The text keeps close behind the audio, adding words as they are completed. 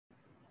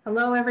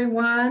Hello,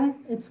 everyone.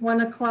 It's 1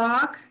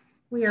 o'clock.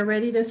 We are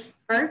ready to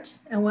start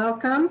and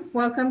welcome.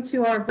 Welcome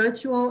to our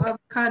virtual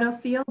avocado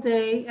field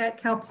day at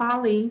Cal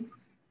Poly.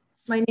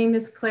 My name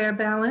is Claire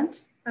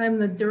Ballant. I'm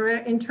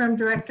the interim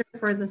director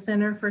for the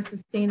Center for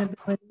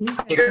Sustainability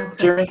at Cal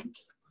Poly.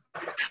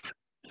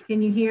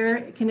 Can you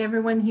hear? Can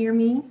everyone hear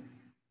me?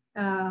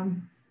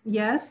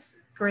 Yes,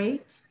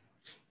 great.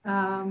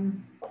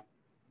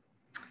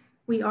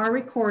 We are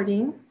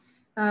recording.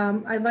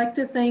 I'd like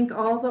to thank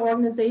all the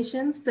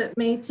organizations that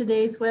made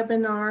today's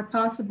webinar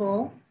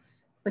possible.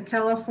 The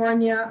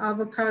California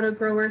Avocado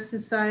Growers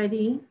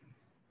Society,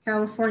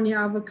 California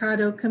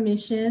Avocado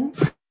Commission,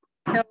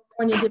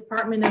 California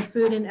Department of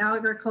Food and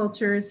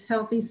Agriculture's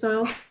Healthy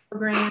Soils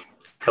Program.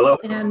 Hello.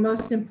 And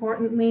most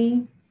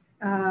importantly,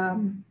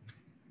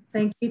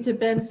 thank you to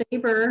Ben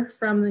Faber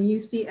from the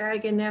UC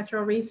Ag and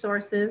Natural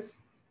Resources,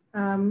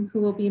 who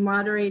will be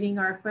moderating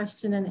our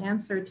question and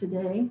answer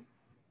today.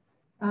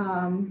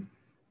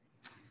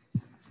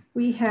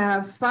 We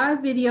have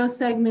 5 video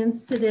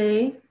segments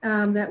today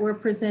that we're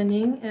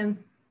presenting, and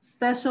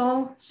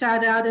special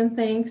shout out and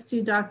thanks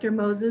to Dr.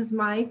 Moses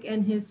Mike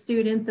and his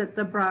students at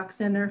the Brock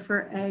Center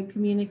for Ag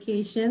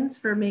Communications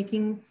for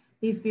making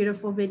these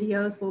beautiful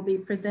videos we'll be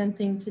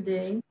presenting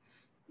today.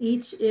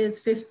 Each is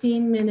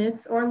 15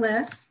 minutes or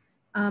less,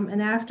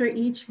 and after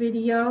each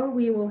video,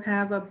 we will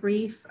have a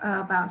brief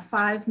about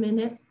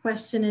 5-minute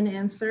question and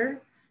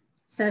answer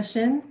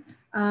session,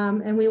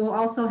 and we will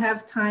also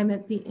have time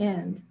at the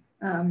end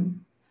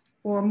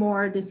for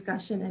more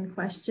discussion and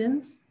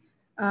questions.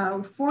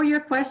 For your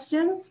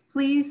questions,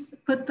 please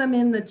put them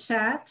in the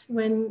chat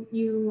when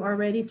you are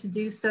ready to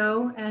do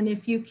so. And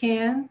if you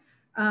can,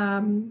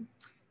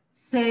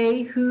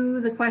 say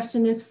who the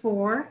question is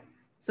for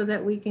so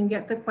that we can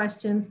get the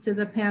questions to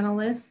the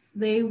panelists.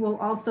 They will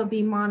also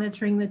be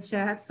monitoring the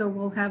chat, so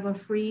we'll have a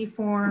free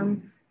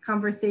form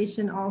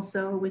conversation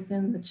also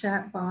within the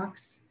chat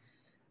box.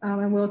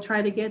 And we'll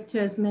try to get to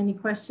as many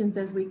questions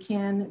as we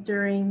can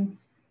during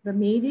the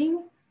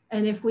meeting.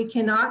 And if we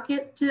cannot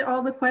get to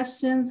all the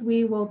questions,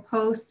 we will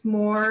post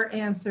more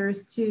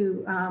answers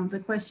to the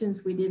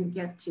questions we didn't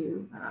get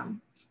to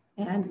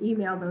and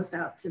email those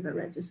out to the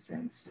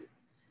registrants.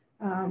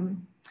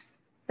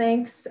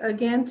 Thanks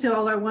again to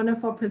all our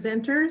wonderful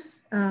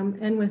presenters.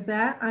 And with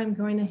that, I'm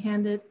going to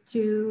hand it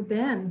to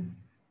Ben.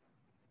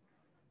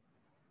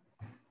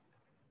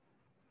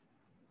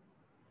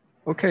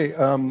 Okay.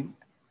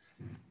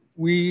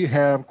 We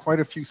have quite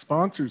a few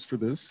sponsors for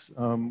this.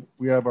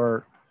 We have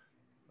our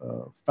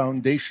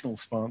foundational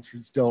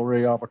sponsors: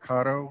 Delray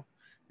Avocado,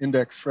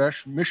 Index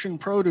Fresh, Mission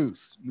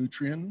Produce,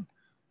 Nutrien,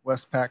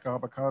 Westpac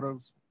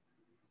Avocados,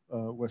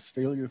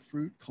 Westphalia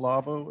Fruit,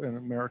 Calavo, and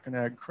American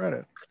Ag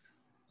Credit.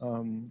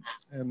 And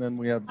then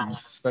we have these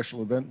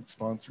special event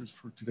sponsors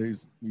for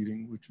today's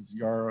meeting, which is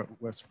Yara,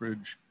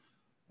 Westbridge,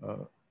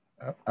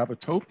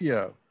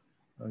 Avotopia,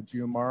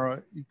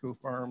 Geomara Eco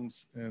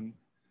Farms, and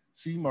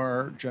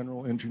CMAR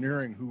General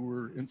Engineering, who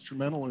were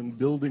instrumental in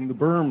building the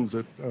berms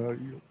that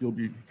you'll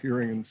be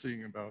hearing and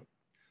seeing about.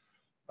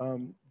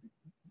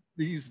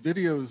 These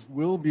videos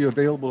will be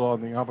available on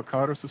the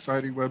Avocado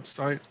Society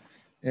website,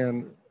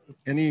 and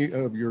any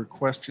of your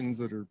questions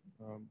that are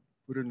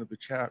put into the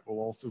chat will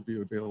also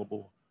be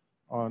available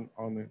on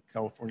the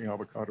California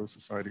Avocado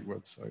Society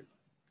website.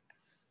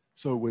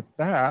 So with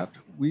that,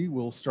 we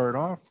will start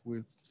off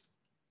with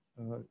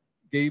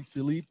Gabe,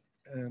 Felipe,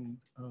 and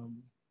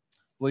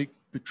Blake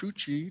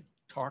Petrucci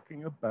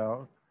talking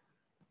about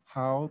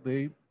how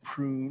they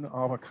prune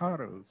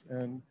avocados.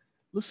 And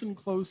listen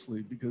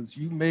closely, because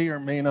you may or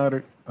may not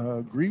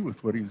agree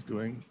with what he's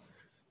doing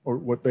or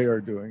what they are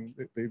doing.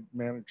 They've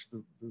managed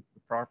the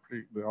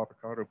property, the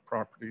avocado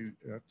property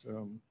at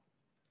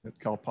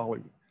Cal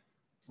Poly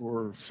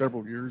for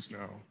several years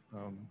now.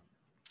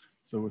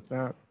 So with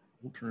that,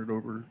 we'll turn it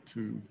over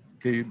to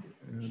Gabe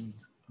and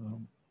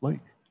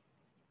Blake.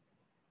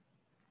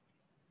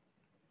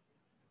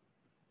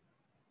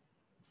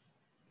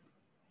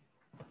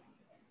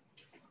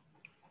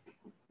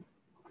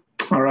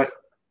 All right.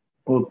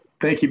 Well,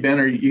 thank you, Ben.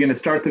 Are you going to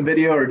start the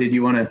video, or did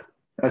you want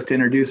us to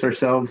introduce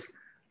ourselves?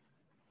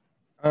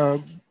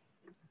 Well,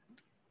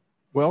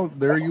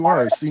 there you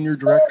are, Senior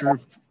Director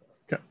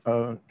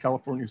of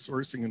California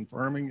Sourcing and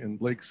Farming, and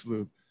Blake's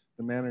the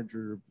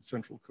manager of the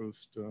Central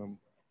Coast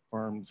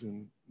Farms,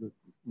 and the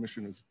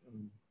Mission is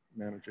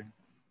managing.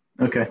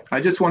 Okay. I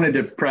just wanted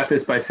to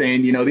preface by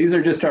saying, you know, these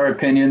are just our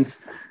opinions.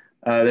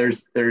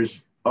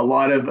 There's a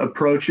lot of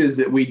approaches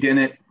that we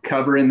didn't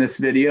cover in this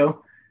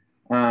video.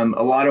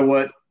 A lot of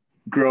what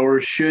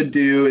growers should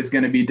do is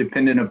going to be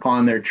dependent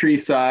upon their tree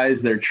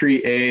size, their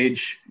tree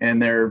age,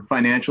 and their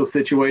financial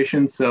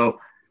situation. So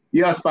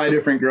you ask 5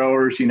 different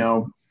growers, you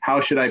know, how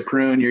should I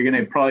prune? You're going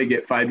to probably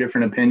get 5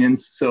 different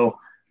opinions. So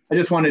I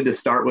just wanted to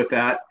start with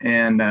that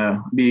and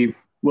be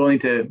willing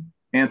to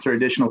answer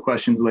additional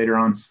questions later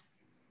on.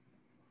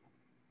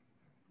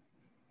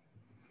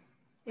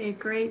 Okay,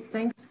 great.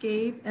 Thanks,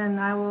 Gabe. And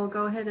I will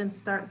go ahead and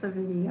start the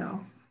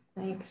video.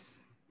 Thanks.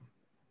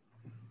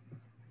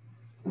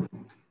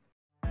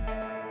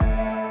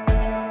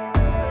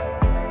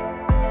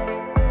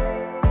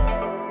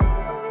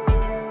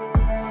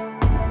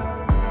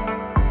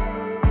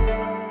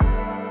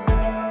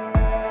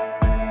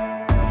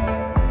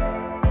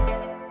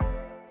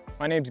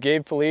 My name's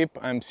Gabe Felipe.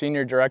 I'm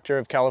Senior Director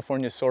of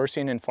California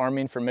Sourcing and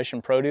Farming for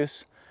Mission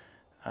Produce.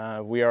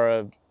 We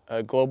are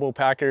a global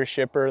packer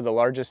shipper, the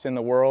largest in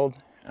the world.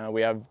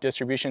 We have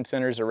distribution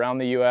centers around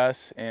the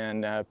U.S.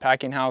 and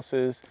packing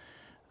houses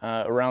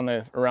around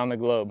the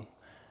globe.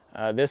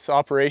 This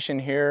operation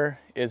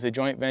here is a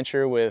joint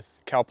venture with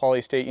Cal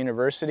Poly State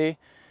University.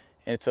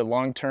 It's a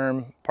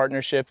long-term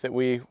partnership that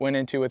we went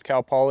into with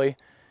Cal Poly.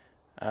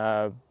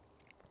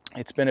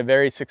 It's been a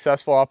very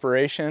successful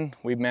operation.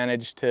 We've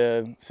managed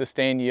to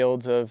sustain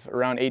yields of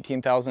around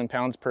 18,000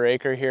 pounds per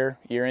acre here,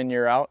 year in,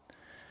 year out.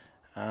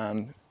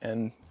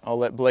 And I'll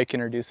let Blake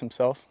introduce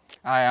himself.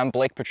 Hi, I'm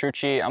Blake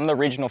Petrucci. I'm the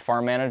Regional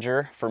Farm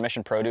Manager for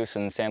Mission Produce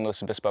in San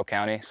Luis Obispo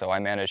County. So I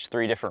manage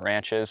 3 different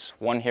ranches,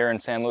 1 here in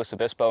San Luis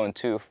Obispo and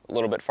 2 a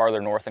little bit farther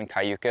north in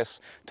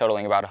Cayucas,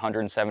 totaling about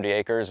 170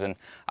 acres. And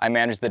I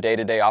manage the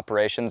day-to-day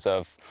operations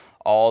of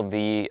all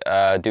the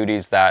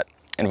duties that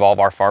involve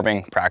our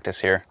farming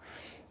practice here.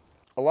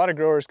 A lot of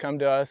growers come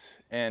to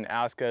us and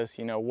ask us,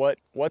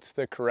 what's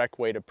the correct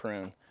way to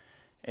prune?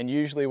 And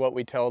usually what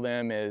we tell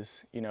them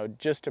is,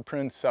 just to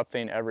prune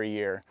something every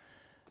year.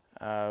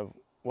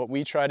 What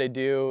we try to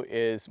do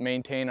is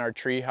maintain our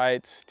tree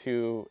heights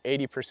to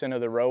 80% of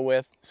the row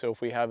width. So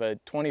if we have a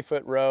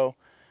 20-foot row,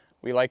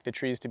 we like the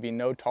trees to be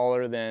no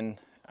taller than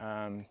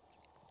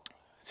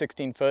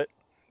 16 foot,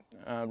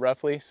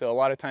 roughly. So a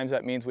lot of times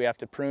that means we have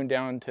to prune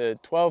down to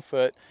 12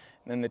 foot,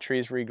 and then the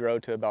trees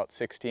regrow to about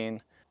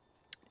 16.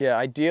 Yeah,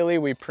 ideally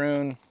we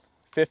prune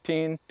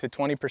 15 to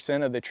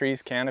 20% of the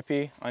tree's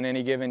canopy on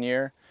any given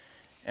year,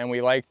 and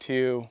we like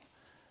to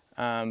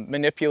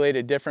manipulate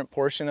a different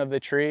portion of the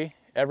tree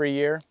every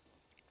year.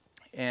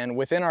 And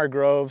within our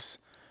groves,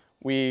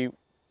 we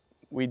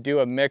do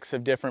a mix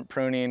of different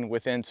pruning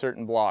within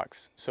certain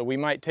blocks. So we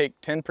might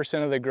take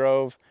 10% of the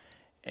grove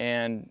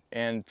and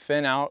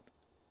thin out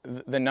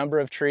the number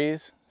of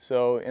trees.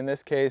 So in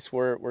this case,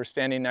 we're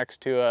standing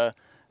next to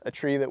a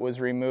tree that was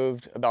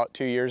removed about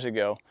 2 years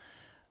ago.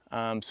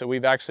 So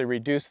we've actually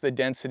reduced the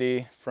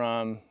density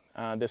from,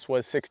 this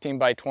was 16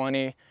 by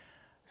 20,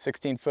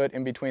 16 foot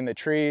in between the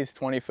trees,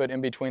 20 foot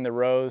in between the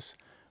rows.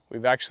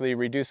 We've actually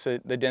reduced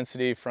the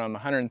density from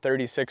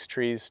 136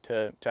 trees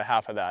to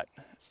half of that.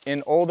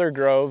 In older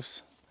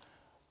groves,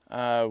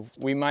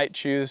 we might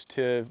choose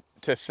to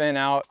thin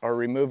out or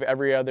remove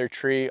every other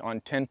tree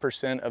on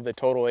 10% of the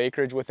total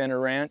acreage within a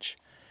ranch.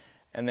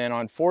 And then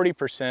on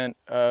 40%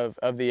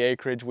 of the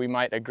acreage, we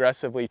might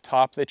aggressively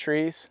top the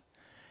trees.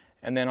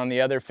 And then on the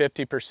other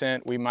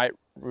 50%, we might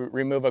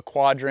remove a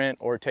quadrant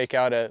or take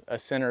out a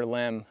center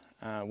limb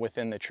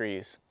within the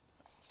trees.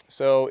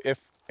 So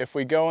if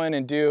we go in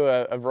and do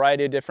a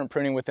variety of different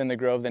pruning within the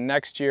grove, the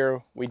next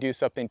year we do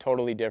something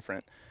totally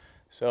different.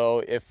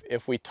 So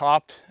if we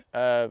topped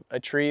a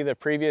tree the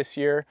previous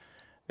year,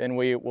 then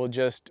we will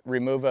just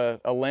remove a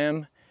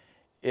limb.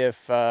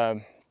 If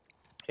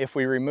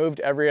we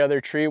removed every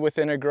other tree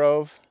within a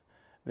grove,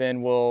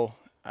 then we'll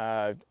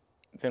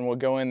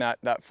go in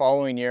that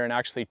following year and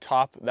actually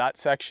top that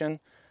section.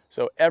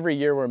 So every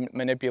year we're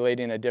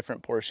manipulating a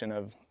different portion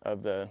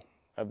of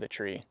the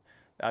tree.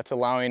 That's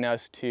allowing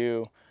us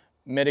to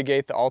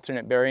mitigate the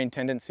alternate bearing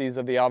tendencies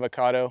of the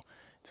avocado.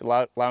 It's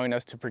allowing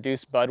us to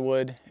produce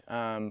budwood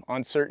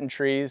on certain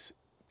trees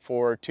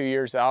for 2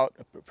 years out,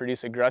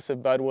 produce aggressive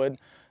budwood.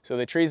 So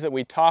the trees that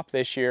we top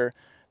this year,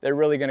 they're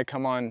really going to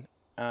come on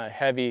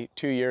heavy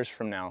 2 years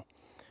from now.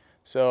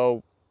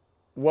 So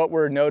what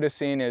we're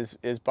noticing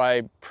is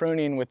by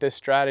pruning with this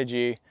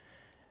strategy,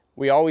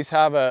 we always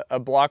have a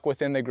block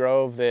within the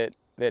grove that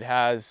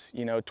has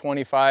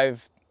 20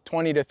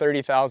 to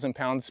 30,000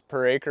 pounds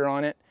per acre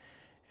on it,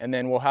 and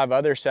then we'll have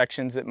other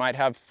sections that might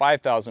have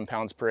 5,000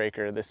 pounds per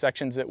acre. The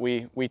sections that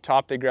we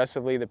topped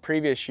aggressively the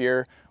previous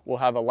year will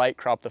have a light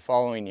crop the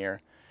following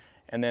year,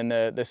 and then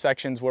the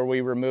sections where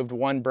we removed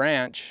one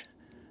branch,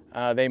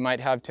 they might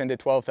have 10 to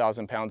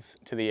 12,000 pounds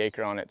to the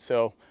acre on it.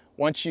 So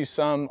once you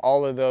sum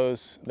all of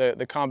those,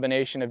 the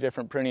combination of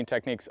different pruning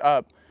techniques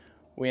up,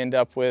 we end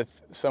up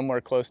with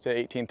somewhere close to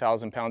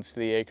 18,000 pounds to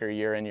the acre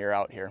year in, year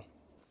out here.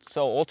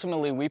 So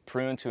ultimately we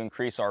prune to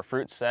increase our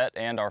fruit set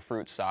and our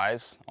fruit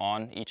size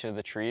on each of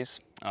the trees,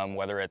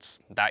 whether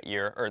it's that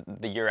year or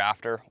the year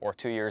after or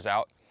 2 years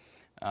out.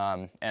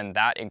 And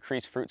that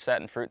increased fruit set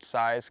and fruit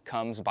size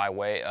comes by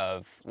way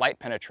of light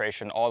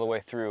penetration all the way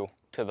through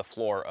to the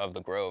floor of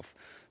the grove.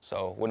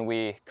 So when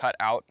we cut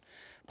out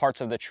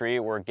parts of the tree,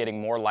 we're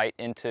getting more light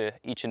into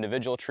each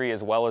individual tree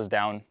as well as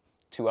down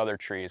to other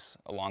trees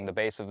along the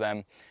base of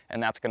them,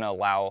 and that's going to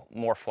allow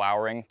more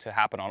flowering to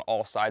happen on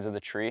all sides of the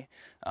tree,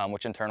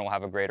 which in turn will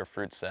have a greater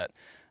fruit set.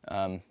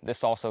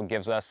 This also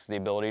gives us the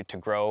ability to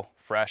grow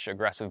fresh,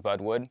 aggressive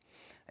budwood,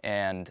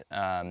 and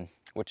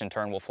which in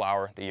turn will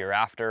flower the year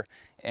after,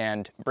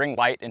 and bring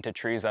light into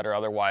trees that are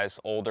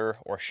otherwise older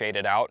or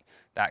shaded out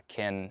that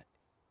can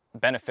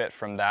benefit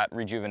from that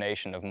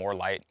rejuvenation of more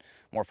light,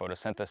 more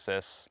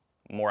photosynthesis,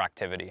 more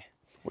activity.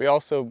 We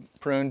also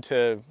prune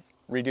to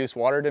reduce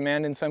water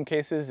demand in some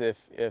cases. If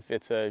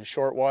it's a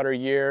short water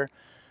year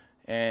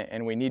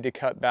and we need to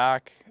cut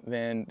back,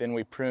 then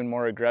we prune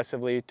more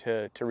aggressively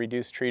to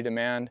reduce tree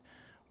demand.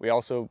 We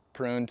also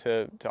prune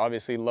to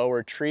obviously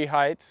lower tree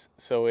heights,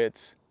 so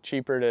it's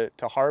cheaper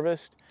to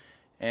harvest.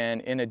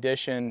 And in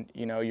addition,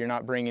 you know, you're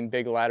not bringing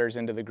big ladders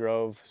into the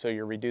grove, so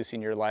you're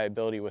reducing your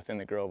liability within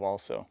the grove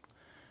also.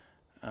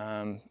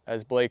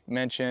 As Blake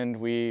mentioned,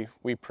 we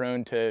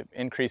prune to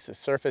increase the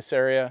surface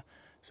area.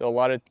 So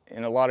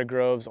in a lot of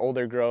groves,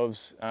 older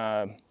groves,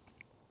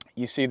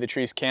 you see the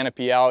trees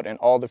canopy out and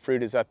all the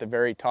fruit is at the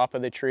very top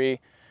of the tree.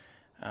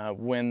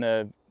 When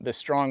the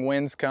strong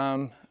winds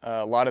come,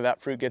 a lot of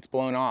that fruit gets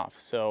blown off.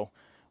 So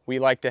we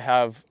like to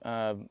have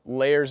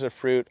layers of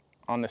fruit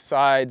on the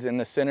sides and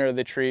the center of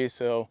the tree,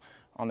 so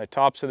on the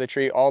tops of the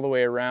tree all the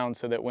way around,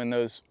 so that when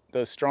those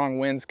strong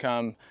winds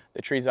come,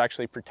 the trees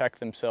actually protect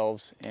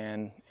themselves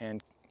and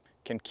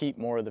can keep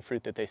more of the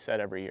fruit that they set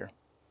every year.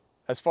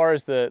 As far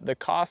as the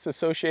costs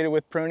associated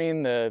with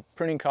pruning, the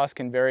pruning costs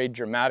can vary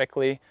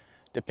dramatically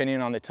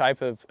depending on the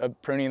type of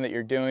pruning that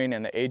you're doing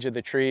and the age of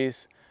the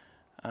trees.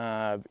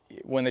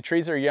 When the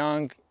trees are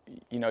young,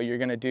 you know, you're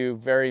going to do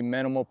very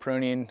minimal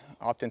pruning,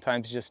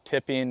 oftentimes just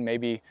tipping,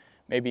 maybe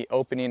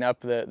opening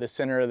up the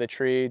center of the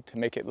tree to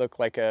make it look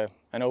like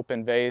an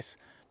open vase,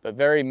 but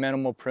very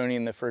minimal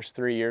pruning the first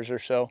 3 years or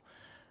so,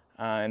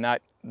 and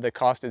that the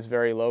cost is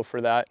very low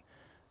for that.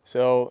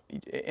 So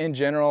in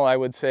general, I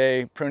would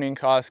say pruning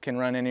costs can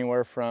run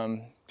anywhere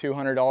from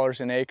 $200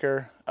 an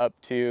acre up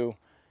to,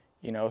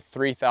 you know,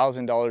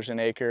 $3,000 an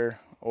acre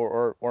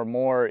or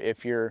more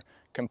if you're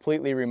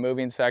completely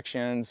removing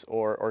sections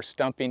or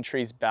stumping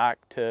trees back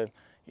to,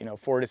 you know,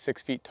 4 to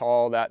 6 feet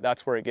tall.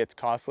 That's where it gets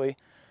costly.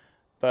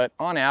 But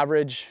on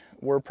average,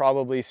 we're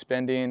probably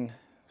spending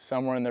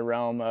somewhere in the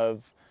realm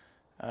of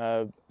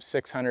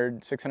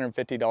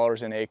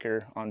 $650 an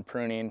acre on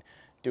pruning,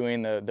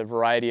 doing the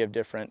variety of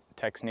different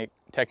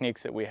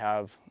techniques that we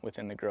have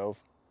within the grove.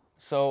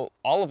 So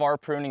all of our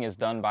pruning is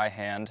done by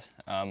hand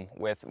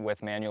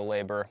with manual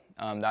labor.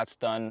 That's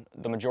done,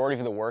 the majority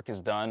of the work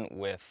is done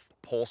with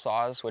pole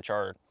saws, which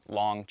are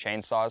long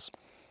chainsaws,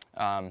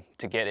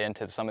 to get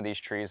into some of these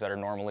trees that are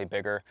normally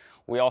bigger.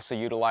 We also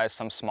utilize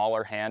some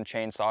smaller hand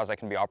chainsaws that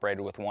can be operated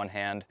with one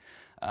hand,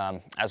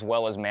 as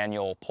well as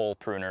manual pole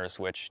pruners,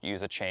 which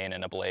use a chain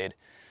and a blade.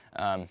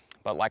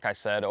 But like I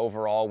said,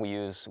 overall we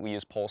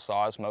use pole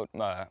saws,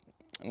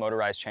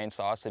 motorized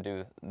chainsaws to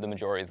do the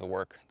majority of the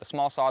work. The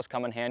small saws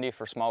come in handy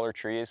for smaller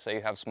trees, so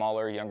you have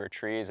smaller, younger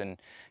trees and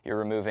you're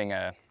removing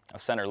a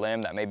center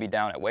limb that may be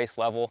down at waist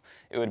level.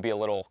 It would be a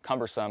little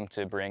cumbersome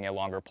to bring a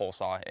longer pole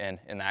saw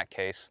in that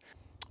case.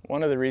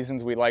 One of the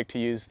reasons we like to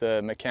use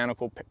the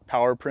mechanical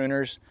power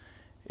pruners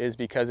is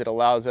because it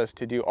allows us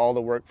to do all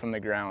the work from the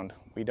ground.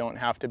 We don't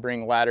have to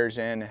bring ladders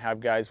in and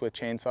have guys with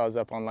chainsaws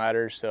up on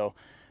ladders, so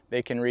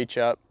they can reach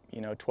up,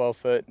 you know, 12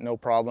 foot, no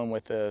problem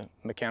with a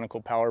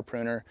mechanical power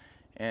pruner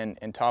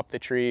and top the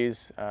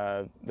trees.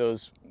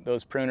 Those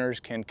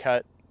pruners can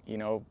cut, you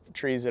know,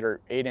 trees that are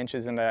 8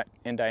 inches in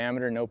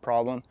diameter, no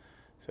problem.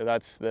 So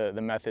that's the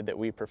method that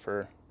we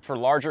prefer. For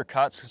larger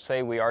cuts,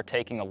 say we are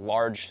taking a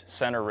large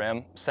center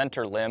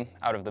limb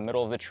out of the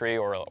middle of the tree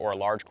or a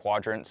large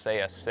quadrant, say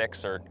a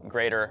 6 or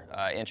greater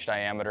inch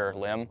diameter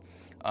limb,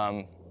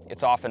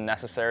 it's often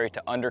necessary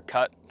to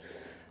undercut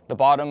the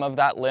bottom of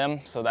that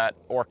limb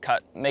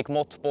make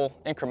multiple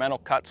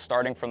incremental cuts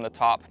starting from the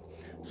top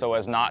so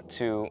as not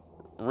to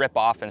rip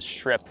off and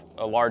strip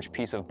a large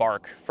piece of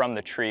bark from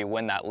the tree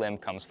when that limb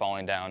comes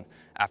falling down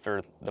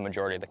after the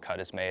majority of the cut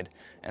is made.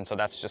 And so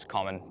that's just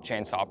common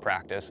chainsaw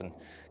practice and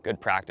good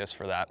practice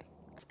for that.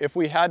 If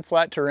we had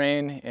flat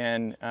terrain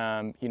and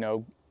you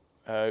know,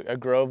 a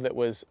grove that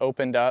was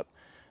opened up,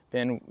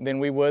 then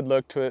we would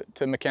look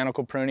to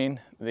mechanical pruning.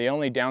 The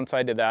only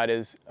downside to that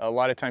is a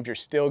lot of times you're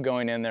still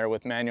going in there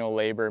with manual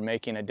labor,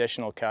 making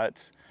additional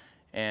cuts,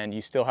 and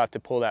you still have to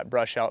pull that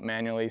brush out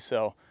manually.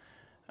 So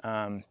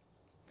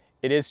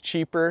it is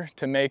cheaper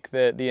to make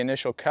the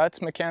initial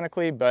cuts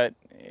mechanically, but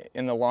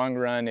in the long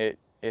run,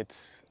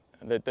 it's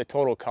the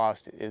total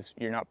cost is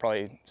you're not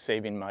probably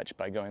saving much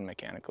by going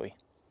mechanically.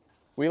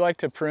 We like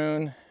to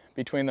prune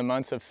between the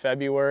months of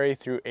February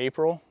through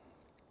April.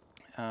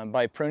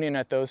 By pruning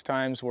at those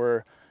times,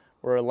 we're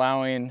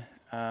allowing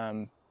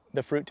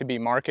the fruit to be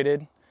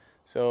marketed.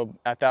 So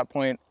at that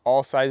point,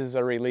 all sizes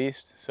are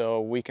released.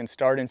 So we can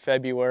start in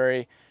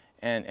February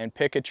and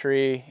pick a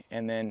tree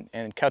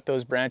and cut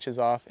those branches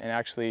off and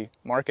actually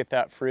market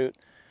that fruit,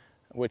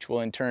 which will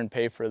in turn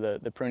pay for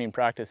the pruning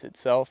practice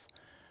itself.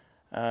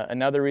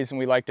 Another reason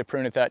we like to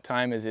prune at that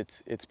time is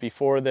it's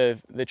before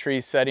the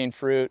tree's setting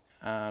fruit,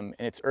 and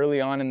it's early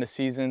on in the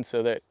season,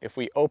 so that if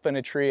we open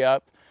a tree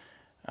up,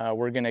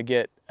 we're going to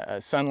get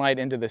sunlight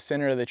into the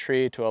center of the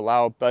tree to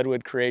allow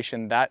budwood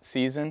creation that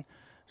season.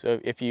 So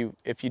if you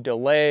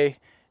delay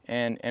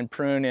and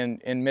prune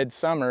in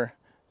midsummer,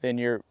 then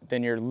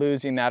you're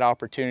losing that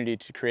opportunity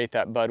to create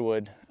that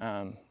budwood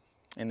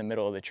in the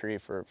middle of the tree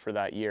for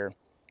that year.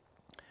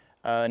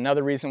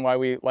 Another reason why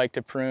we like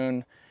to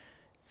prune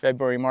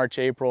February, March,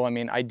 April, I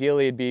mean,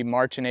 ideally it'd be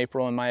March and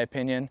April in my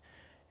opinion,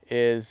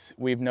 is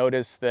we've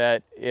noticed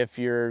that if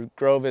your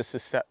grove is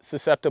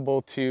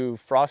susceptible to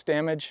frost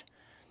damage,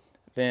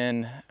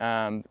 then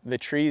the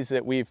trees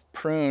that we've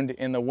pruned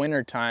in the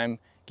wintertime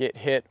get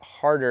hit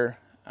harder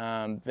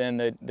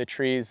than the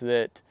trees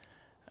that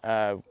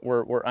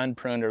were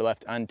unpruned or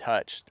left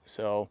untouched.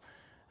 So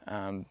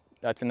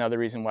that's another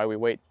reason why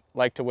we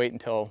like to wait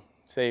until,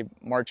 say,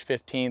 March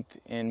 15th.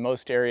 In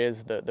most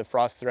areas, the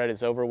frost threat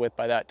is over with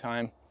by that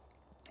time,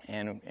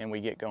 and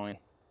we get going.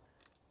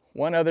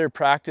 One other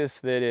practice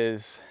that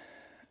is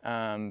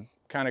kind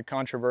of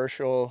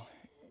controversial,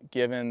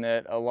 given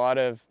that a lot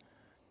of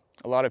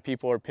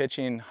people are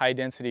pitching high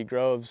density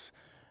groves,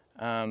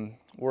 we're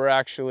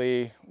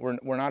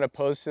not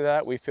opposed to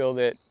that. We feel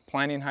that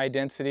planting high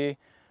density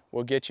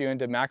will get you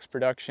into max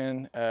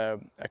production a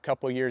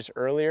couple years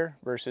earlier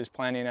versus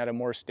planting at a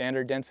more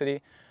standard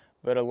density.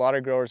 But a lot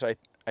of growers, I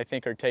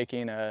think, are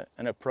taking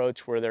an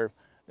approach where they're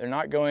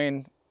not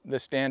going the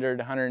standard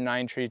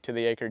 109 tree to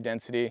the acre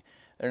density.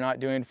 They're not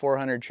doing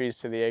 400 trees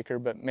to the acre,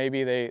 but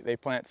maybe they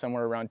plant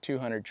somewhere around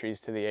 200 trees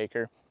to the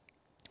acre.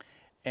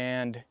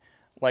 And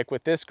like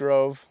with this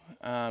grove,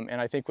 and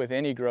I think with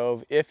any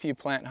grove, if you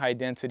plant high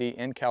density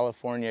in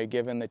California,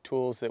 given the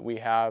tools that we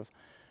have,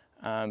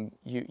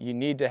 you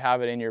need to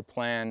have it in your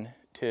plan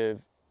to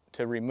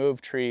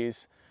remove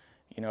trees.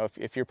 You know,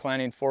 if you're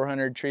planting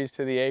 400 trees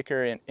to the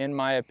acre, in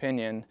my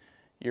opinion,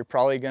 you're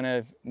probably going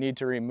to need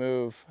to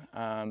remove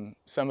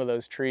some of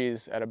those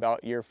trees at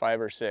about year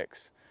 5 or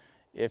 6.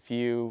 If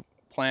you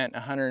plant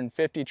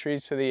 150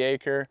 trees to the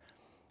acre,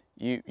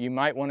 you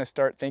might want to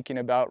start thinking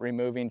about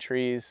removing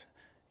trees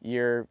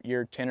year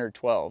 10 or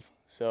 12.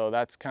 So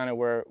that's kind of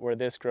where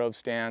this grove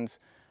stands.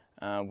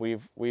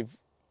 We've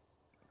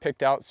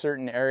picked out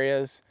certain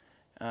areas,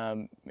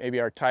 maybe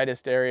our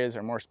tightest areas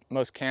or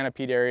most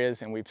canopied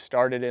areas, and we've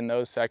started in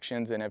those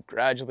sections and have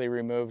gradually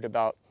removed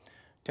about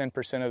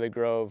 10% of the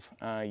grove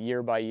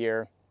year by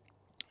year.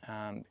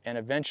 And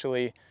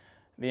eventually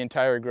the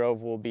entire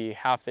grove will be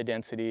half the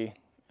density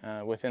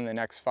within the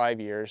next 5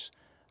 years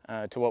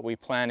to what we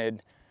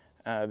planted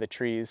the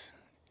trees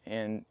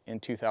in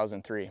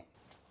 2003.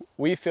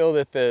 We feel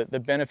that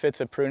the benefits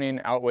of pruning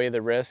outweigh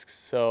the risks,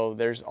 so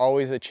there's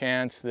always a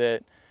chance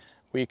that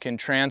we can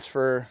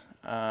transfer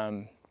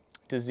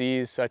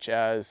disease such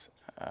as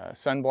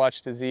sun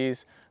blotch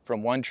disease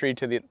from one tree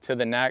to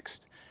the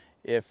next.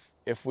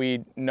 If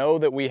we know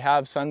that we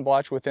have sun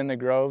blotch within the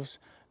groves,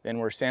 then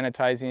we're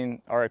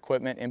sanitizing our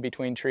equipment in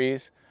between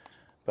trees.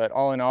 But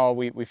all in all,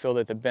 we feel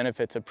that the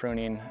benefits of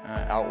pruning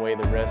outweigh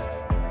the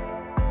risks.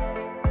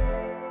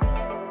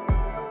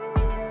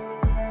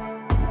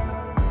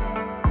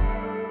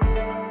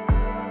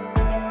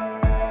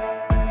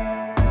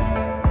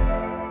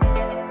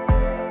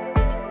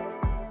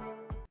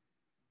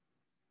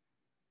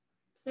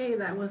 Okay,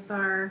 that was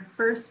our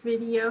first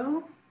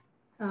video.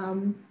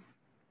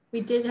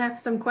 We did have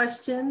some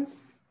questions.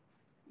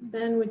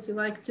 Ben, would you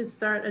like to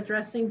start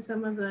addressing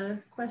some of the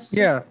questions?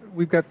 Yeah,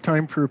 we've got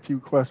time for a few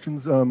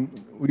questions.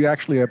 We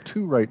actually have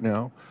 2 right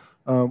now.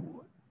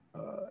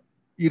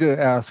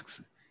 Ida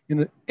asks,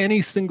 in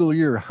any single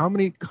year, how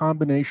many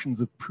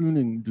combinations of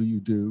pruning do you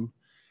do?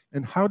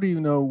 And how do you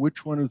know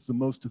which one is the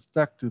most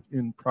effective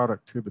in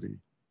productivity?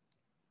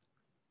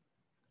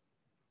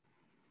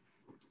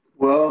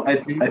 Well, I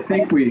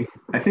think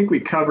we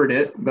covered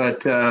it,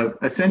 but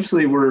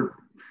essentially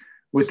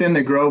within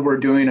the grove, we're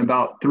doing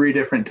about 3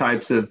 different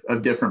types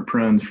of different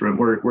prunes.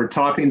 We're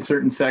topping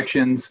certain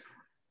sections,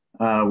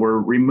 we're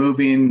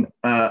removing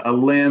a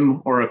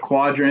limb or a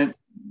quadrant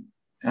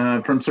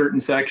from certain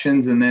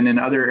sections, and then in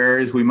other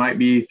areas we might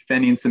be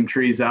thinning some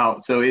trees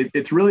out. So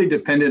it's really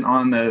dependent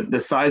on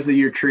the size of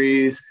your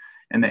trees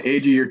and the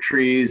age of your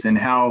trees and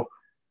how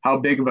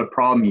big of a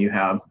problem you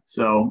have.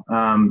 So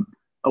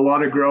a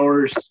lot of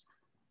growers,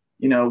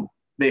 you know,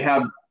 they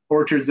have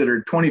orchards that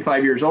are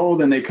 25 years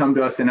old and they come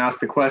to us and ask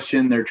the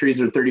question, their trees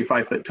are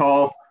 35 foot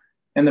tall.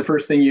 And the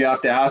first thing you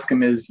have to ask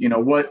them is, you know,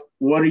 what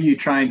are you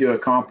trying to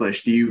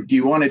accomplish? Do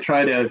you want to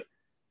try to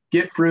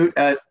get fruit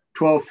at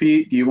 12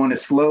 feet? Do you want to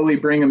slowly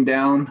bring them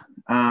down?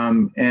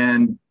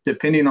 And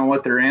depending on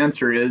what their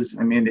answer is,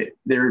 I mean,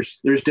 there's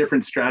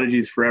different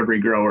strategies for every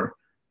grower.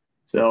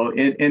 So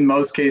in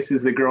most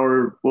cases, the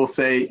grower will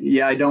say,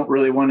 yeah, I don't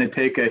really want to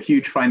take a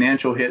huge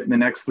financial hit in the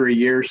next 3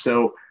 years.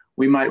 So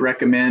we might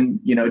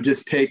recommend, you know,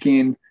 just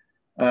taking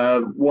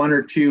 1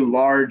 or 2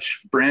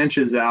 large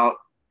branches out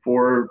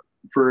for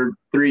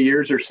 3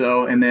 years or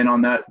so. And then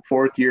on that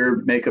 4th year,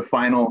 make a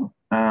final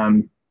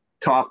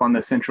top on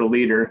the central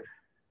leader.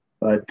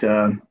 But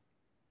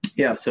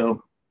yeah,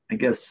 so I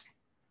guess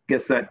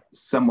that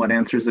somewhat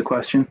answers the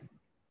question.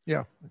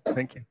 Yeah,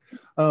 thank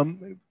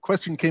you.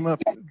 Question came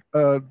up.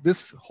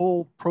 This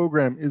whole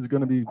program is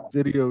going to be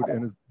videoed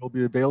and it will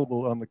be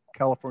available on the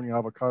California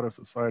Avocado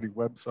Society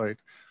website,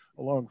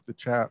 along with the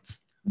chats.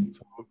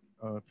 So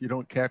if you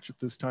don't catch it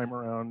this time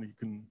around, you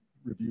can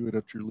review it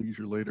at your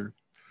leisure later.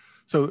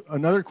 So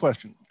another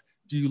question,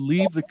 do you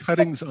leave the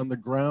cuttings on the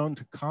ground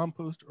to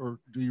compost or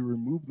do you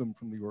remove them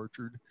from the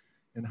orchard?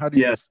 And how do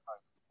you decide?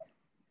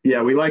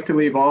 Yeah, we like to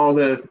leave all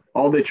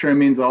the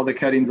trimmings, all the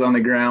cuttings on the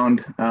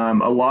ground.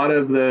 A lot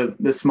of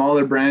the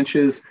smaller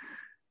branches,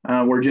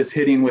 we're just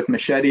hitting with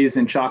machetes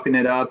and chopping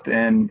it up.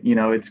 And, you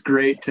know, it's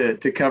great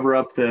to cover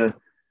up the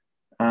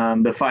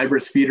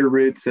fibrous feeder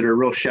roots that are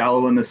real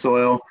shallow in the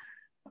soil.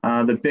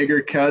 The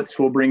bigger cuts,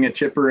 we'll bring a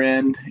chipper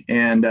in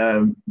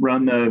and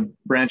run the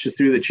branches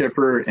through the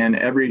chipper, and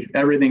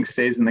everything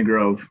stays in the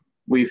grove.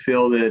 We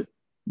feel that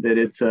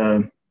it's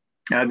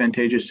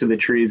advantageous to the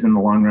trees in the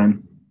long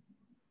run.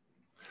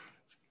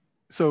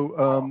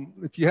 So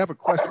if you have a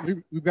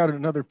question, we've got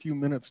another few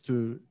minutes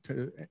to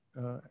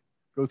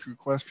go through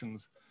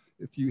questions.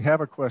 If you have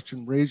a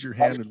question, raise your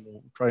hand and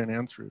we'll try and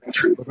answer it.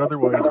 But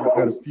otherwise, we've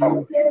got a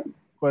few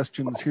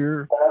questions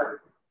here.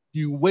 Do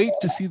you wait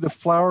to see the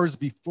flowers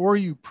before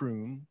you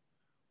prune,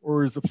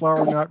 or is the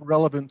flower not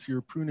relevant to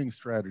your pruning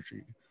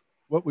strategy?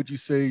 What would you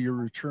say your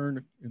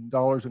return in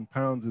dollars and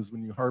pounds is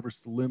when you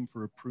harvest the limb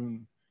for a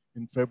prune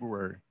in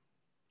February?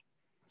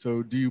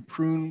 So do you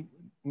prune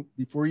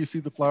before you see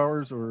the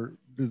flowers, or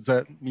does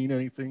that mean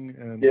anything?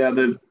 And yeah,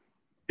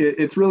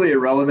 it's really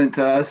irrelevant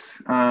to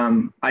us.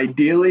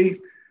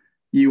 Ideally,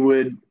 you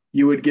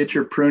would get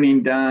your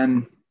pruning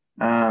done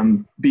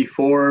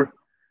before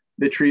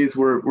the trees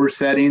were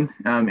setting,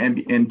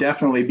 and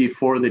definitely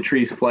before the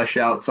trees flush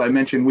out. So I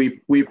mentioned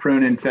we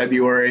prune in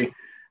February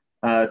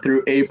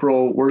through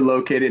April. We're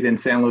located in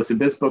San Luis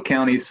Obispo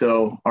County,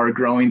 so our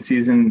growing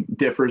season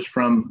differs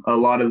from a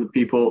lot of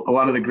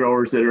the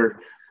growers that are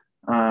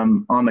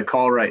on the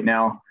call right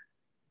now.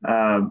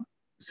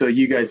 So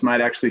you guys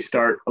might actually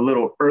start a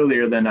little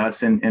earlier than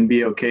us and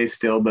be okay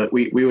still, but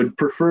we would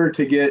prefer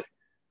to get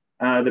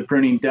the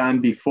pruning done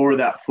before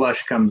that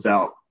flush comes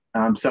out,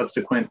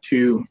 subsequent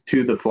to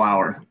the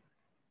flower.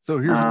 So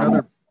here's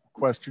another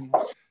question.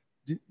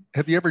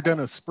 Have you ever done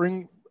a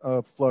spring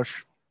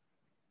flush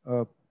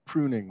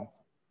pruning,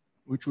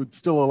 which would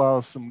still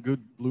allow some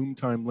good bloom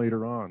time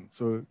later on?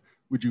 So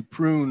would you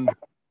prune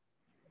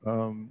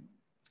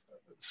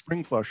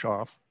spring flush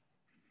off?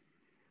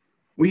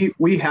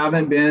 We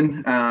haven't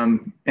been,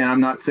 and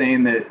I'm not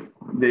saying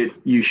that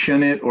you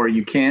shouldn't or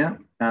you can't,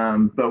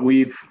 but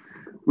we've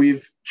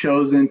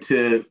chosen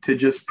to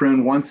just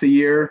prune once a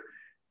year,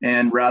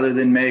 and rather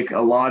than make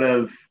a lot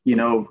of, you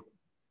know,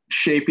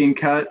 shaping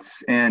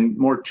cuts and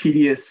more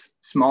tedious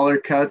smaller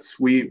cuts,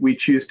 we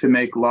choose to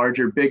make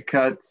larger big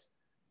cuts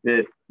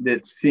that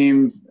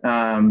seem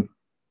to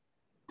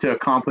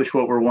accomplish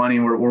what we're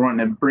wanting. We're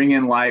wanting to bring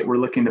in light. We're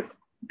looking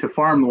to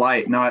farm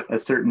light, not a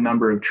certain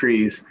number of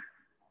trees.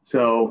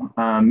 So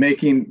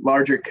making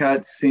larger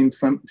cuts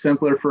seems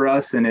simpler for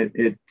us, and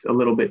it's a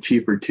little bit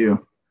cheaper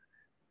too.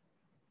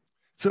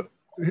 So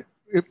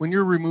when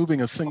you're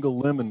removing a single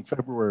limb in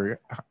February,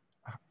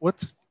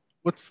 what's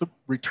the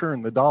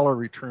return, the dollar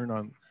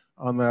return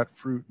on that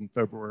fruit in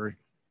February?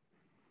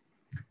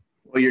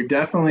 Well, you're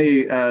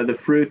definitely, the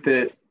fruit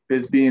that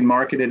is being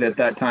marketed at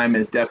that time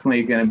is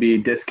definitely going to be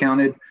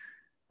discounted.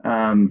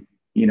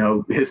 You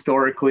know,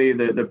 historically,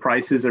 the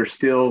prices are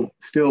still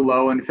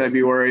low in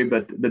February,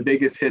 but the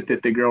biggest hit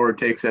that the grower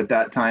takes at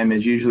that time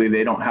is usually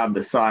they don't have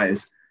the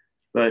size.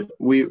 But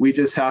we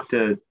just have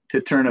to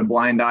turn a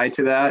blind eye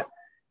to that,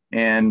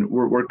 and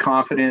we're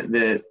confident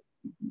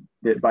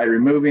that by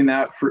removing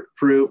that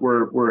fruit,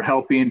 we're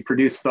helping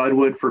produce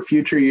budwood for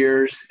future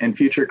years and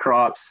future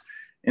crops.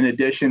 In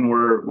addition,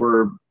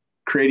 we're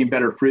creating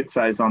better fruit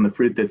size on the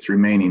fruit that's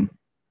remaining.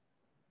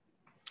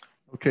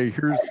 Okay,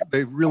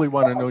 they really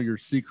want to know your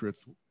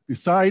secrets.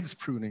 Besides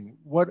pruning,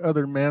 what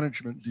other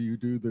management do you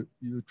do that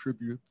you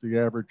attribute the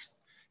average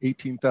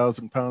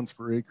 18,000 pounds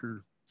per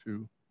acre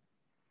to?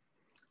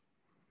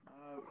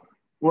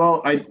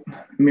 Well, I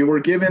mean, we're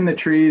giving the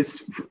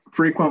trees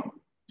frequent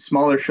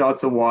smaller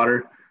shots of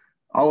water.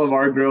 All of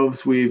our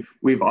groves we've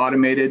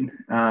automated,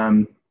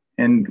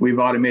 and we've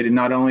automated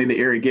not only the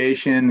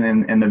irrigation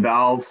and the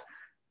valves,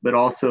 but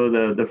also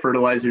the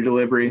fertilizer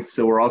delivery.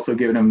 So we're also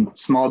giving them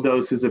small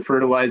doses of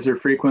fertilizer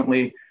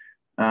frequently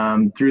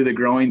through the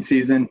growing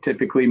season,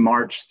 typically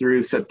March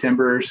through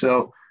September or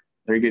so.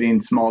 They're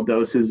getting small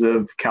doses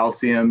of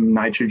calcium,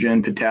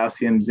 nitrogen,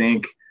 potassium,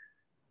 zinc.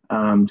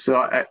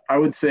 So I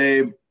would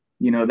say,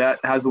 you know, that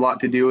has a lot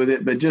to do with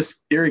it, but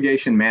just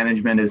irrigation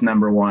management is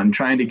number one,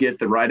 trying to get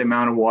the right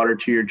amount of water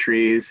to your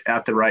trees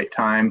at the right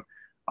time.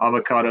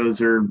 Avocados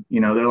are, you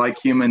know, they're like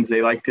humans.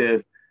 They like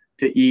to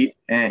eat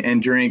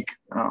and drink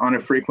on a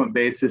frequent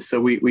basis. So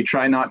we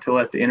try not to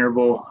let the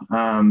interval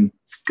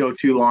go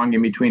too long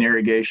in between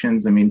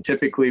irrigations. I mean,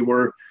 typically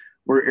we're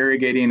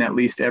irrigating at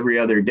least every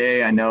other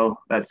day. I know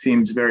that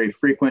seems very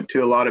frequent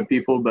to a lot of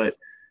people, but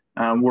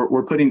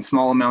we're putting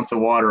small amounts of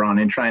water on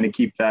and trying to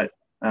keep that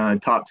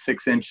top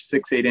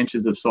 6-8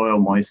 inches of soil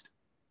moist.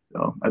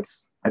 So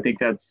I think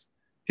that's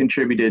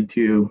contributed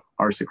to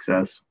our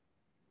success.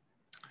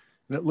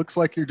 And it looks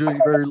like you're doing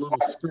very little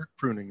skirt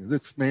pruning. Is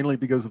this mainly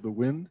because of the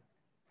wind?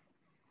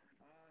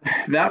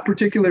 That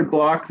particular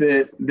block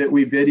that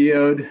we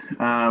videoed,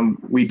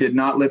 we did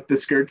not lift the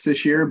skirts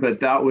this year, but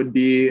that would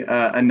be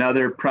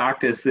another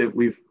practice that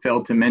we've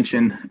failed to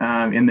mention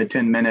in the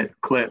 10-minute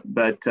clip.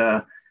 But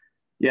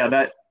yeah,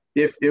 that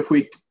if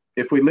we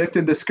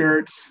lifted the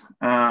skirts,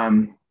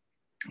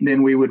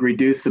 then we would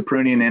reduce the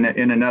pruning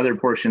in another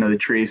portion of the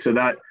tree. So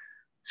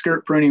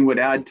skirt pruning would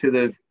add to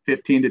the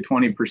 15 to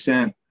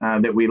 20%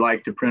 that we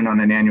like to prune on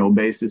an annual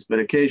basis, but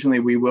occasionally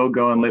we will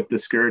go and lift the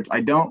skirts.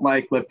 I don't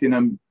like lifting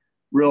them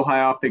real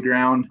high off the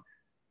ground,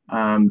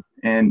 and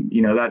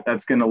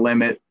that's going to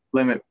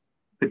limit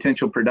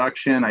potential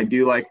production. I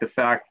do like the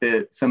fact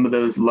that some of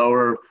those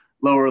lower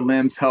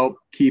limbs help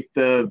keep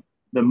the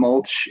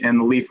mulch and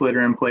the leaf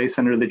litter in place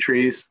under the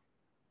trees.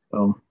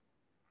 So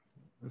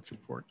that's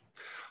important.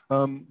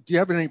 Do you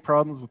have any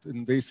problems with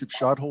invasive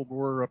shothole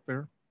borer up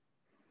there?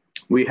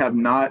 We have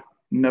not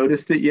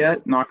noticed it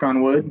yet, knock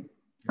on wood,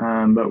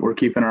 but we're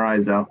keeping our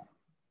eyes out.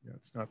 Yeah,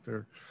 it's not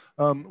there.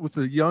 With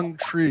a young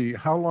tree,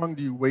 how long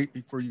do you wait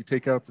before you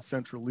take out the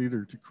central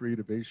leader to create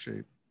a base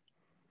shape?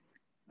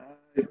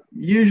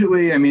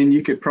 Usually, I mean,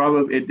 you could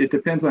probably, it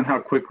depends on how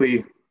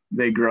quickly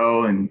they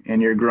grow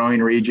and your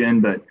growing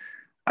region, but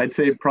I'd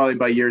say probably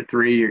by year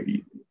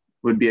 3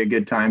 would be a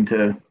good time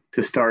to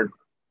start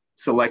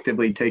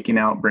selectively taking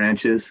out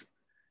branches.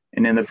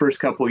 And in the first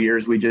couple of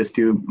years, we just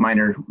do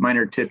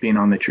minor tipping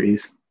on the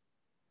trees.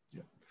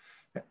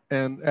 Yeah.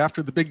 And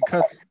after the big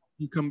cut,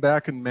 you come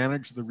back and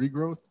manage the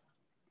regrowth?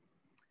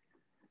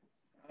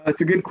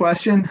 That's a good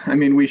question. I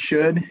mean, we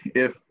should,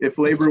 if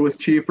labor was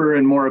cheaper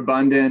and more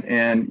abundant.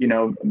 And,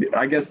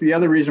 I guess the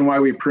other reason why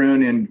we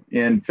prune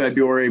in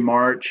February,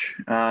 March,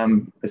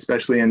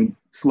 especially in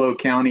SLO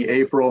County,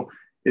 April,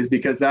 is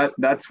because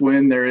that's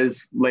when there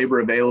is labor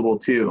available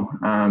too.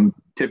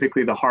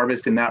 Typically the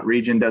harvest in that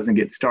region doesn't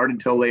get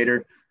started till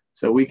later.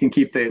 So we can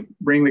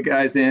bring the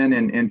guys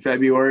in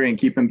February and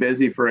keep them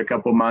busy for a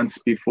couple months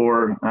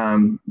before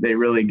they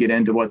really get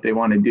into what they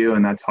want to do,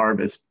 and that's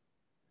harvest.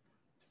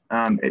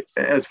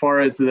 As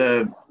far as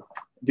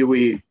do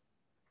we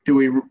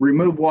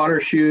remove water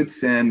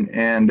shoots and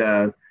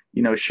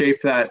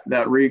shape that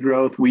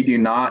regrowth? We do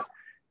not.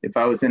 If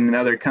I was in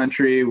another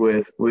country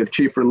with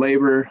cheaper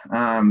labor,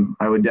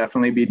 I would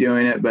definitely be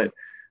doing it. But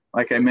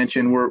like I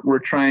mentioned, we're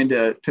trying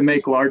to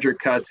make larger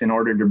cuts in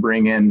order to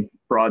bring in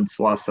broad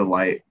swaths of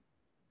light.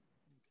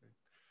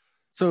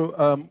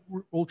 So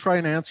we'll try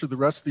and answer the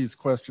rest of these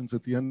questions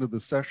at the end of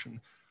the session.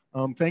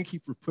 Thank you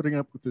for putting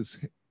up with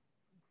this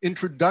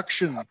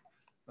introduction,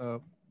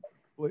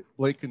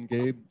 Blake and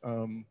Gabe,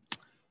 and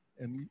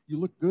you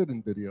look good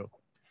in video.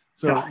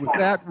 So with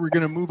that, we're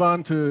going to move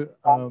on to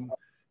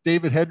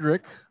David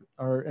Headrick,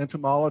 our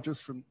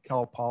entomologist from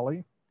Cal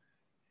Poly,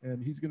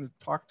 and he's going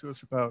to talk to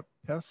us about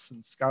pests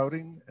and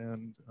scouting.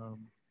 And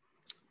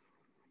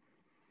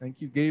thank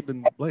you, Gabe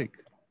and Blake.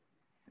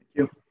 Thank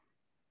you.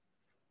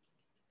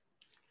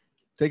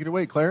 Take it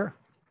away, Claire.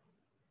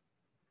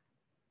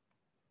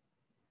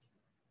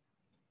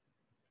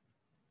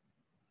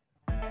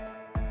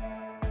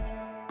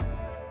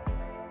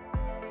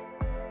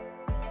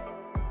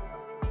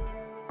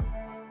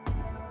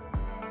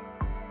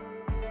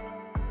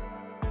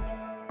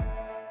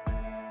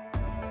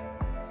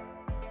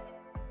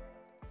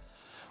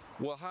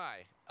 Well,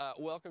 hi.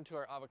 Welcome to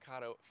our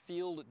avocado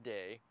field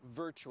day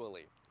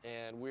virtually.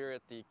 And we're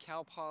at the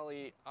Cal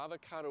Poly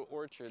avocado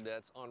orchard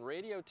that's on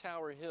Radio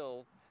Tower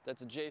Hill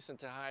that's adjacent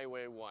to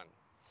Highway 1.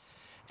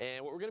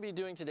 And what we're going to be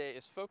doing today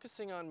is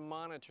focusing on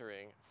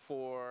monitoring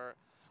for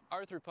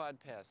arthropod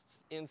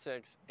pests,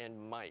 insects,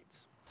 and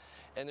mites.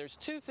 And there's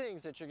two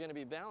things that you're going to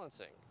be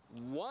balancing.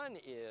 One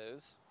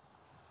is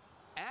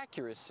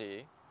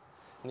accuracy,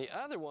 and the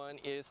other one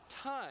is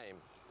time.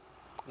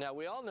 Now,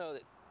 we all know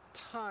that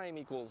time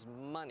equals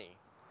money,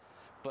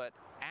 but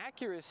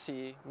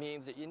accuracy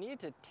means that you need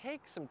to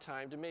take some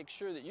time to make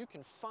sure that you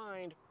can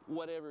find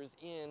whatever's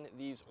in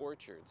these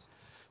orchards.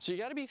 So you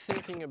got to be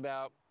thinking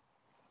about,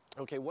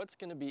 okay, what's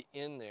going to be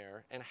in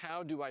there and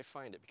how do I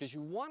find it? Because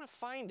you want to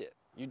find it.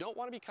 You don't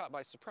want to be caught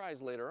by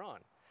surprise later on.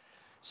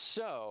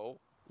 So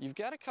you've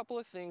got a couple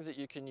of things that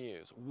you can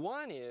use.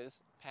 One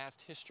is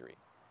past history.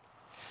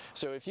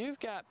 So if you've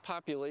got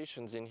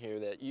populations in here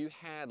that you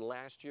had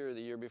last year or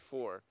the year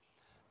before,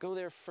 go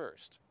there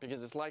first,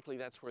 because it's likely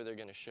that's where they're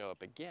going to show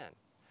up again.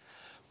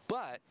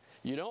 But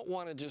you don't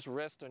want to just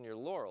rest on your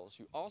laurels.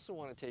 You also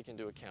want to take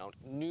into account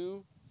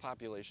new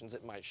populations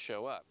that might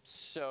show up.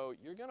 So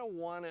you're going to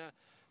want to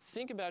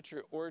think about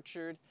your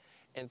orchard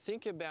and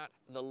think about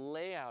the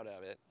layout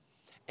of it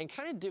and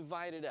kind of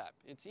divide it up.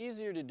 It's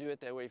easier to do it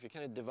that way if you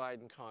kind of divide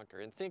and conquer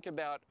and think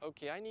about,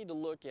 okay, I need to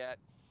look at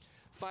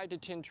 5 to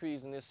 10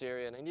 trees in this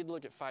area, and I need to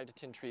look at 5 to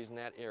 10 trees in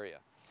that area.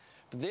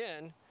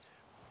 Then,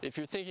 if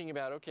you're thinking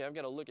about, okay, I've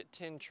got to look at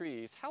 10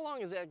 trees, how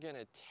long is that going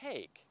to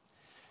take?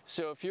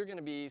 So if you're going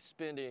to be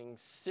spending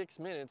 6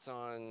 minutes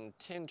on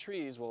 10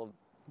 trees, well,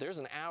 there's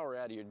an hour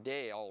out of your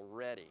day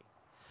already.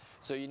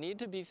 So you need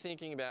to be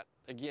thinking about,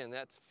 again,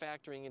 that's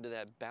factoring into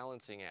that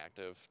balancing act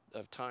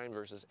of time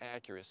versus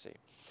accuracy.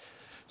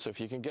 So if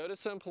you can go to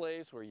some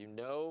place where you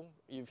know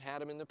you've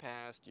had them in the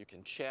past, you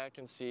can check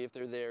and see if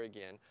they're there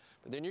again,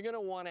 but then you're going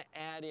to want to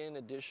add in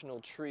additional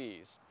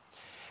trees.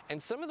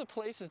 And some of the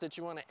places that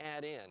you want to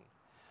add in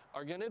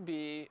are going to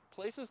be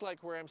places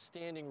like where I'm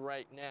standing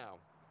right now.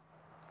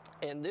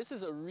 And this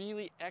is a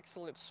really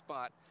excellent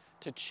spot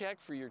to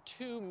check for your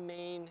two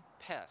main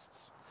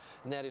pests,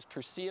 and that is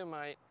Persea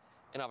mite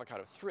and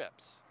avocado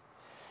thrips.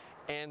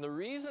 And the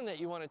reason that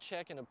you want to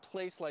check in a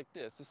place like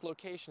this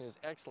location is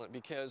excellent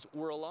because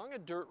we're along a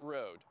dirt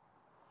road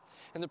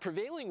and the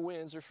prevailing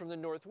winds are from the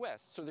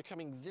northwest, so they're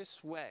coming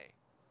this way.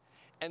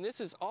 And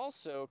this is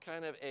also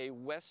kind of a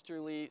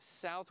westerly,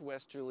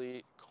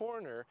 southwesterly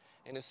corner,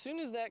 and as soon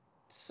as that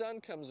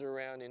sun comes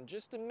around in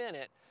just a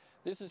minute,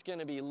 this is going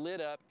to be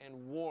lit up and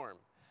warm.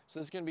 So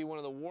this is going to be one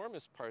of the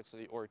warmest parts of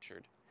the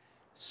orchard.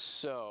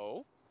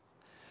 So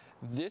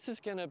this is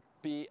going to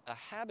be a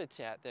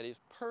habitat that is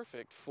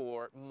perfect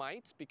for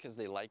mites because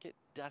they like it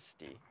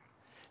dusty,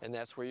 and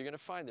that's where you're going to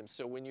find them.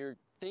 So when you're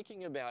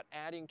thinking about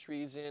adding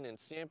trees in and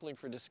sampling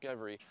for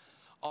discovery,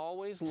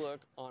 always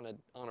look on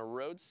a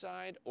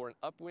roadside or an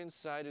upwind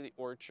side of the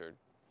orchard.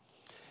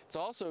 It's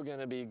also going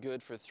to be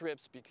good for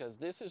thrips because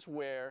this is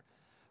where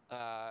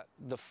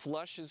the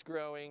flush is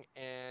growing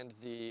and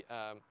the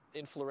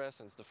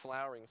inflorescence, the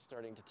flowering, is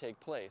starting to take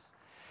place.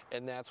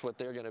 And that's what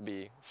they're going to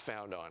be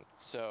found on.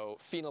 So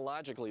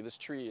phenologically, this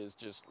tree is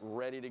just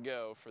ready to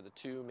go for the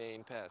two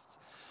main pests.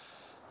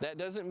 That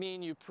doesn't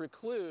mean you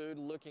preclude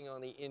looking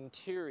on the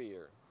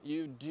interior.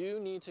 You do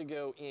need to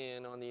go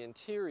in on the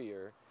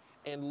interior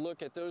and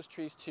look at those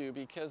trees too,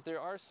 because there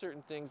are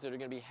certain things that are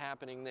going to be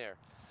happening there.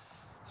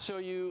 So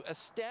you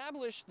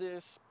establish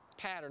this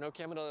pattern.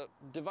 Okay, I'm going to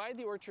divide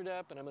the orchard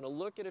up and I'm going to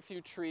look at a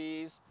few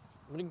trees.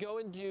 I'm going to go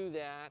and do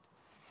that.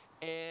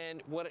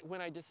 And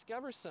when I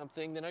discover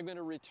something, then I'm going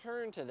to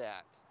return to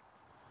that.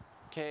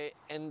 Okay,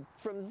 and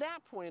from that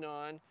point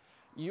on,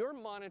 you're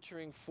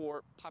monitoring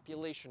for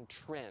population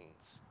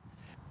trends.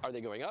 Are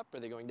they going up?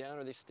 Are they going down?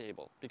 Are they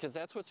stable? Because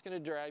that's what's going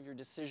to drive your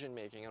decision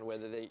making on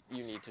whether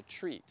you need to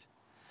treat.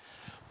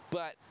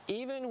 But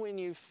even when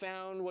you've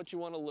found what you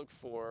want to look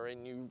for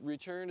and you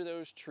return to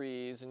those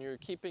trees and you're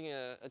keeping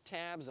a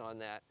tabs on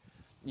that,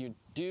 you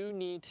do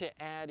need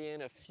to add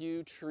in a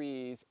few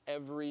trees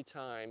every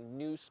time,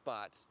 new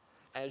spots,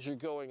 as you're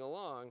going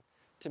along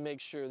to make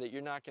sure that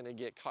you're not going to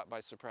get caught by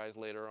surprise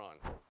later on.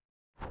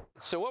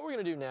 So what we're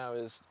going to do now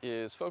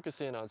is focus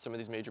in on some of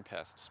these major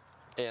pests.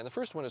 And the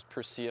first one is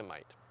Persea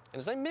mite. And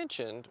as I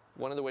mentioned,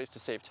 one of the ways to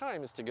save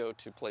time is to go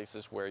to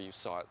places where you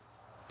saw it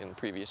in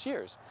previous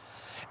years.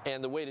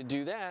 And the way to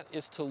do that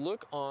is to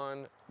look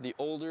on the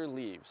older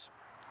leaves.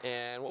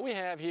 And what we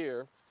have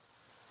here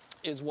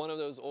is one of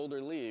those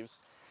older leaves.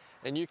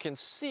 And you can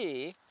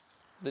see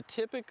the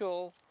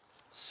typical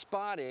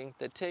spotting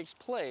that takes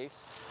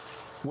place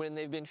when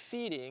they've been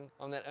feeding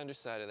on that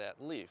underside of that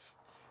leaf.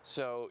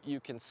 So you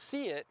can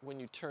see it when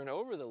you turn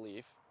over the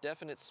leaf,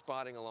 definite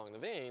spotting along the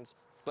veins,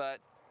 but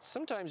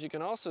sometimes you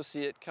can also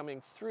see it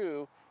coming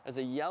through as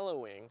a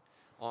yellowing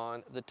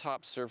on the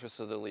top surface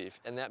of the leaf,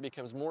 and that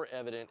becomes more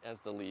evident as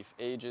the leaf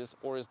ages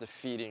or as the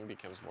feeding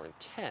becomes more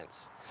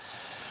intense.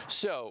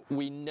 So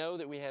we know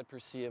that we had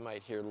Persea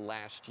mite here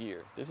last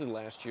year. This is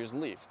last year's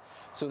leaf.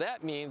 So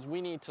that means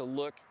we need to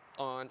look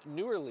on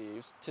newer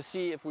leaves to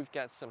see if we've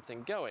got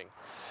something going.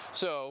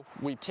 So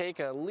we take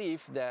a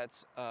leaf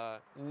that's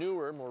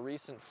newer, more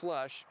recent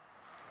flush,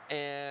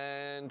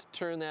 and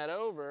turn that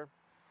over,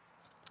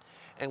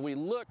 and we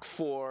look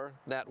for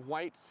that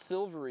white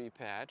silvery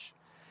patch.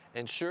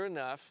 And sure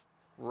enough,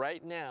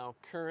 right now,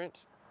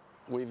 current,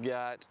 we've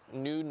got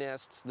new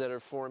nests that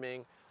are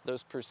forming.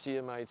 Those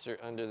Persea mites are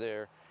under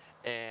there,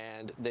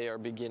 and they are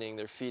beginning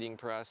their feeding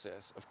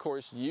process. Of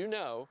course, you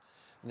know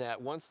that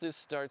once this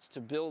starts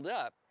to build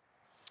up,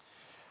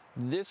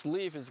 this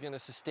leaf is going to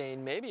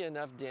sustain maybe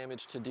enough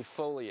damage to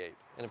defoliate.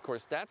 And of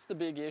course, that's the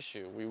big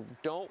issue. We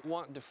don't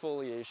want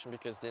defoliation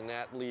because then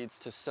that leads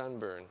to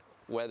sunburn,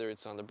 whether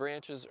it's on the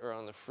branches or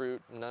on the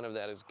fruit. None of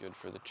that is good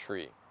for the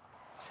tree.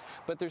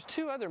 But there's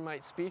two other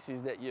mite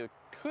species that you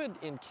could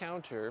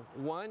encounter.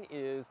 One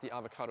is the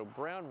avocado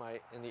brown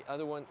mite, and the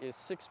other one is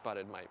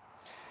six-spotted mite.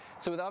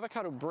 So with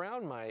avocado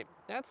brown mite,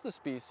 that's the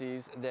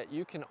species that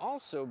you can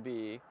also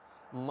be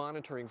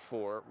monitoring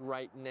for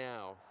right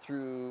now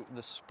through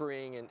the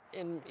spring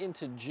and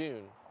into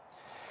June.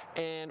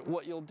 And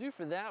what you'll do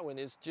for that one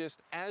is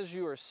just as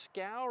you are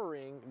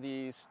scouring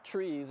these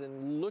trees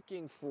and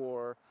looking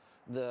for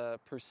the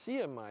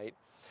Persea mite,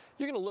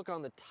 you're going to look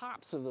on the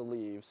tops of the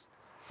leaves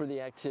for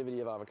the activity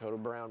of avocado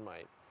brown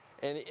mite.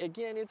 And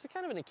again, it's a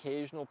kind of an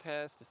occasional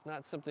pest. It's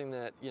not something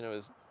that, you know,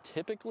 is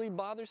typically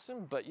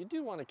bothersome, but you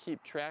do want to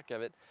keep track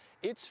of it.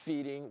 Its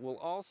feeding will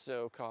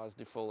also cause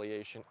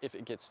defoliation if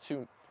it gets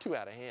too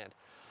out of hand.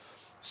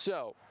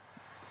 So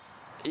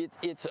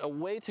it's a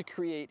way to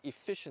create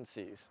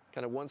efficiencies,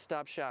 kind of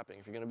one-stop shopping.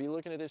 If you're going to be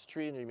looking at this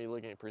tree and you're going to be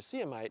looking at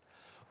Persea mite,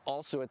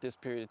 also at this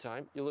period of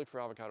time, you look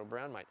for avocado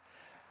brown mite.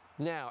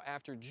 Now,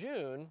 after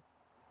June,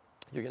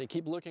 you're going to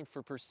keep looking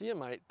for Persea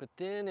mite, but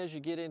then as you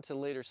get into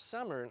later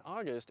summer in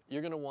August,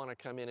 you're going to want to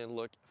come in and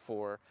look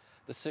for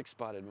the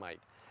six-spotted mite.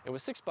 And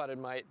with six-spotted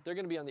mite, they're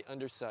going to be on the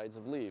undersides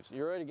of leaves.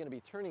 You're already going to be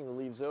turning the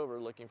leaves over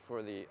looking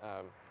for the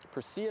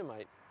Persea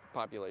mite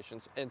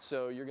populations, and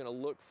so you're going to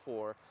look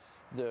for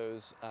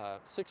those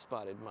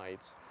six-spotted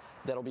mites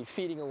that'll be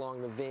feeding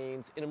along the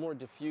veins in a more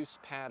diffuse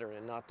pattern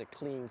and not the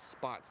clean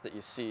spots that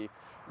you see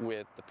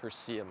with the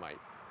Persea mite.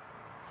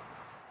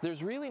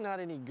 There's really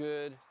not any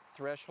good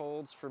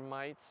thresholds for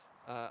mites.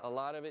 A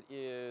lot of it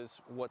is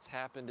what's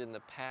happened in the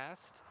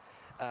past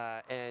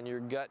and your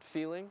gut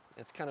feeling.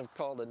 It's kind of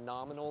called a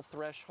nominal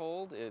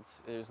threshold.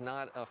 There's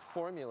not a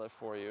formula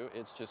for you.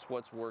 It's just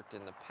what's worked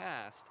in the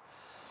past.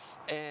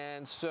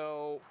 And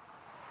so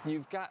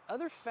you've got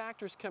other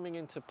factors coming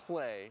into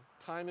play: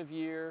 time of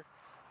year,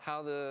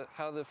 how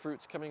the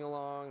fruit's coming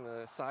along,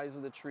 the size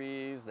of the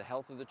trees, the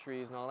health of the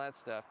trees, and all that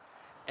stuff,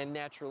 and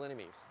natural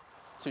enemies.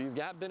 So you've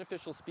got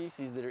beneficial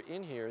species that are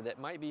in here that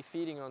might be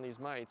feeding on these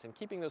mites and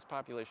keeping those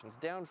populations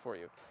down for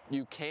you.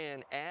 You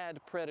can add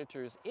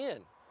predators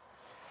in,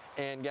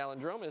 and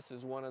Gallandromus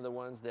is one of the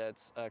ones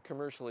that's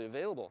commercially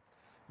available.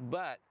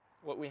 But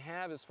what we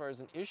have as far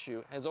as an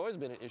issue, has always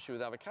been an issue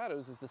with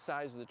avocados, is the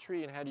size of the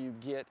tree and how do you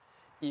get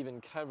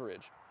even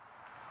coverage.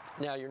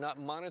 Now, you're not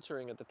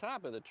monitoring at the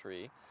top of the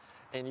tree,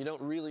 and you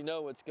don't really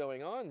know what's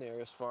going on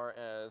there as far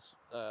as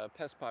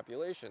pest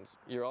populations.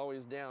 You're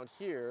always down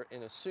here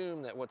and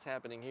assume that what's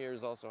happening here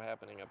is also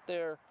happening up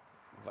there,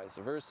 vice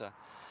versa.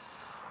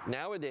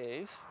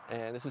 Nowadays,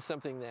 and this is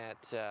something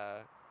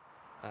that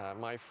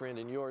my friend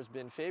and yours,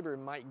 Ben Faber,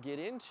 might get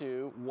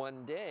into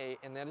one day,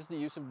 and that is the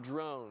use of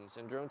drones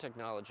and drone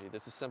technology.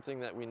 This is something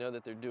that we know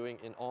that they're doing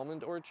in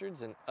almond orchards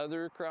and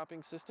other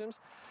cropping systems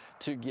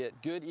to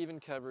get good,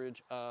 even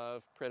coverage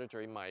of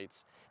predatory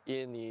mites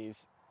in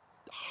these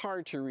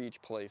hard to reach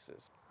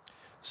places.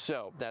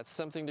 So that's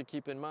something to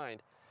keep in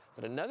mind.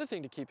 But another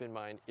thing to keep in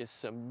mind is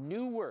some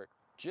new work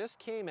just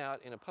came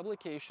out in a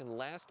publication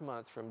last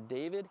month from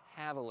David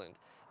Haviland,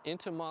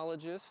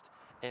 entomologist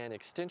and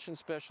extension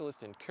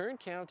specialist in Kern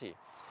County.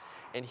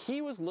 And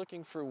he was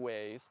looking for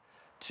ways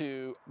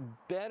to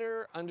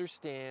better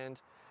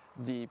understand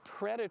the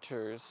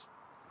predators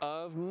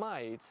of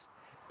mites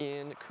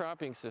in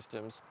cropping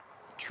systems,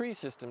 tree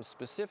systems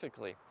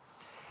specifically.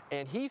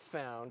 And he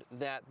found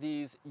that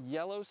these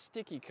yellow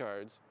sticky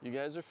cards, you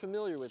guys are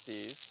familiar with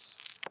these,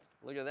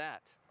 look at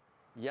that.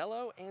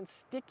 Yellow and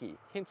sticky,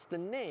 hence the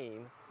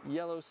name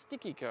yellow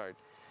sticky card.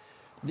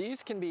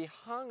 These can be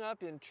hung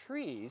up in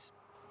trees,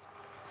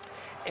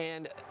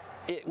 and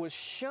it was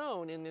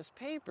shown in this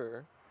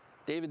paper,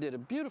 David did a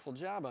beautiful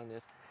job on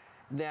this,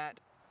 that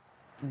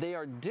they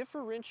are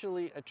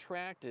differentially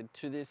attracted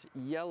to this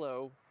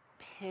yellow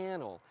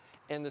panel.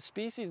 And the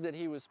species that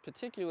he was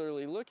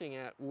particularly looking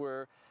at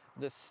were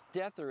the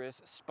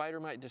Stethurus spider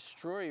mite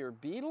destroyer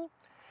beetle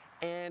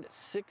and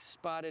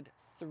six-spotted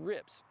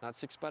thrips. Not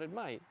six-spotted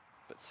mite,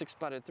 but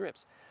six-spotted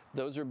thrips.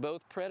 Those are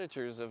both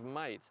predators of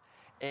mites.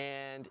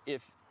 And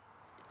if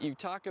you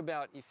talk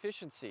about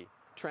efficiency,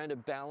 trying to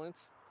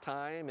balance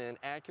time and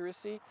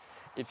accuracy,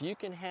 if you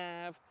can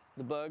have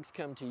the bugs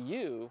come to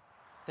you,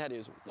 that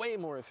is way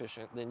more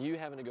efficient than you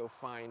having to go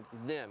find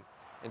them.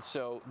 And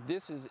so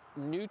this is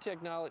new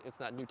technology.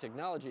 It's not new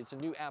technology, it's a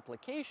new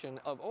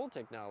application of old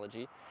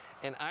technology.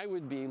 And I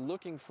would be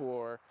looking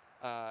for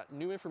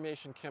new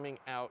information coming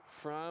out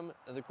from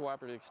the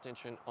Cooperative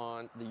Extension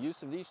on the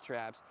use of these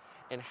traps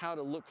and how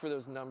to look for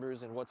those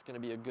numbers and what's going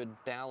to be a good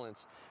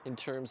balance in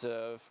terms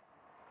of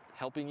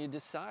helping you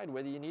decide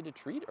whether you need to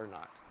treat or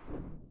not.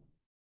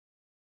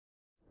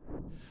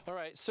 All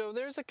right, so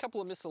there's a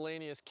couple of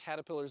miscellaneous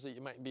caterpillars that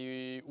you might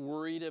be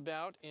worried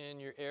about in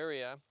your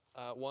area.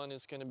 One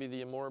is going to be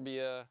the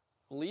Amorbia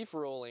leaf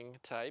rolling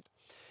type.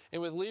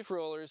 And with leaf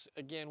rollers,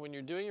 again, when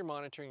you're doing your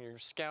monitoring, you're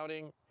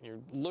scouting, you're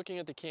looking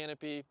at the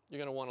canopy, you're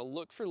going to want to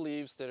look for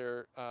leaves that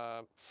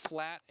are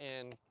flat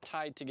and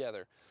tied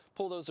together.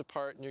 Pull those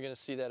apart and you're going to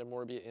see that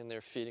Amorbia in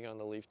there feeding on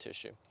the leaf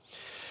tissue.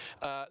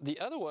 The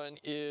other one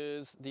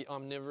is the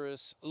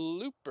omnivorous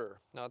looper,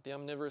 not the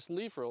omnivorous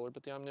leaf roller,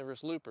 but the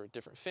omnivorous looper,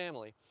 different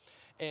family.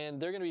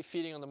 And they're going to be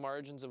feeding on the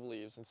margins of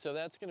leaves. And so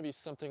that's going to be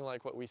something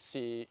like what we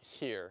see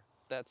here.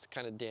 That's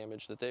kind of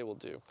damage that they will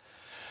do.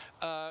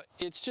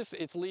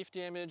 It's leaf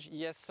damage.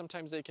 Yes,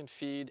 sometimes they can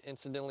feed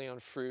incidentally on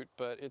fruit,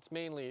 but it's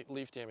mainly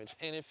leaf damage.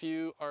 And if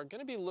you are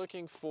going to be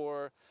looking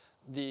for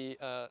the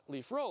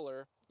leaf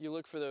roller, you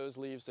look for those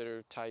leaves that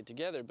are tied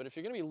together. But if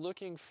you're going to be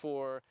looking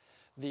for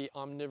the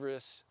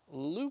omnivorous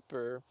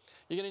looper,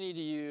 you're going to need to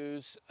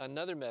use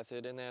another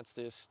method, and that's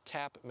this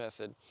tap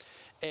method.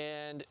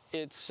 And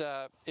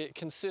it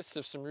consists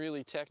of some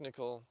really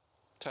technical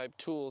type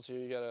tools here.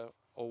 You got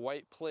a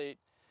white plate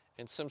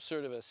and some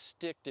sort of a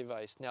stick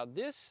device. Now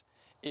this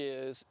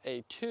is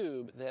a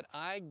tube that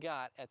I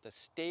got at the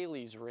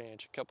Staley's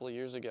Ranch a couple of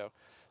years ago.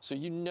 So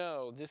you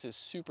know this is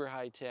super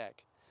high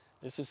tech.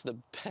 This is the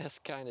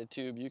best kind of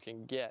tube you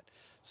can get.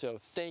 So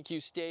thank you,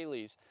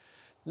 Staley's.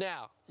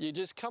 Now, you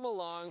just come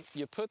along,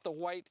 you put the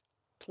white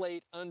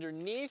plate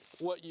underneath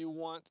what you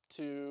want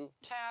to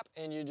tap,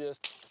 and you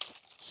just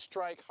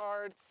strike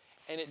hard,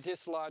 and it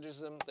dislodges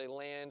them. They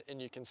land,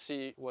 and you can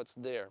see what's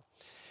there.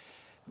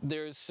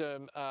 There's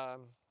some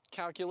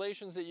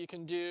calculations that you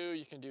can do.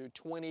 You can do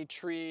 20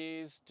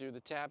 trees, do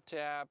the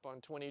tap on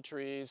 20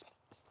 trees,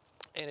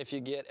 and if you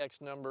get X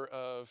number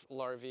of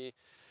larvae,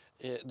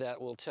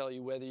 that will tell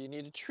you whether you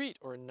need to treat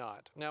or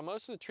not. Now,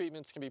 most of the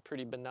treatments can be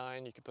pretty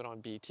benign. You can put on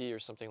BT or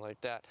something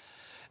like that.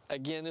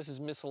 Again, this is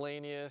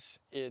miscellaneous.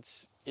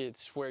 It's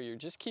where you're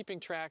just keeping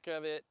track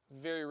of it.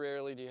 Very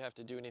rarely do you have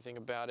to do anything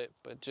about it,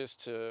 but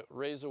just to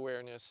raise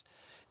awareness.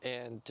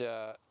 And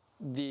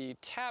the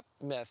tap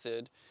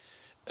method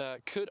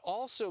could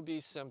also be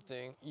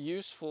something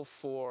useful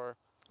for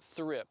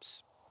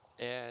thrips.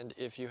 And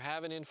if you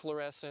have an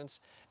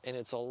inflorescence and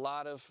it's a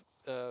lot of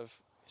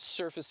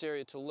surface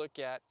area to look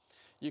at,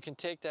 you can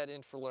take that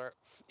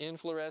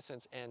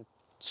inflorescence and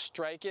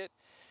strike it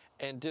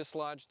and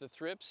dislodge the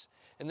thrips.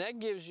 And that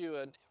gives you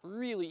a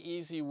really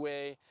easy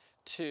way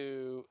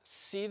to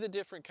see the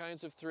different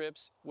kinds of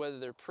thrips, whether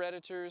they're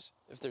predators,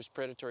 if there's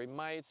predatory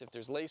mites, if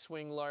there's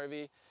lacewing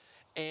larvae,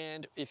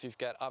 and if you've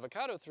got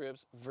avocado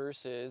thrips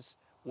versus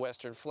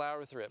western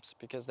flower thrips,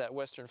 because that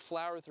western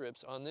flower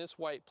thrips on this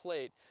white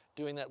plate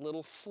doing that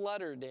little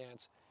flutter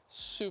dance,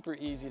 super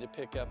easy to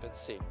pick up and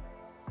see.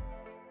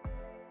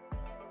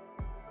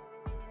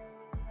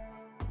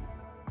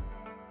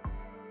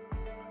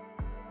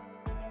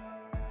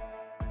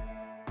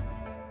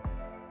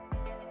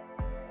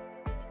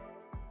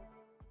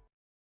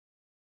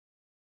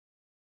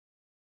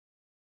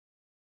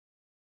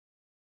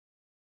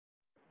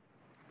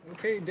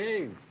 Okay,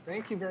 Dave,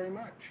 thank you very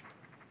much.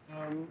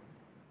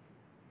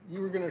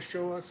 You were going to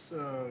show us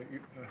a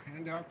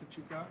handout that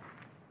you got?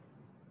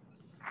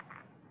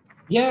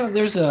 Yeah,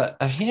 there's a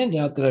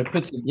handout that I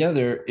put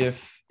together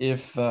if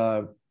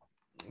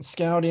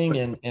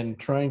scouting and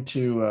trying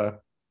to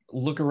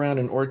look around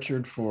an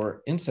orchard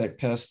for insect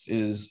pests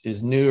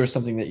is new, or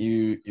something that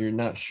you're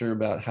not sure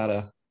about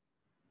how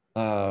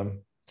to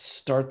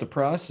start the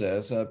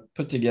process. I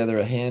put together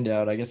a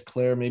handout. I guess,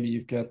 Claire, maybe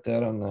you've got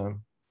that on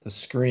the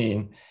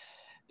screen,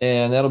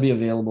 and that'll be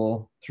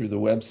available through the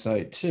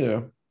website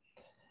too.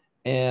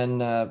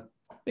 And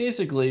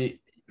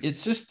basically,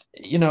 it's just,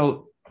 you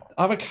know,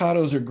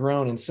 avocados are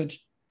grown in such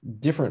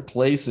different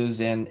places,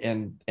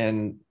 and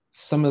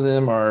some of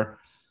them are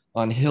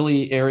on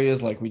hilly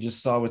areas, like we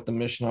just saw with the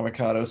Mission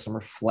avocado. Some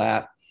are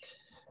flat,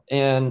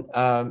 and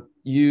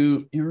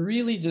you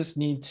really just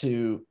need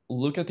to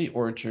look at the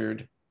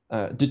orchard,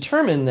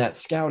 determine that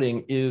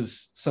scouting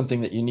is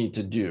something that you need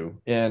to do.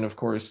 And of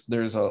course,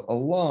 there's a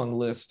long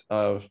list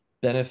of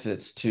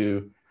benefits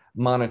to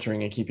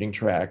monitoring and keeping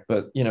track.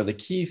 But you know, the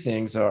key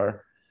things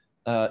are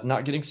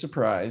not getting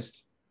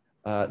surprised,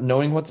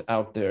 knowing what's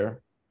out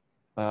there,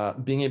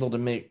 being able to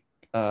make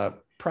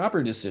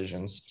proper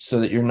decisions so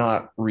that you're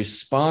not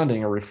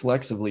responding or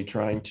reflexively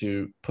trying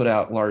to put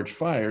out large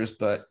fires,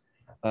 but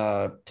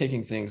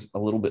taking things a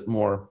little bit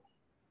more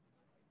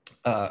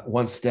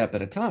one step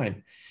at a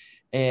time.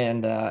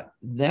 And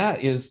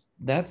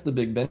that's the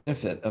big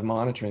benefit of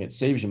monitoring. It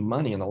saves you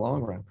money in the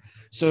long run.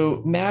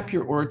 So map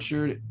your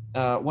orchard.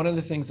 One of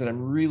the things that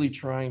I'm really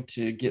trying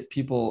to get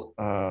people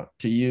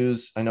to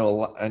use, I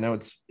know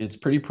it's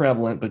pretty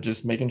prevalent, but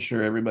just making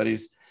sure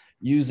everybody's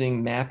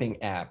using mapping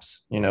apps.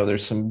 You know,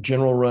 there's some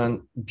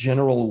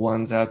general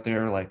ones out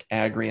there like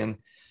Agrian,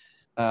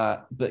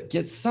 but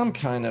get some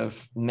kind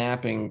of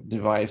mapping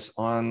device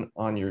on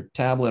your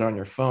tablet, on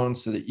your phone,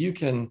 so that you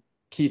can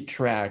keep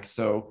track.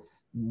 So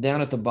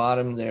down at the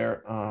bottom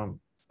there,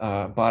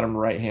 bottom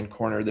right-hand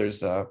corner,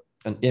 there's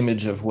an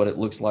image of what it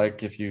looks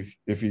like if you're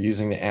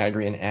using the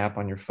Agrian app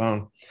on your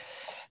phone.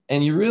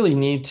 And you really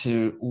need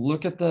to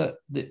look at the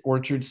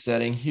orchard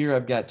setting. Here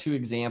I've got two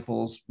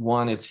examples.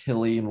 One, it's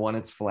hilly, and one,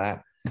 it's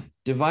flat.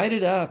 Divide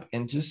it up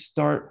and just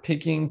start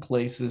picking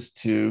places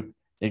to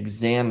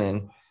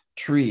examine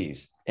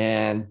trees.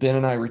 And Ben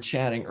and I were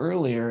chatting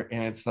earlier,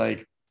 and it's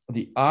like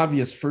the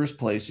obvious first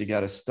place you got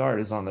to start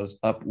is on those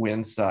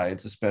upwind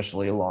sides,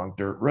 especially along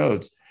dirt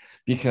roads,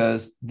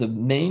 because the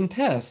main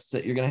pests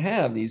that you're going to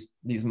have, these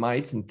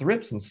mites and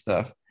thrips and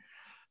stuff,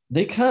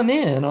 they come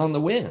in on the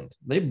wind,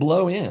 they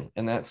blow in,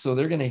 and so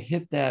they're going to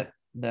hit that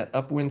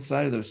upwind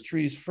side of those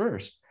trees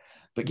first.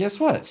 But guess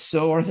what?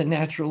 So are the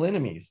natural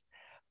enemies.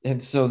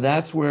 And so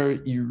that's where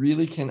you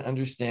really can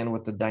understand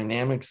what the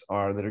dynamics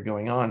are that are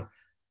going on.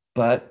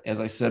 But as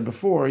I said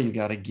before, you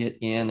got to get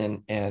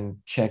in and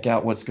check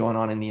out what's going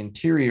on in the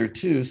interior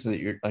too, so that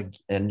you're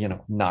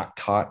not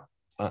caught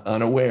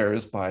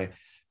unawares by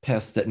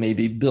pests that may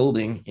be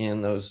building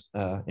in those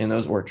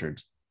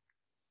orchards.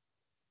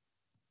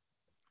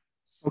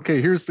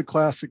 Okay, here's the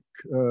classic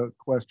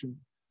question.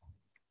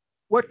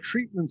 What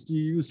treatments do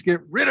you use to get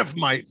rid of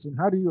mites, and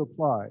how do you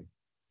apply?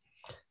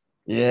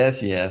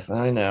 Yes,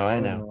 I know. I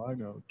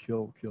know.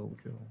 Kill.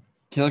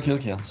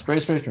 Spray.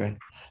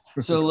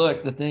 So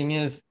look, the thing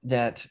is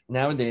that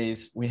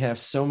nowadays we have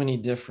so many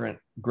different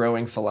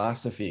growing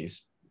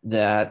philosophies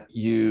that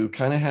you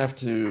kind of have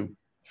to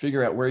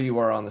figure out where you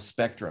are on the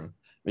spectrum.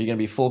 Are you going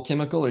to be full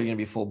chemical, or are you going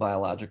to be full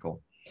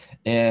biological?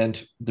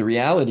 And the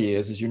reality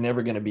is you're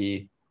never going to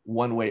be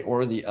one way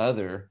or the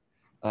other,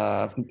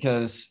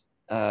 because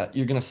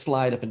you're going to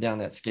slide up and down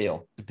that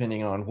scale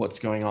depending on what's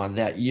going on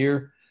that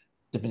year,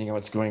 depending on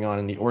what's going on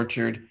in the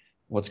orchard,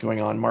 what's going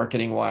on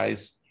marketing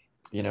wise,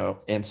 you know.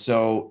 And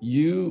so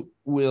you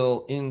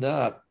will end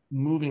up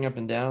moving up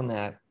and down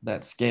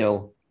that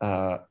scale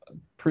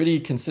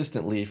pretty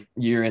consistently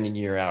year in and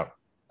year out.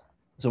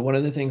 So one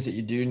of the things that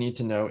you do need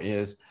to know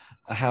is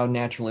how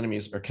natural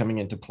enemies are coming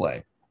into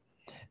play.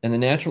 And the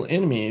natural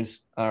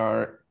enemies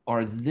are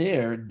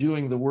there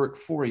doing the work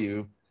for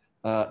you.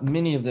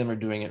 Many of them are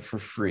doing it for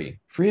free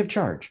of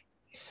charge.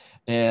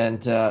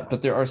 And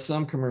but there are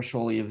some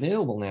commercially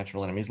available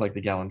natural enemies like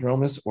the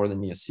Gallindromus or the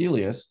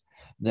Neocelius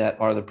that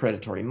are the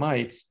predatory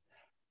mites.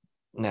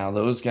 Now,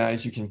 those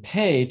guys you can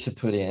pay to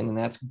put in, and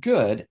that's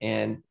good.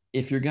 And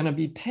if you're going to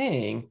be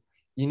paying,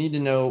 you need to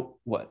know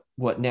what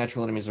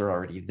natural enemies are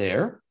already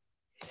there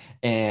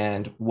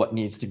and what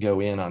needs to go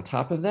in on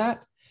top of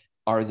that.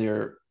 Are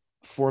there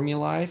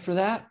formulae for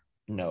that?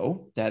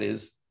 No, that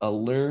is a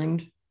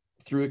learned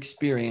through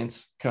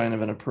experience kind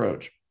of an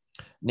approach.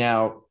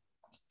 Now,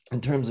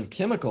 in terms of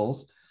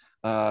chemicals,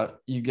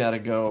 you got to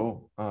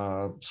go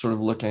sort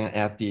of looking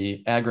at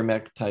the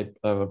agrimec type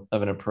of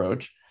an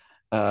approach.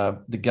 The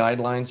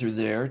guidelines are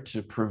there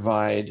to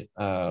provide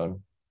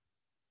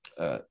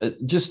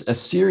just a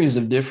series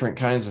of different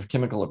kinds of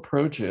chemical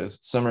approaches.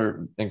 Some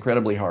are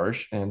incredibly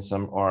harsh and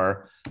some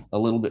are a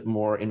little bit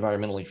more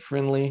environmentally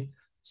friendly.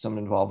 Some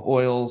involve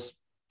oils,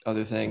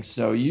 other things.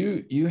 So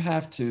you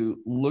have to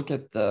look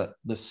at the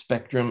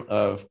spectrum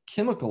of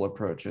chemical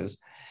approaches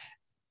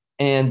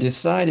and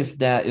decide if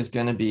that is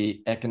going to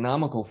be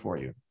economical for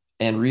you,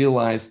 and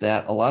realize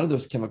that a lot of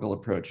those chemical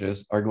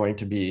approaches are going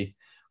to be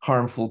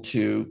harmful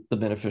to the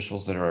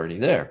beneficials that are already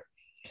there.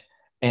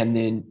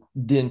 And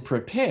then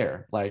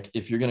prepare, like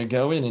if you're going to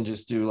go in and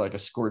just do like a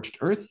scorched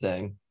earth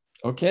thing,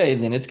 okay,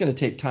 then it's going to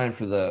take time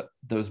for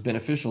those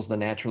beneficials, the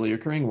naturally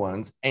occurring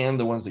ones and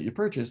the ones that you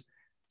purchase,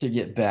 to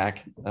get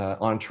back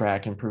on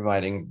track and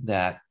providing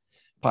that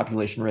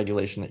population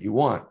regulation that you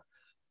want.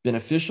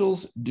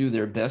 Beneficials do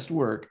their best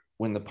work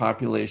when the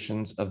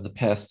populations of the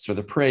pests or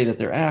the prey that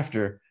they're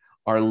after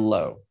are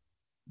low.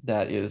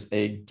 That is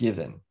a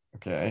given,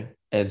 okay?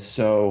 And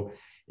so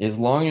as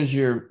long as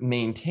you're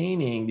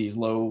maintaining these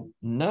low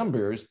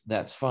numbers,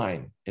 that's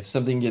fine. If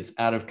something gets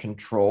out of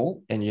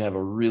control and you have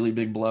a really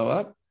big blow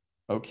up,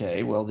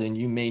 okay, well then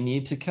you may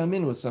need to come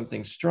in with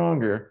something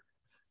stronger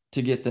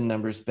to get the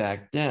numbers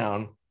back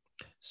down.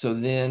 So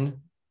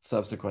then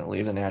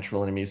subsequently the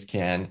natural enemies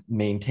can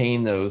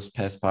maintain those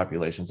pest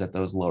populations at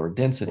those lower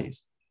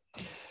densities.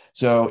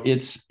 So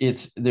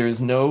there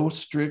is no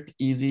strict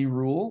easy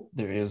rule.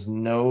 There is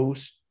no,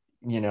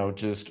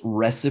 just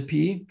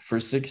recipe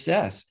for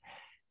success.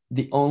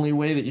 The only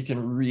way that you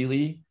can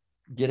really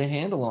get a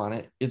handle on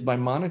it is by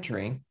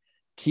monitoring,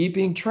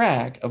 keeping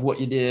track of what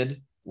you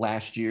did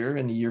last year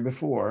and the year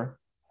before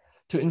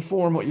to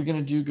inform what you're going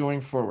to do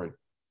going forward.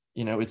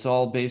 It's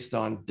all based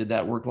on, did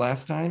that work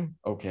last time?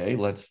 Okay,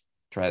 let's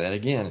try that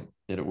again.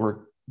 Did it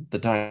work the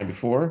time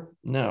before?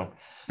 No.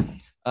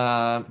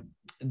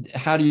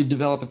 How do you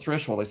develop a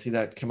threshold? I see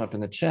that come up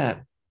in the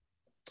chat.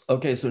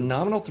 Okay, so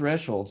nominal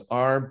thresholds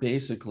are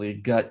basically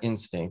gut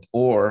instinct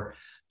or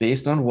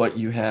based on what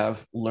you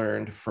have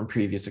learned from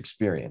previous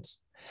experience.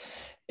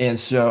 And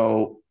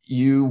so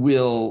you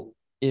will,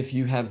 if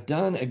you have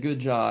done a good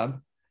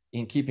job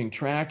in keeping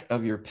track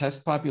of your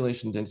pest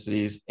population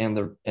densities and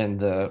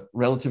the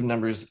relative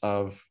numbers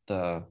of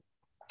the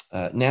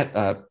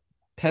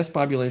pest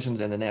populations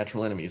and the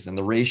natural enemies and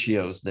the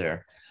ratios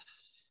there,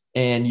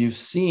 and you've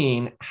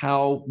seen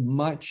how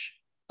much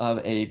of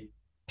a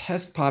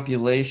pest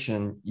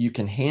population you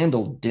can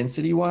handle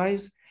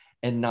density-wise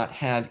and not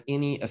have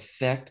any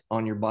effect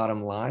on your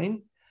bottom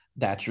line,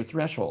 that's your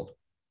threshold.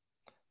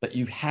 But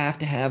you have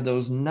to have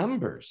those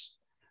numbers.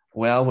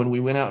 Well, when we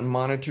went out and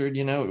monitored,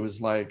 it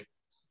was like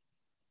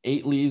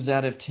 8 leaves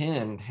out of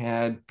 10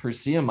 had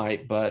Persea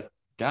mite, but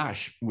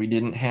gosh, we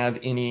didn't have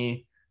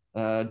any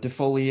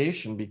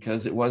defoliation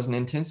because it wasn't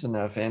intense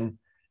enough,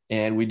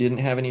 and we didn't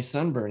have any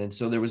sunburn. And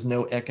so there was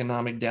no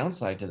economic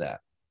downside to that.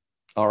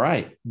 All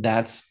right,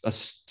 that's a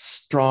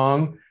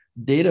strong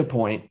data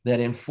point that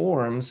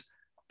informs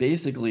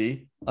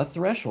basically a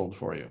threshold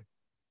for you.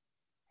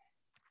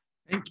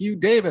 Thank you,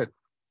 David.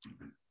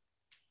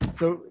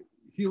 So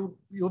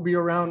you'll be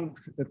around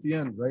at the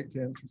end, right,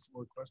 to answer some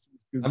more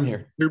questions? I'm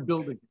here. You're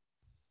building.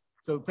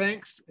 So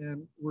thanks,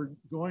 and we're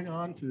going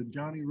on to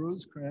Johnny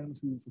Rosecrans,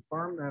 who's the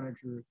farm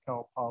manager at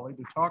Cal Poly,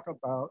 to talk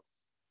about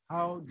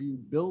how do you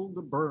build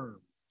a berm.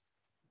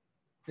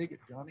 Take it,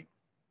 Johnny.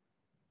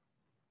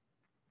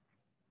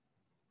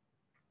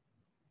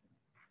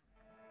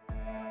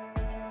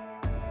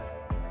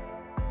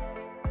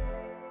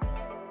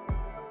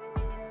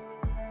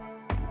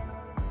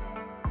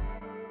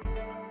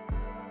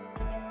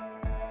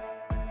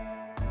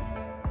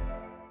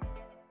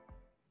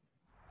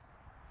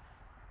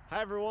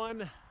 Hi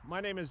everyone, my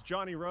name is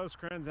Johnny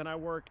Rosecrans and I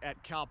work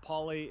at Cal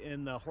Poly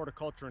in the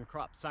Horticulture and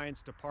Crop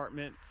Science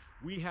Department.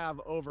 We have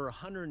over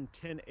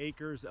 110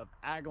 acres of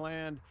ag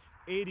land,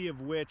 80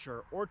 of which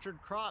are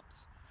orchard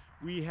crops.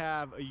 We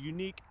have a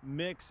unique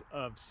mix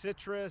of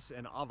citrus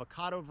and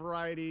avocado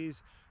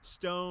varieties,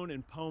 stone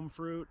and pome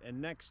fruit, and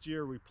next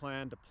year we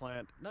plan to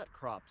plant nut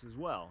crops as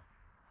well.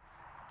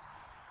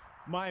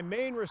 My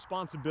main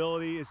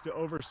responsibility is to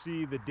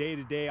oversee the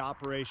day-to-day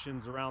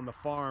operations around the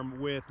farm,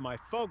 with my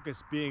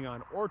focus being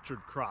on orchard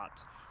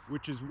crops.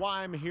 which is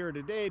why I'm here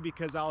today,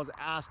 because I was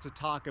asked to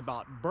talk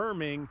about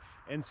berming.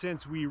 And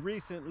since we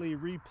recently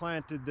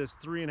replanted this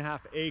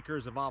 3.5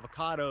 acres of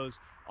avocados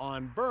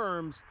on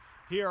berms,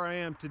 here I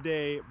am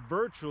today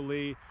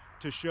virtually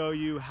to show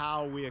you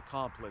how we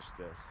accomplished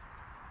this.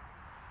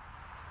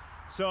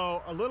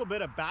 So a little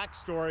bit of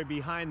backstory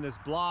behind this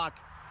block.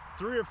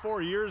 3 or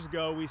 4 years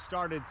ago, we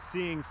started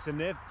seeing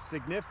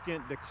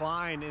significant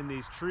decline in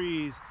these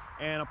trees.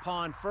 And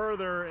upon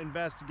further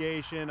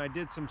investigation, I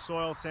did some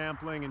soil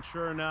sampling, and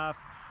sure enough,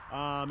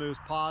 it was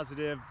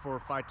positive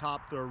for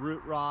Phytophthora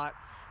root rot.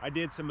 I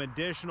did some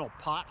additional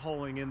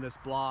potholing in this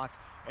block,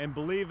 and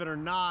believe it or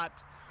not,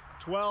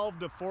 12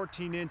 to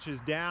 14 inches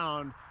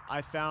down,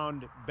 I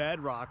found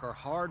bedrock or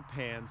hard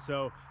pan.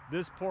 So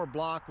this poor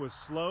block was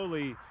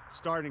slowly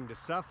starting to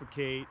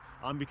suffocate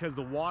because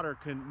the water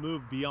couldn't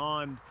move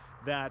beyond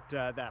that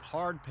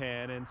hard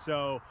pan. And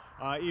so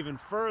even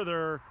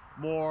further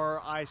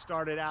more, I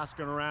started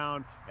asking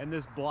around, and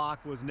this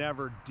block was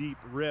never deep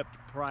ripped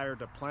prior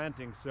to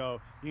planting.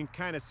 So you can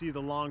kind of see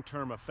the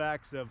long-term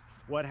effects of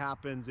what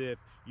happens if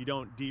you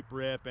don't deep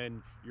rip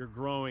and you're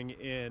growing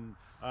in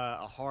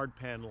a hard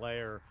pan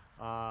layer.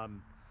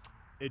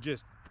 It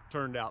just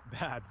turned out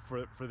bad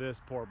for this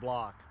poor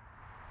block.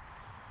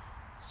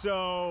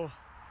 So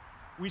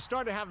we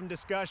started having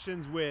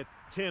discussions with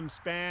Tim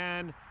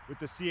Spann, with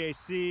the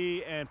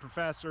CAC, and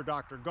Professor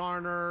Dr.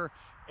 Garner,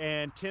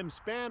 and Tim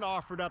Spann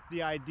offered up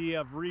the idea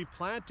of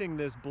replanting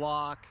this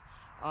block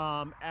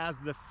as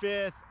the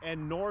 5th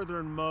and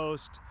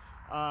northernmost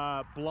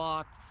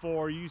block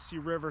for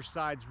UC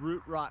Riverside's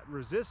root rot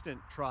resistant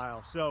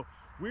trial. So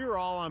we were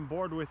all on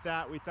board with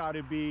that. We thought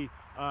it'd be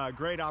a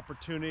great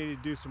opportunity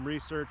to do some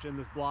research in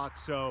this block.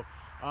 So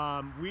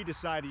we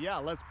decided, yeah,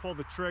 let's pull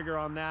the trigger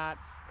on that.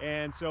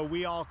 And so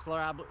we all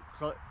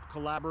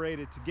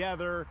collaborated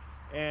together.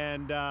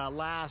 And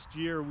last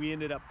year we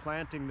ended up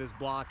planting this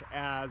block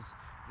as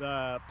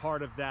the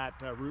part of that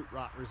root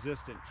rot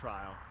resistant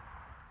trial.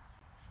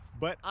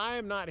 But I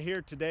am not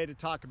here today to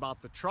talk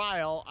about the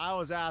trial. I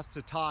was asked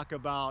to talk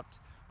about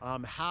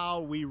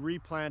how we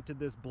replanted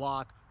this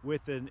block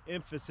with an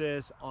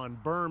emphasis on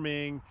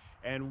berming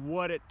and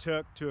what it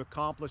took to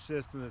accomplish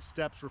this and the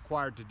steps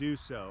required to do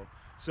so.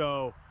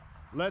 So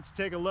let's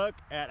take a look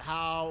at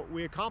how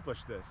we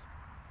accomplished this.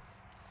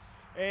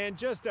 And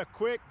just a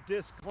quick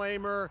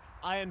disclaimer,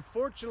 I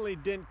unfortunately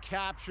didn't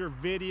capture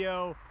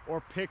video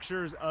or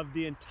pictures of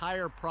the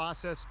entire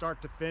process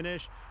start to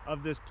finish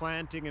of this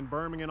planting and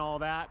berming and all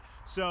that.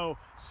 So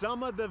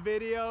some of the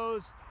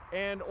videos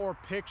and or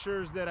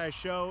pictures that I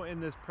show in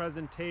this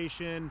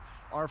presentation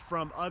are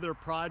from other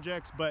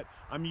projects, but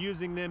I'm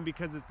using them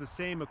because it's the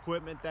same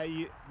equipment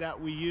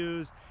that we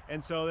use,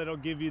 and so it'll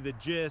give you the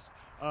gist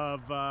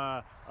of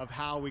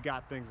how we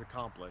got things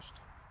accomplished.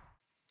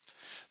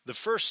 The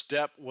first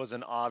step was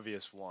an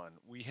obvious one.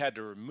 We had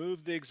to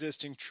remove the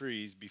existing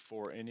trees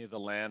before any of the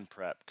land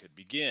prep could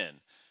begin.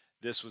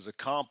 This was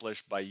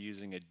accomplished by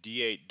using a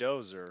D8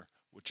 dozer,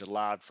 which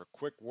allowed for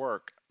quick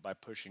work by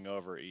pushing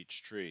over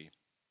each tree.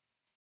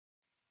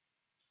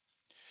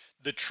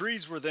 The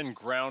trees were then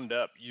ground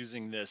up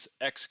using this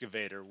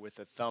excavator with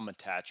a thumb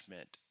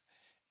attachment,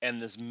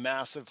 and this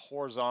massive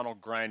horizontal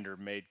grinder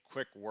made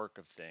quick work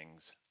of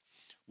things.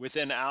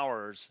 Within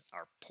hours,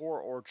 our poor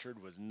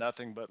orchard was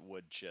nothing but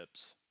wood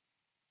chips.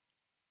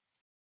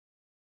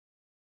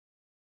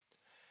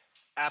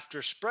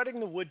 After spreading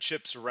the wood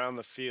chips around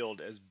the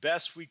field as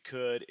best we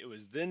could, it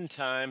was then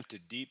time to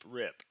deep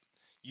rip.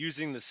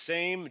 Using the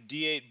same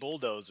D8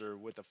 bulldozer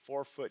with a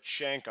 4-foot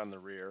shank on the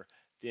rear,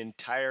 the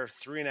entire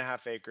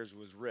 3.5 acres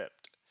was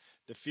ripped.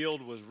 The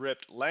field was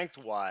ripped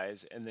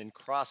lengthwise and then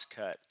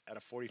cross-cut at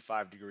a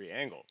 45-degree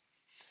angle.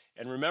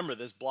 And remember,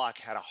 this block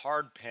had a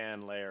hard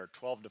pan layer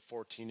 12 to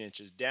 14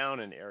 inches down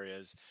in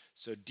areas,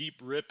 so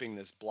deep ripping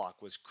this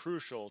block was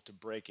crucial to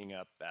breaking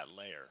up that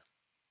layer.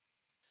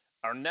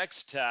 Our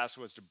next task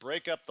was to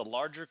break up the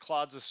larger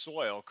clods of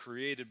soil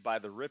created by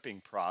the ripping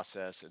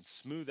process and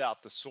smooth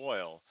out the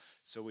soil,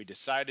 so we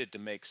decided to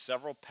make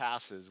several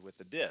passes with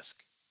a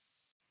disc.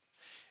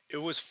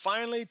 It was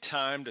finally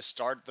time to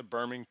start the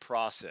berming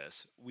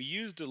process. We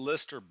used a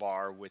lister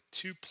bar with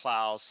 2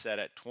 plows set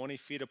at 20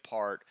 feet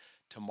apart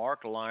to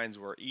mark lines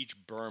where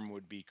each berm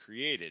would be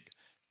created.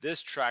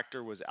 This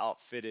tractor was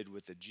outfitted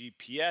with a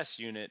GPS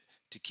unit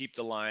to keep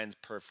the lines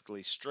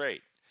perfectly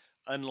straight.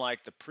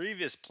 Unlike the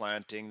previous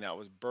planting that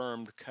was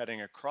bermed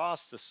cutting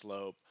across the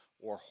slope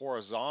or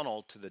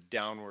horizontal to the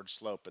downward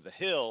slope of the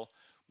hill,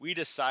 we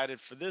decided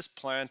for this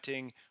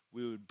planting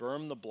we would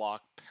berm the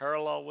block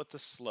parallel with the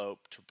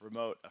slope to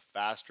promote a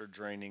faster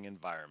draining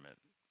environment.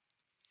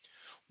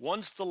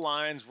 Once the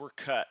lines were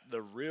cut,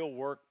 the real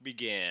work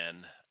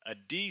began. A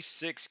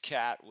D6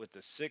 cat with a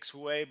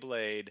 6-way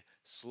blade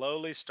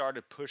slowly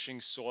started pushing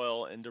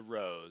soil into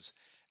rows.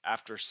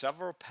 After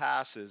several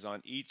passes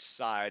on each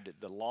side,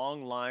 the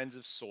long lines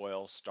of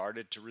soil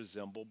started to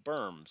resemble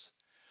berms.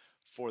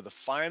 For the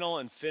final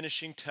and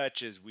finishing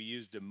touches, we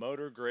used a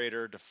motor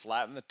grader to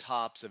flatten the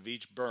tops of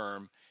each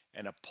berm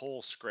and a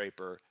pole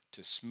scraper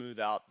to smooth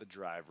out the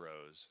drive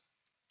rows.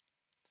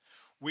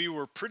 We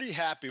were pretty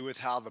happy with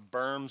how the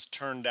berms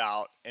turned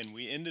out, and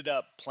we ended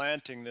up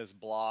planting this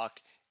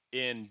block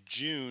in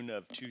June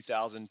of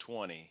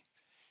 2020.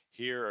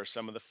 Here are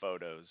some of the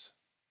photos.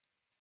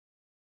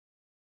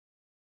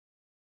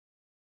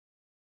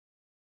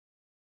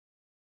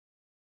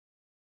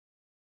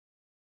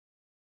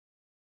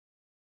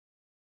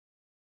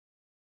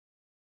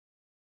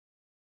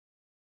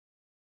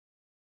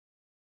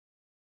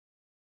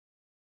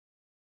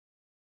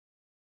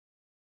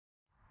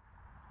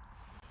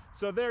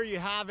 So there you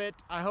have it.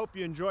 I hope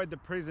you enjoyed the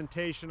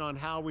presentation on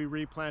how we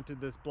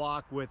replanted this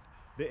block with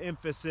the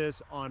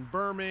emphasis on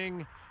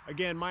berming.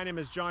 Again, my name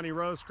is Johnny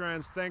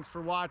Rosecrans. Thanks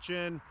for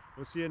watching.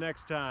 We'll see you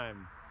next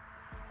time.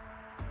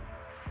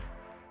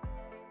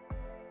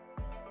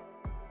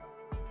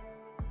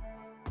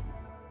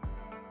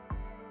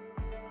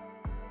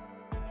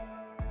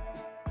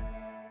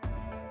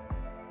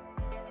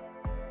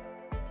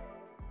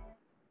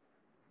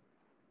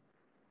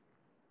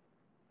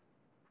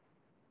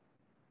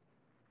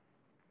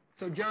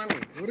 So Johnny,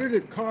 what did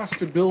it cost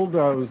to build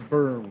those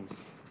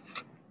berms?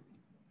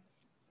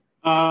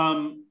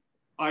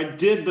 I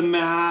did the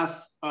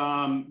math,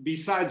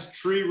 besides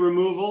tree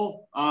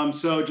removal.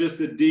 So just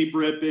the deep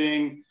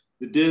ripping,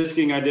 the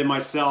disking I did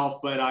myself,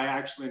 but I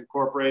actually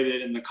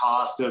incorporated in the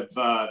cost of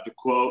the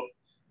quote,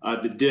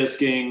 the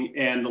disking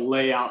and the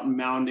layout and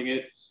mounting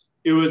it.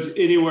 It was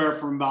anywhere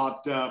from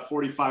about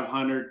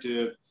 $4,500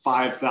 to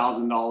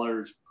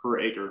 $5,000 per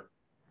acre.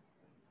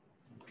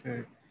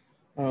 Okay.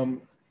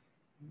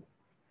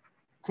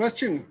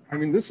 Question, I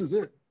mean, this is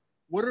it.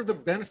 What are the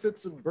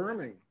benefits of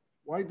berming?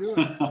 Why do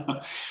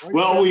it?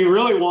 Well, we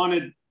really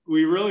wanted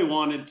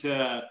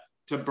to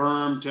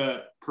berm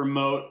to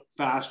promote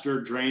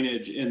faster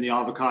drainage in the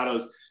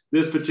avocados.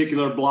 This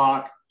particular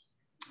block,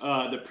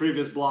 the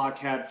previous block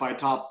had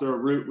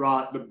Phytophthora root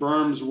rot. The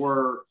berms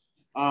were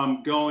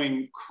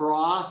going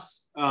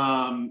cross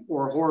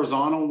or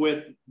horizontal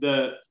with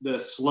the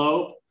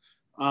slope,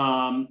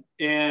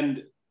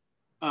 and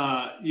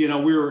you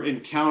know, we were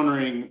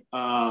encountering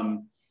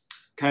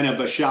kind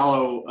of a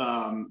shallow,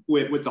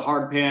 with the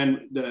hard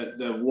pan,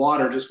 the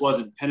water just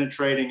wasn't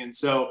penetrating. And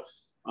so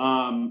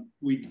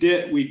we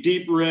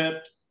deep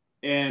ripped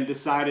and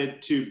decided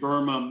to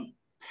berm them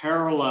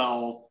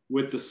parallel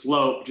with the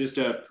slope just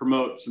to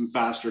promote some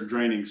faster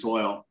draining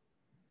soil.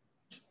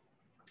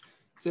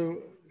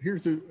 So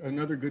here's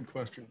another good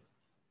question.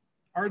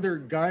 Are there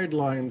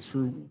guidelines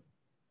for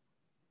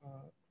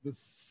the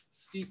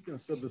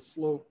steepness of the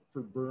slope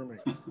for berming?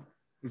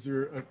 Is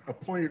there a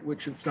point at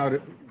which it's not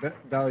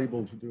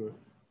valuable to do it?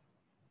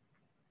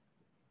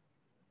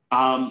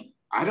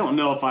 I don't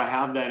know if I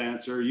have that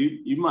answer.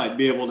 You might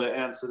be able to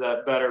answer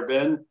that better,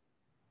 Ben.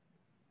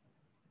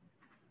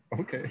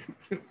 Okay,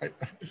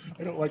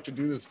 I don't like to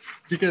do this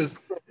because,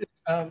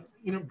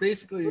 you know,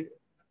 basically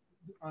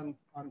on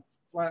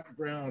flat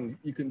ground,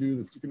 you can do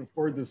this. You can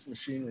afford this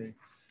machinery.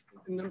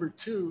 And number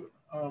two,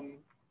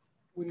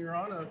 when you're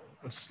on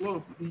a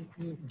slope, you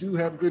do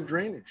have good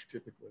drainage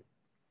typically.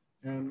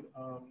 And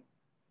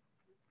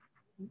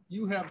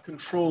you have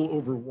control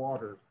over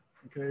water,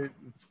 okay?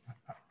 It's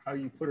how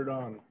you put it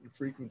on, the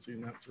frequency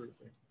and that sort of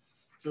thing.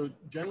 So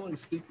generally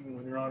speaking,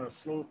 when you're on a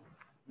slope,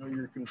 you know,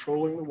 you're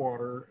controlling the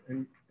water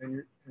and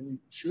you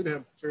should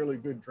have fairly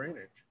good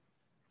drainage.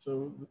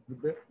 So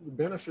the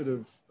benefit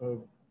of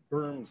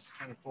berms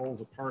kind of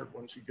falls apart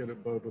once you get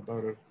above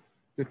about a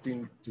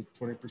 15 to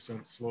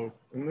 20% slope.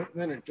 And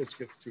then it just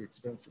gets too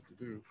expensive to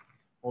do.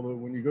 Although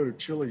when you go to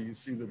Chile, you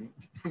see them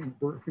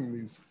berming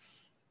these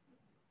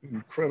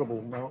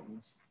incredible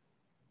mountains.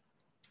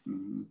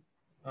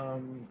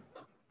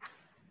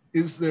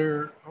 Is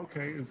there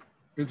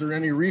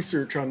any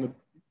research on the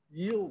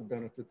yield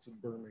benefits of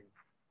berming?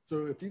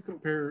 So if you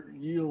compare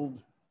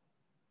yield,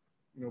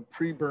 you know,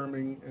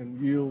 pre-berming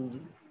and yield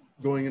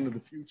going into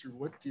the future,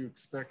 what do you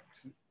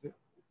expect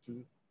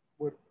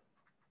what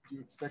do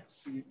you expect to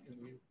see in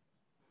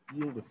the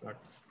yield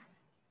effects?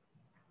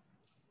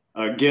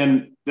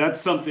 Again,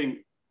 that's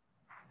something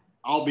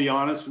I'll be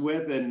honest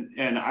with,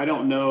 and I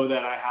don't know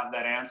that I have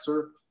that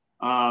answer.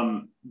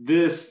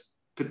 This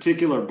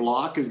particular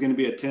block is going to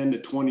be a 10 to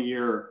 20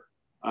 year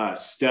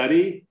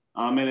study,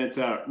 and it's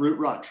a root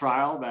rot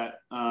trial that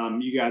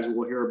you guys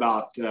will hear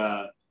about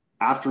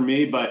after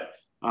me. But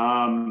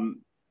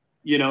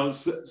you know,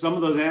 some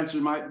of those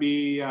answers might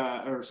be,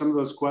 or some of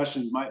those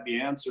questions might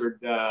be answered,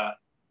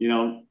 you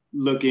know,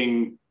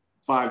 looking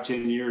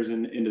 5-10 years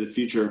into the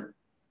future.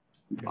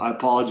 I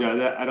apologize.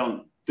 I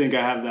don't think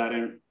I have that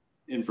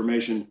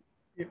information.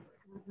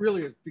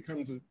 Really, it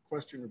becomes a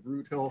question of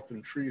root health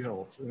and tree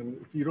health. And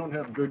if you don't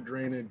have good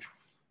drainage,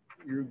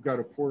 you've got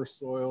a poor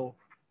soil.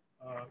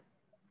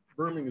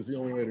 Berming is the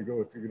only way to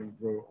go if you're going to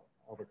grow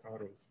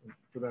avocados, and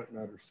for that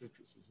matter,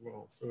 citrus as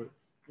well. So,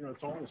 you know,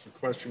 it's almost a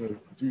question of,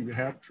 do you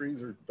have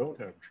trees or don't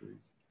have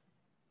trees?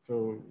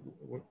 So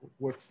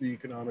what's the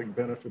economic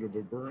benefit of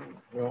a berm?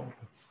 Well,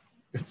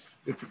 it's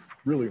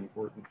really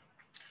important.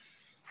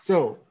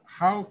 So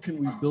how can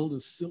we build a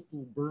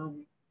simple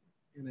berm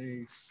in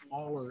a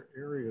smaller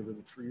area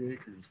than 3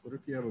 acres? What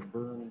if you have a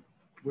berm?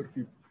 What if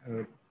you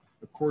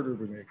 1/4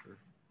 of an acre?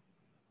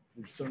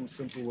 There's some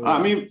simple way.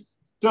 I mean,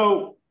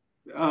 so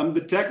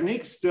the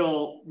technique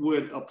still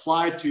would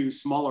apply to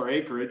smaller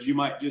acreage. You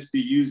might just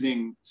be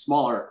using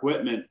smaller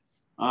equipment.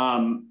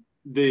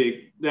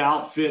 The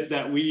outfit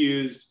that we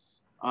used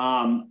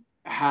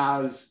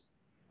has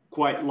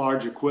quite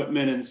large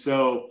equipment, and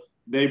so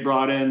they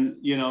brought in,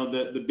 you know,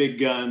 the big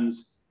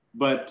guns.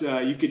 But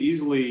you could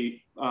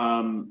easily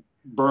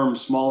berm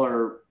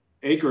smaller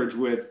acreage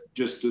with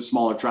just a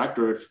smaller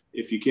tractor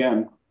if you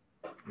can.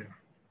 Yeah.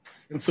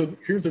 And so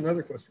here's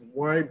another question: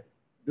 why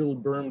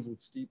build berms with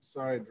steep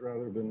sides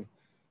rather than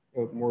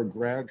a more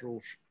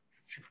gradual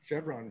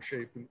chevron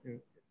shape in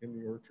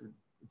the orchard?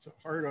 It's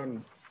hard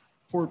on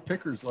poor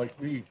pickers like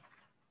me.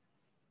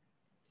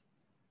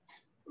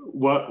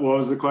 What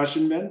was the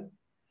question, Ben?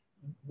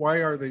 Why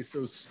are they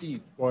so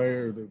steep? Why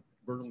are the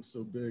berms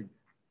so big?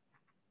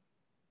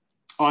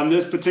 On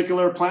this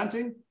particular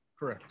planting?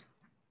 Correct.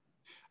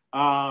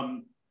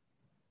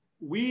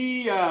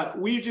 We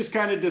just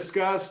kind of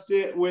discussed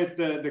it with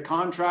the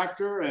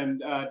contractor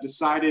and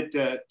decided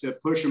to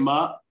push them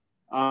up.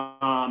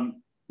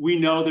 We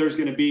know there's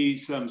going to be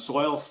some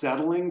soil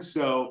settling,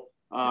 so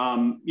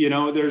you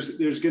know,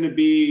 there's going to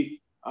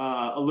be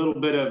a little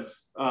bit of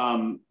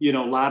you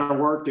know, ladder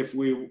work if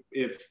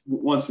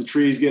once the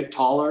trees get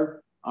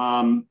taller.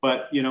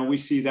 But you know, we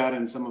see that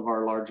in some of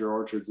our larger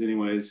orchards,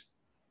 anyways.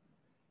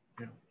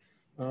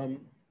 Yeah.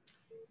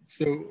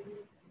 So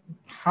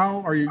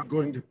how are you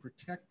going to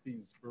protect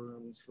these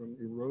berms from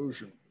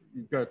erosion?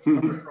 You've got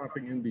cover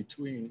cropping in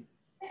between.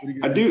 What are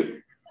you going to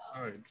do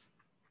besides?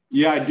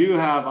 Yeah,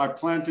 I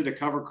planted a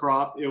cover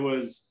crop. It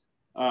was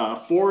a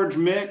forage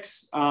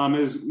mix. It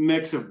was a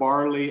mix of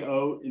barley,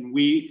 oat, and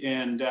wheat.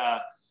 And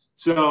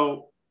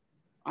so,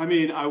 I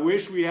mean, I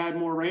wish we had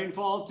more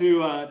rainfall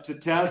to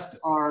test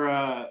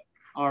our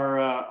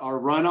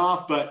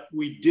runoff, but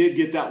we did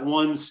get that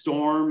one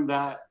storm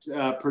that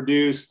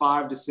produced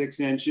 5 to 6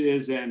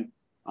 inches, and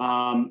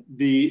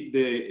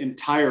the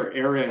entire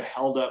area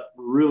held up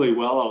really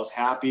well. I was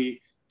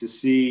happy to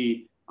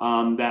see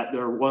that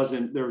there was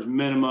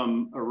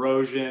minimum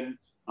erosion.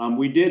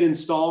 We did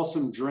install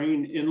some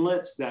drain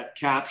inlets that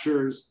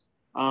captures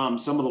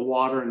some of the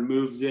water and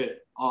moves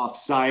it off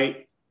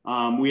site.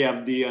 We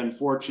have the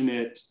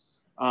unfortunate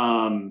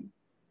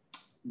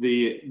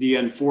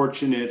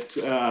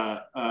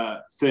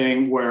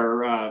thing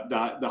where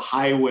the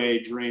highway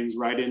drains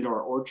right into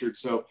our orchard.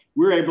 So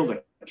we're able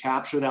to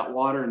capture that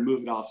water and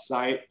move it off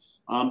site.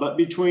 But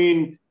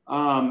between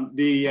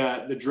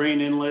the drain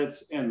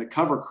inlets and the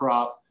cover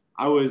crop,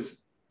 I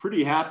was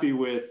pretty happy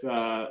with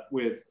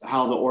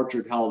how the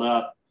orchard held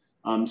up.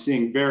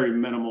 Seeing very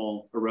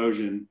minimal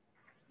erosion.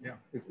 Yeah,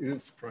 it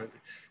is surprising.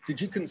 Did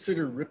you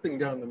consider ripping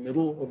down the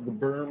middle of the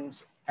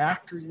berms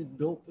after you'd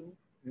built them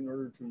in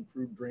order to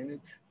improve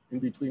drainage in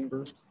between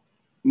berms?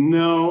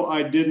 No,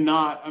 I did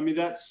not. I mean,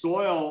 that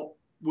soil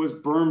was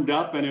bermed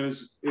up and it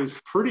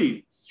was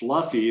pretty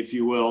fluffy, if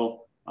you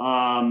will.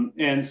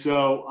 And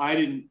so I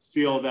didn't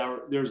feel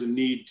that there's a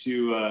need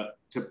to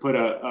put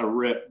a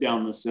rip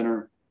down the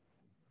center.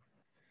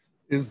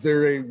 Is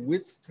there a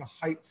width to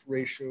height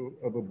ratio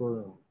of a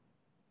berm?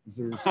 Is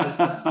there a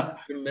certain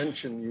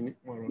dimension you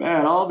want to?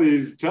 Man, all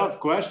these tough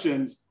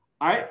questions.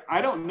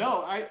 I don't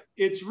know.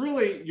 It's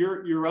really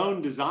your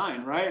own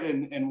design, right?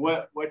 And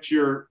what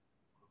you're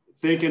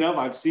thinking of.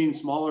 I've seen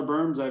smaller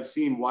berms, I've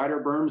seen wider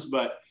berms,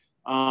 but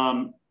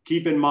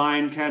keep in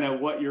mind kind of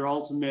what your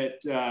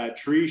ultimate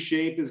tree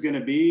shape is going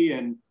to be,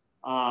 and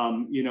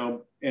you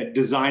know,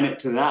 design it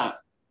to that.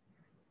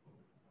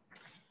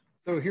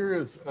 So here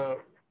is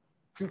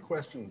 2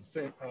 questions,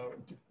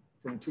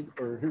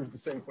 here's the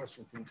same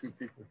question from 2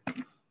 people.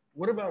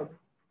 What about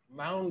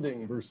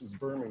mounding versus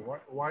berming?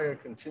 Why a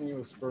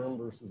continuous berm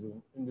versus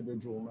an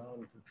individual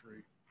mound per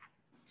tree?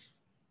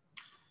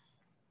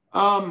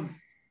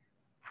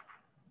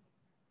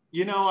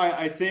 You know,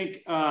 I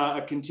think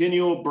a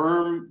continual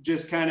berm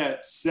just kind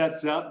of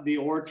sets up the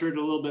orchard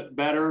a little bit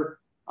better.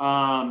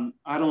 I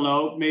don't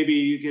know, maybe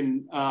you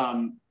can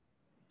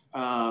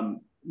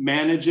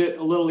manage it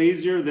a little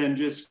easier than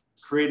just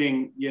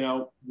creating, you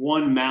know,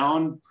 one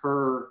mound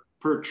per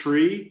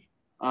tree.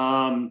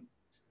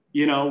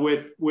 You know,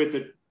 with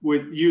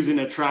using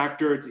a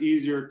tractor, it's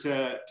easier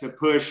to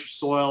push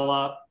soil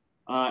up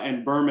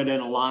and berm it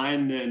in a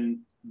line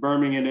than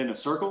berming it in a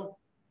circle.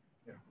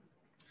 Yeah,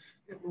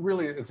 it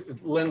really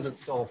it lends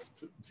itself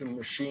to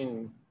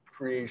machine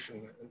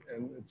creation,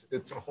 and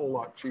it's a whole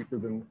lot cheaper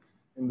than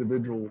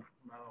individual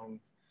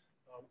mounds.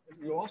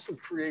 You also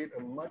create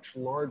a much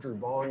larger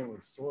volume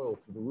of soil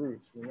for the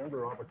roots.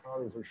 Remember,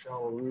 avocados are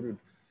shallow rooted,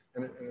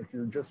 and if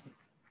you're just,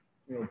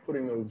 you know,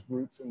 putting those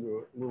roots into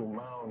a little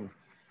mound,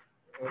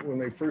 when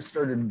they first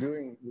started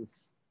doing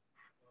this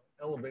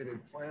elevated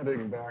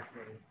planting back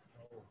in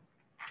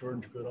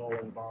George Goodall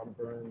and Bob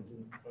Burns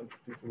and a bunch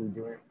of people were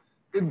doing it,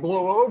 it'd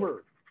blow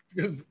over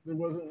because there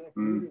wasn't enough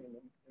rooting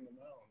in the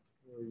mounds.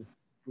 Whereas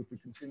with the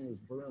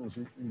continuous berms,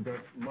 you've got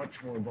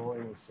much more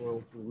volume of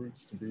soil for the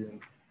roots to be in.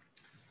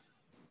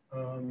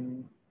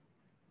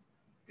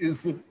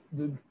 Is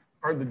the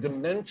are the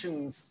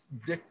dimensions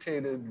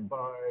dictated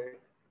by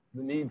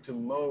the need to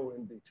mow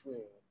in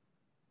between?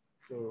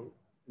 So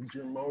is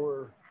your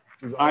mower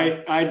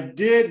designed? I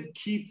did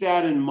keep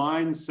that in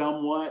mind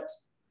somewhat.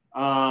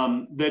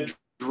 The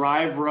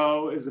drive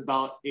row is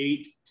about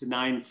 8 to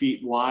 9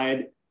 feet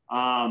wide.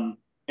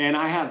 And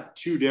I have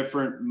 2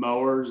 different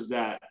mowers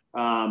that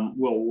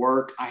will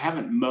work. I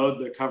haven't mowed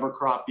the cover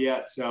crop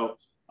yet. So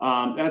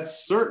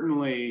that's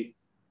certainly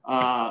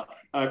a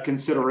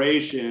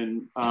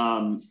consideration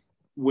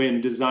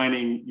when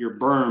designing your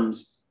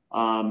berms,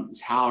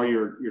 is how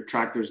your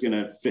tractor is going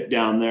to fit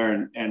down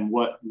there, and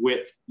what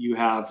width you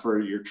have for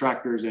your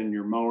tractors and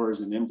your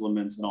mowers and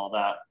implements and all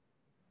that.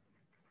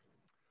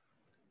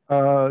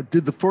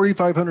 Did the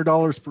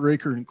 $4,500 per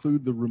acre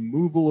include the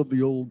removal of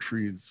the old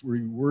trees? Were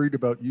you worried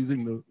about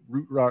using the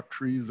root rot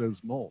trees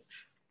as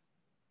mulch?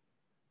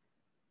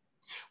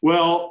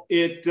 Well,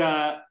 it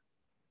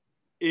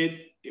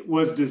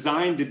was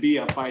designed to be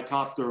a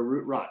Phytophthora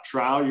root rot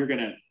trowel. You're going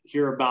to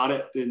hear about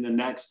it in the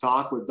next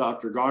talk with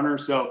Dr. Garner.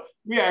 So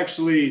we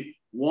actually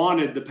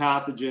wanted the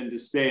pathogen to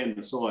stay in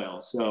the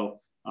soil. So,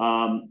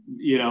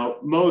 you know,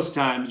 most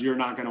times you're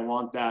not going to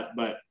want that,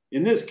 but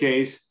in this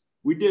case,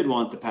 we did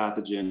want the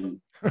pathogen.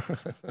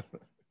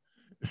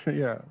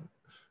 Yeah,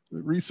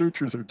 the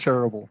researchers are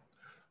terrible.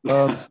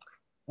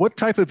 What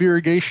type of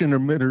irrigation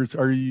emitters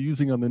are you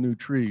using on the new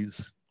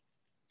trees?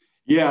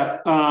 Yeah,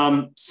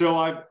 so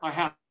I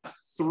have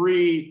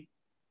 3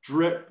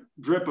 drip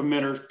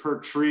emitters per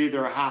tree.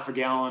 They're a half a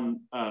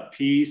gallon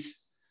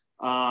piece.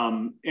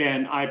 And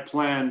I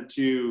plan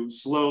to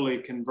slowly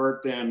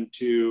convert them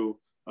to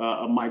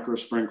a micro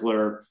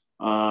sprinkler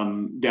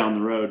down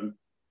the road.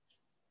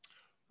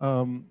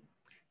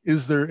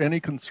 Is there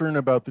any concern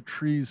about the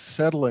trees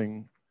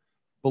settling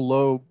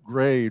below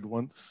grade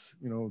once,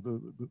 you know,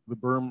 the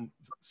berm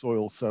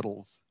soil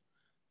settles,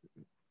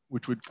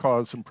 which would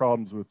cause some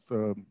problems with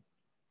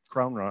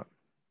crown rot?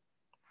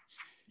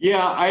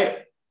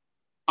 Yeah,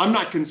 I'm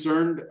not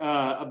concerned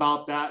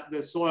about that.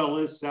 The soil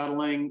is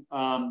settling.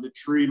 The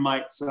tree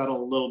might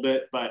settle a little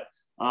bit, but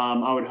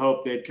I would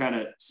hope they'd kind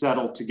of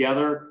settle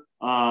together.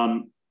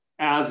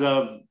 As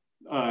of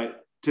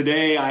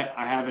today,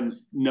 I haven't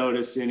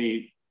noticed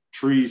any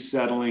trees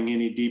settling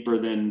any deeper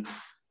than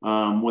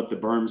what the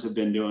berms have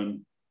been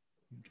doing.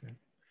 Okay.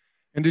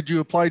 And did you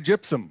apply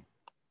gypsum?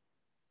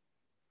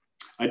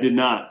 I did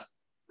not.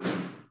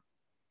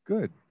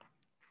 Good.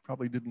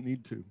 Probably didn't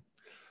need to.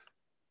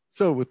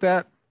 So with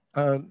that,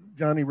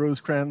 Johnny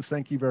Rosecrans,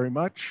 thank you very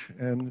much.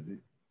 And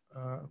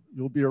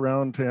you'll be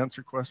around to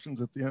answer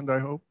questions at the end, I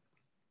hope.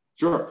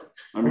 Sure,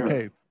 I'm here.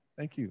 Okay,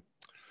 thank you.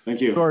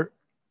 Thank you. So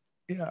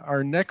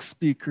our next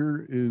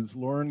speaker is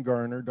Lauren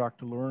Garner.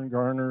 Dr. Lauren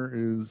Garner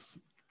is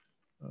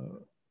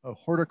a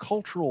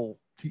horticultural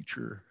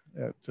teacher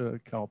at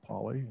Cal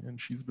Poly, and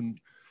she's been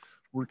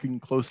working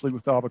closely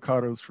with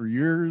avocados for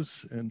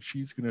years, and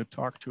she's going to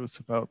talk to us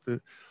about the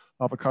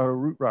avocado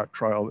root rot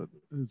trial that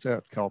is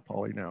at Cal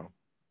Poly now.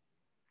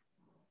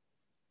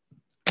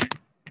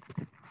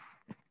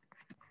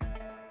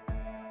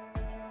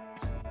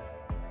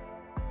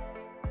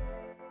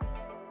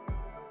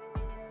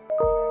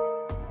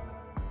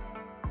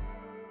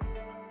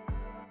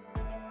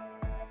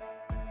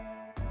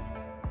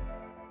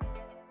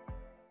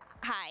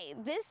 Hi,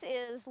 this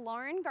is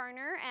Lauren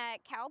Garner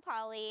at Cal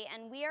Poly,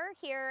 and we are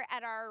here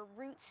at our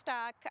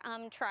rootstock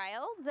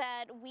trial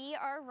that we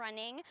are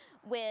running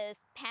with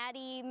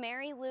Patty,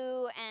 Mary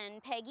Lou,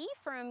 and Peggy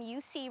from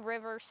UC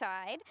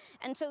Riverside.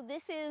 And so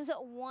this is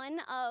one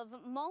of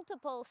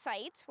multiple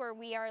sites where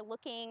we are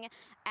looking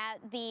at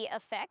the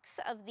effects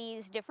of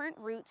these different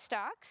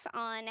rootstocks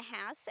on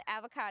Hass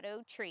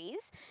avocado trees.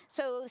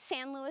 So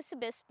San Luis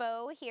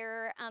Obispo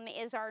here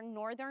is our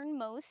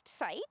northernmost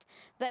site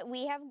that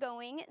we have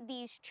going.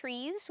 These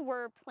trees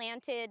were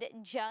planted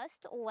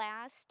just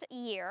last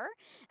year,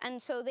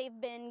 and so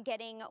they've been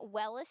getting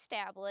well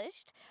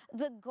established.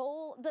 The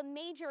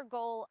major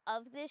goal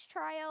of this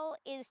trial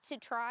is to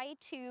try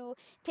to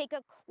take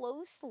a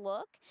close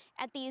look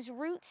at these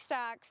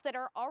rootstocks that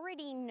are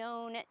already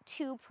known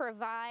to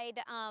provide,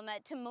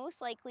 to most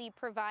likely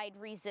provide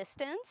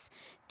resistance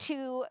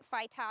to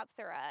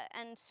Phytophthora.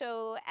 And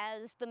so,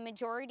 as the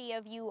majority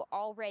of you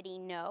already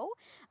know,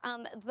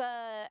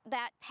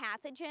 that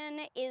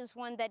pathogen is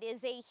one that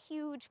is a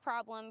huge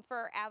problem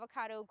for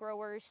avocado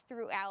growers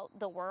throughout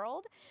the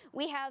world.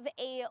 We have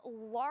a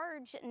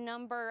large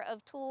number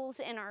of tools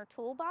in our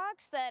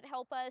toolbox that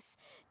help us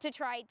to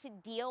try to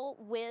deal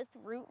with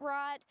root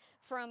rot,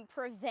 from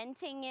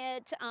preventing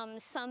it,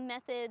 some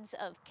methods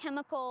of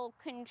chemical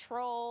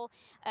control,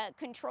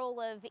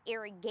 control of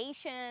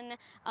irrigation,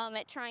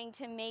 at trying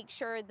to make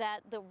sure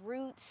that the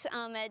roots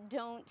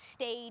don't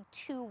stay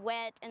too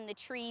wet and the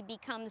tree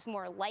becomes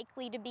more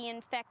likely to be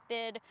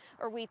infected,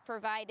 or we've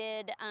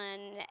provided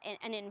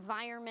an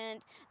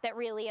environment that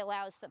really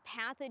allows the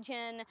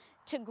pathogen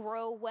to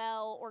grow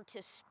well or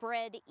to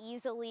spread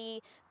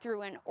easily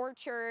through an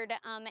orchard.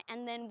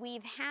 And then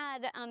we've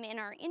had in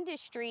our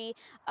industry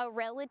a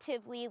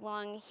relatively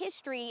long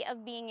history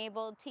of being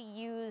able to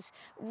use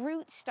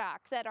rootstock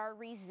that are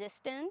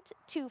resistant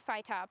to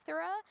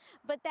Phytophthora,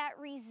 but that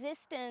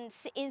resistance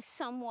is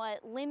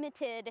somewhat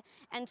limited,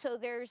 and so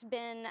there's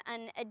been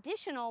an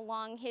additional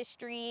long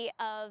history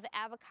of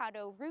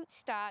avocado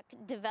rootstock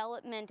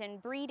development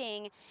and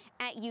breeding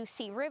at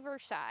UC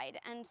Riverside,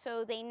 and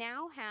so they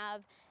now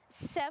have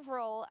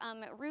several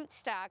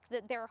rootstock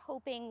that they're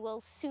hoping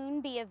will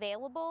soon be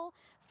available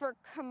for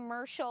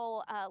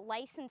commercial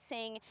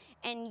licensing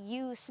and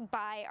use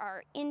by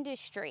our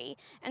industry.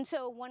 And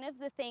so one of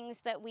the things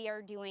that we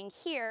are doing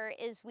here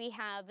is we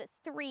have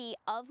 3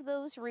 of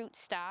those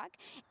rootstock,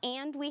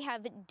 and we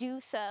have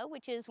DUSA,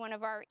 which is one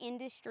of our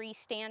industry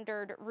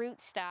standard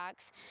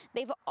rootstocks.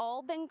 They've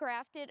all been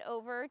grafted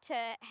over to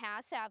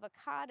CAS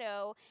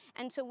Avocado,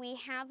 and so we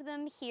have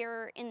them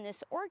here in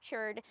this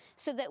orchard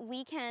so that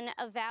we can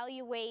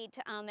evaluate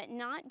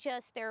not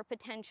just their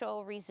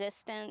potential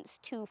resistance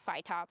to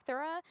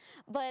Phytophthora,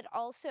 but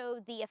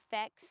also the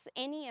effects,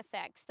 any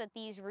effects that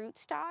these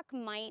rootstock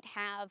might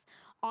have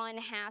on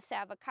CAS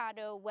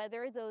avocado,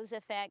 whether those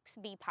effects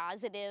be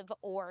positive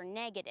or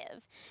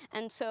negative.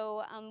 And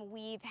so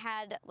we've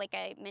had, like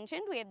I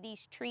mentioned, we have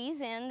these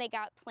trees in, they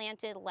got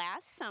planted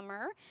last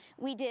summer.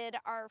 We did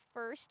our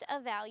first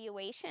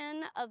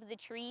evaluation of the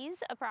trees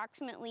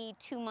approximately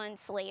 2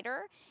 months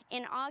later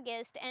in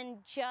August, and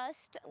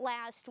just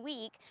last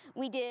week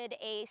we did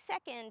a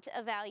second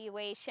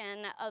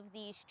evaluation of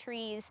these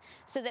trees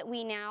so that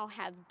we now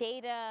have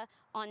data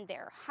on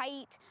their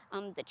height,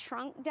 the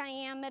trunk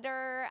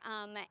diameter,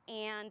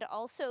 and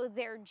also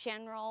their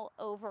general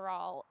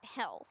overall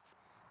health.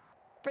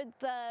 For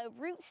the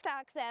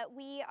rootstock that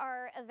we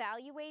are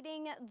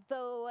evaluating,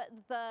 though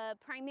the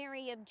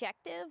primary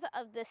objective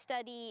of the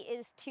study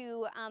is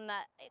to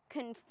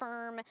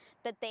confirm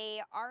that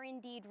they are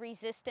indeed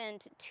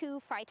resistant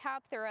to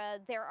Phytophthora,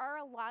 there are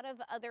a lot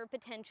of other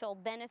potential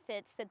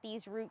benefits that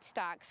these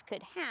rootstocks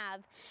could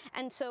have.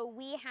 And so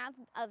we have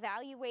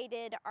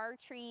evaluated our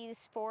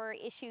trees for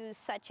issues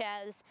such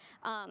as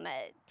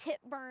tip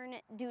burn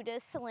due to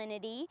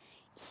salinity,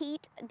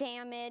 heat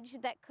damage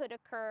that could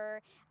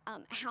occur,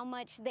 how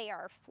much they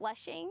are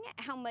flushing,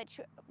 how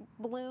much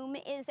bloom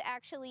is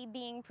actually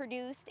being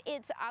produced.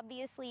 It's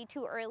obviously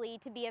too early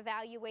to be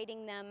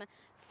evaluating them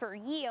for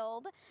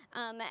yield,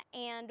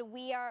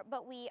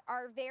 but we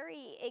are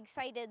very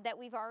excited that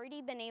we've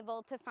already been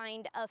able to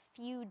find a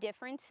few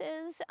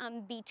differences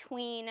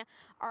between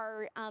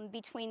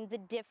the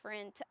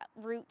different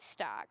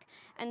rootstock.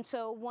 And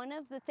so one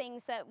of the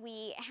things that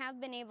we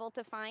have been able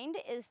to find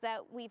is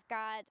that we've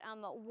got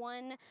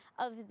one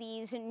of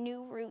these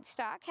new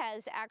rootstock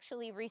has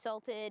actually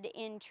resulted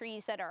in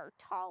trees that are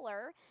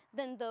taller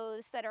than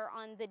those that are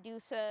on the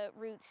DUSA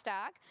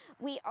rootstock.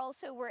 We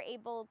also were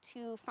able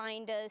to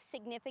find a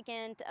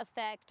significant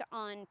effect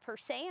on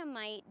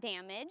Perseamite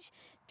damage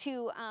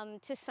to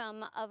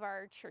some of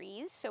our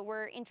trees, so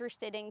we're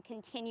interested in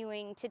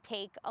continuing to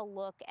take a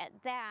look at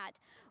that.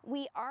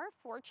 We are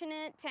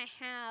fortunate to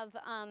have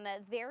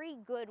very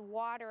good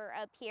water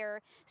up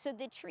here, so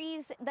the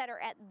trees that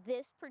are at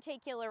this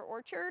particular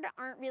orchard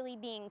aren't really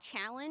being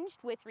challenged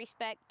with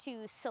respect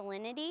to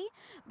salinity,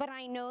 but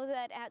I know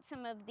that at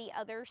some of the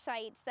other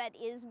sites that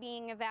is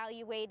being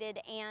evaluated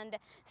and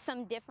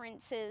some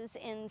differences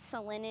in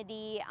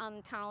salinity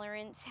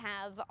tolerance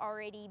have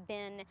already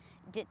been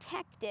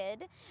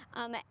detected.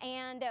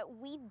 And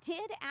we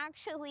did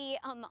actually,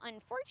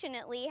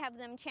 unfortunately, have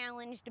them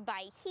challenged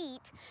by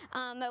heat.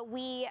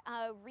 We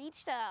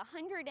reached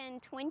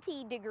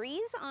 120 degrees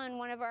on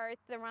one of our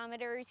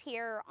thermometers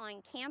here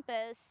on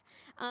campus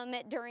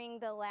during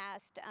the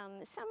last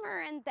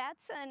summer, and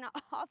that's an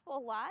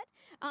awful lot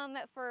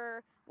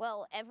for,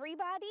 well,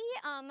 everybody,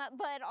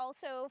 but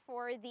also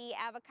for the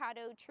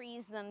avocado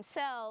trees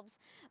themselves.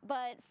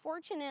 But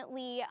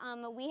fortunately,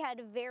 we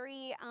had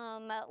very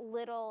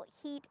little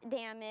heat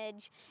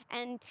damage,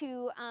 and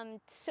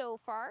so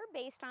far,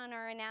 based on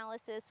our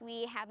analysis,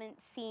 we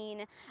haven't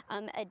seen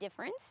a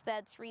difference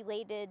that's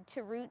related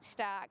to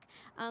rootstock.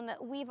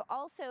 We've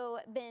also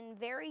been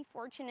very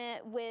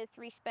fortunate with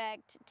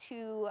respect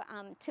to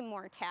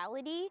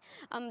mortality.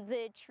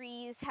 The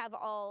trees have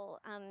all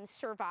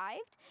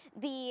survived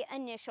the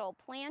initial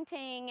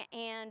planting,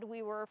 and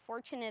we were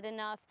fortunate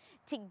enough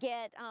to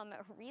get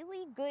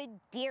really good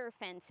deer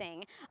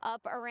fencing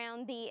up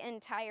around the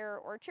entire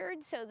orchard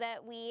so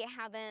that we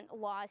haven't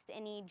lost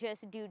any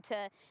just due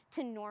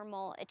to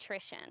normal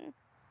attrition.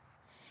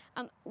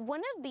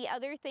 One of the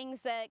other things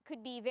that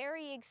could be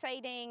very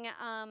exciting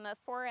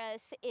for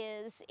us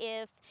is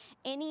if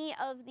any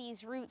of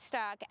these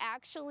rootstock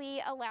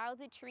actually allow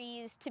the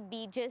trees to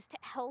be just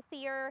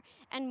healthier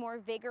and more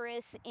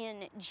vigorous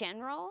in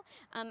general.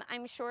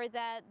 I'm sure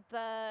that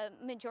the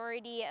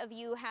majority of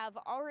you have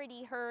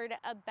already heard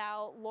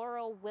about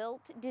laurel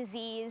wilt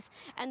disease,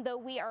 and though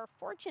we are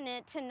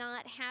fortunate to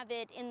not have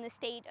it in the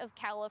state of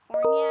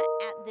California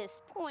at this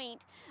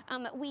point,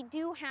 we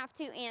do have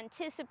to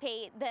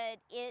anticipate that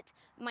it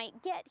it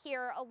might get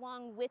here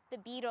along with the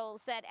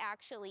beetles that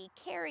actually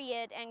carry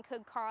it and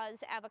could cause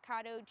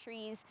avocado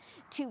trees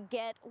to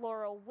get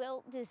laurel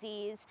wilt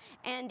disease.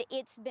 And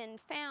it's been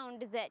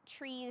found that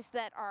trees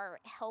that are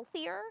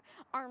healthier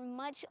are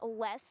much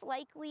less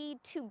likely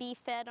to be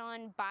fed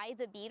on by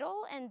the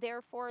beetle and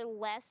therefore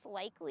less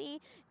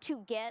likely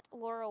to get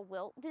laurel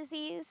wilt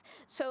disease.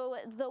 So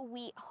though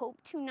we hope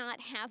to not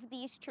have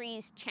these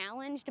trees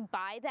challenged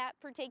by that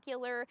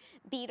particular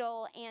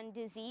beetle and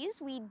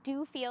disease, we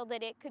do feel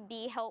that it could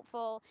be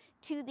helpful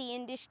to the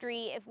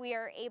industry if we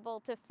are able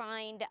to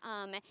find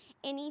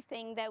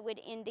anything that would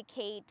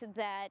indicate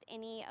that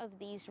any of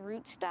these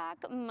rootstock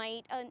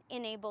might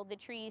enable the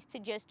trees to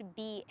just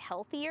be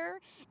healthier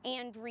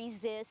and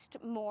resist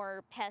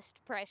more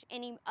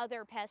any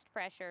other pest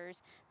pressures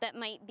that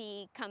might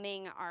be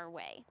coming our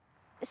way.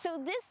 So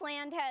this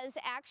land has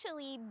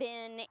actually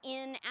been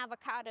in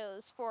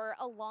avocados for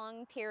a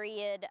long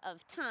period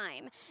of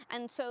time.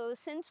 And so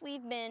since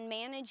we've been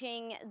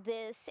managing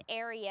this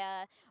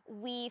area,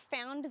 we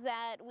found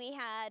that we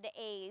had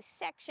a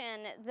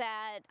section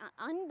that,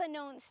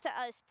 unbeknownst to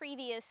us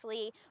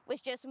previously, was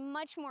just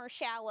much more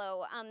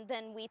shallow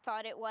than we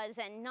thought it was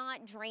and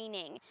not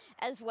draining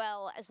as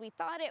well as we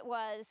thought it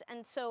was.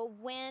 And so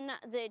when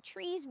the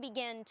trees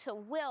began to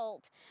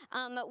wilt,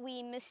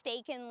 we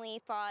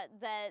mistakenly thought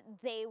that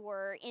they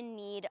were in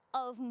need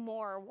of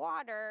more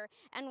water,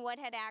 and what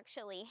had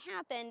actually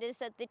happened is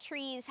that the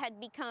trees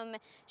had become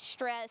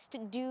stressed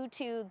due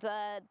to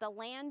the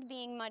land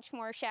being much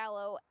more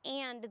shallow,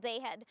 and they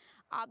had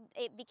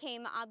it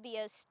became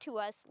obvious to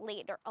us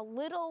a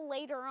little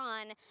later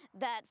on,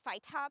 that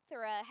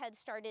Phytophthora had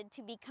started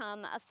to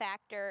become a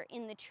factor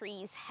in the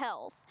tree's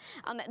health.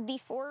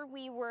 Before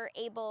we were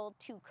able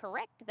to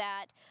correct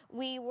that,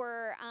 we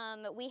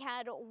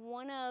had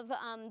one of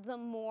the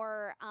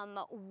more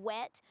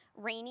wet,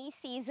 rainy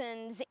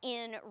seasons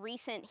in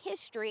recent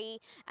history,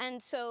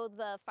 and so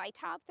the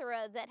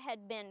Phytophthora that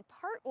had been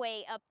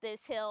partway up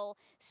this hill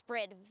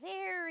spread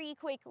very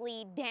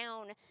quickly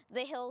down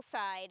the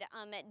hillside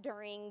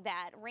during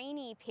that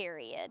rainy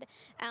period.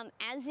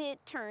 As it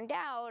turned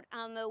out,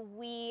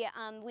 we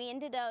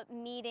ended up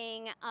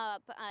meeting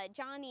up,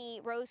 Johnny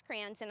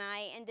Rosecrans and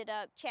I ended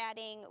up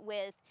chatting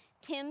with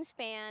Tim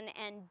Spann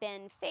and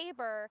Ben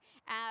Faber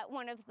at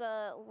one of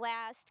the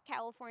last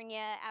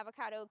California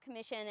Avocado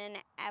Commission and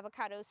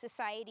Avocado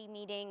Society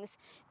meetings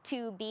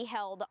to be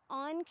held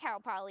on Cal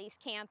Poly's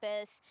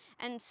campus.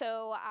 And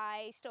so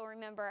I still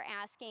remember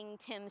asking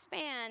Tim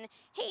Spann,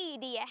 hey,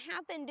 do you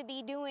happen to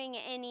be doing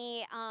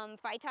any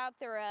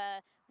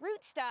Phytophthora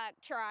rootstock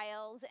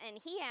trials? And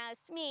he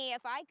asked me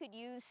if I could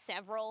use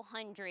several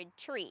hundred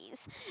trees.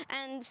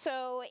 And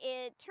so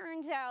it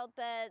turns out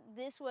that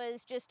this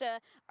was just a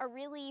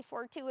really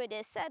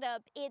fortuitous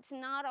setup. It's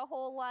not a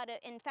whole lot of,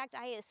 in fact,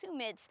 I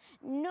assume it's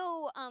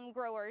no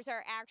growers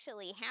are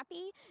actually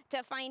happy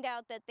to find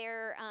out that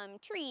their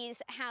trees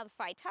have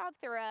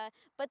Phytophthora,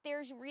 but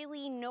there's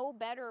really no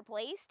better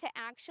place to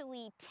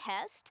actually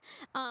test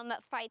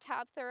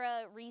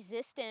Phytophthora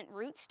resistant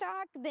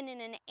rootstock than in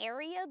an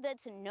area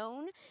that's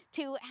known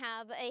to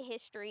have a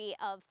history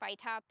of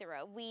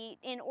Phytophthora.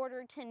 In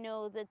order to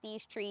know that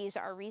these trees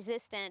are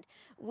resistant,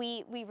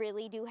 we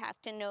really do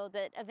have to know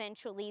that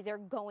eventually they're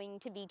going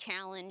to be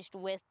challenged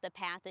with the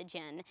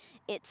pathogen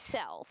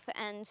itself.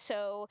 And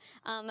so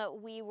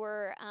we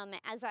were,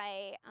 as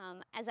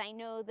I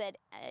know that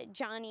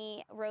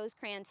Johnny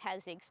Rosecrans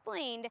has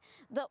explained,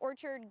 the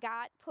orchard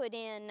got put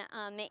in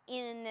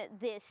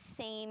this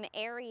same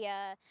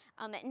area,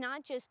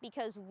 not just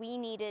because we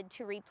needed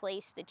to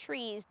replace the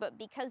trees, but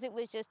because it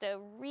was just a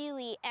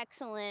really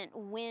excellent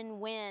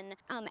win-win.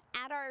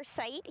 At our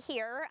site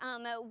here,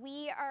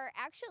 we are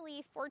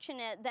actually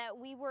fortunate that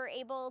we were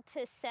able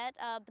to set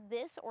up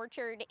this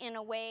orchard in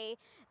a way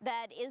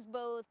that is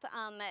both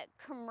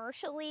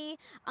commercially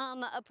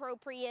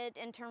appropriate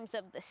in terms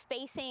of the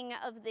spacing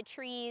of the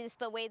trees,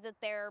 the way that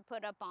they're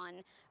put up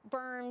on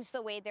berms,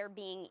 the way they're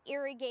being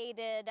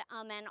irrigated,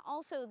 and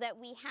also that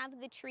we have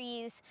the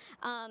trees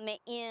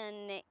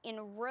in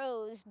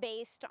rows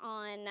based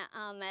on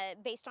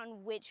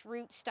which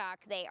rootstock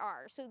they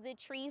are. So the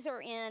trees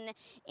are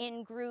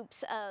in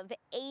groups of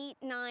 8,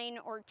 9,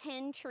 or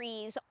 10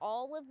 trees,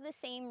 all of the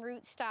same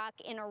rootstock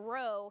in a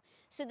row,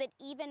 so that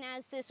even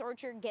as this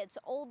orchard gets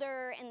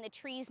older and the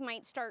trees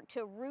might start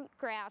to root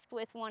graft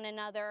with one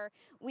another,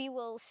 we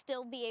will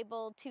still be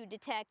able to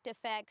detect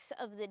effects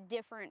of the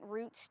different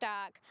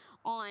rootstock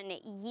on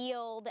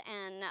yield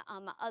and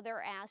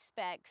other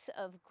aspects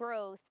of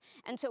growth.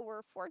 And so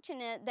we're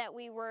fortunate that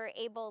we were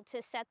able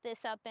to set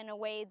this up in a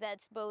way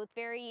that's both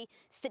very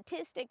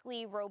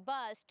statistically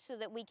robust so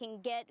that we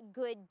can get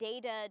good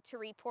data to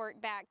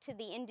report back to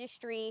the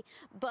industry,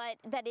 but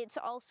that it's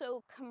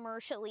also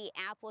commercially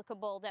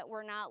applicable, that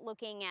we're not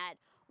looking at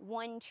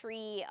one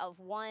tree of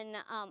one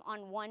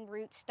on one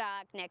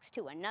rootstock next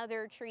to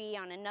another tree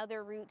on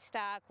another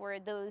rootstock, where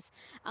those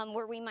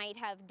where we might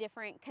have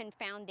different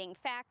confounding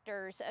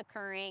factors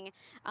occurring.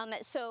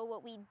 So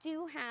what we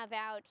do have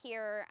out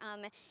here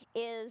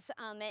is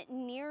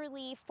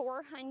nearly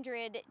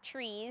 400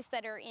 trees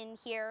that are in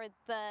here.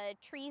 The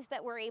trees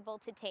that we're able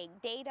to take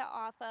data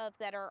off of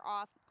that are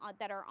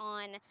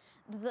on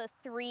the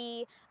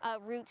 3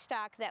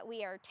 rootstock that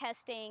we are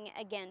testing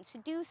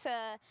against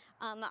DUSA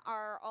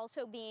are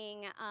also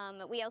being,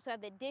 we also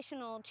have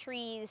additional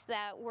trees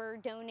that were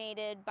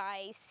donated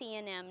by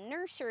C&M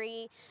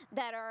Nursery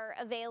that are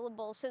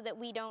available so that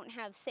we don't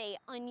have, say,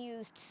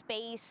 unused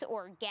space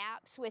or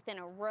gaps within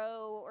a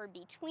row or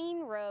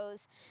between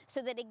rows,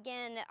 so that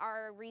again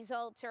our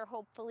results are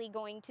hopefully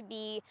going to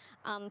be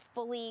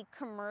fully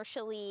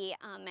commercially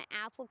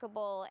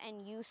applicable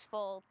and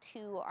useful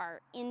to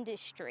our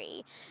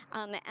industry.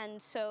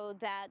 And so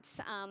that's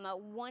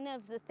one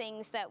of the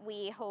things that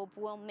we hope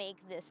will make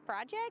this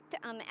project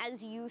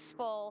as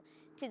useful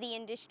to the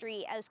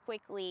industry as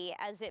quickly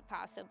as it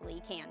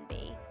possibly can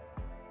be.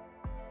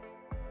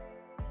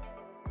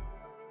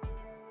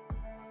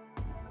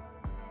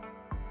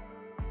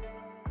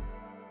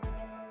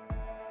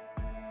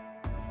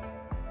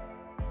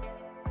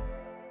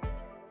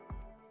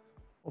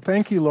 Well,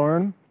 thank you,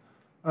 Lauren.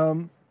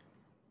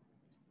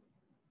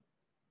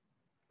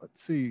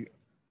 Let's see,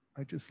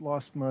 I just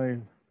lost my,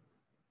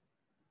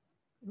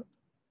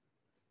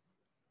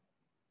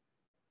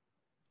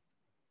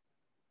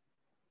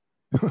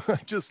 I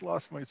just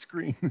lost my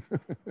screen.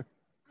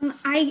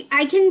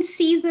 I can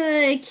see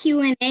the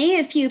Q&A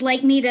if you'd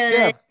like me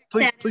to.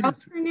 Yeah,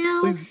 please, for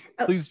now.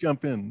 Please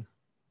jump in.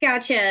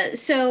 Gotcha.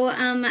 So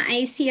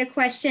I see a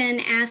question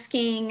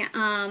asking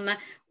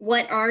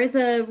what are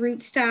the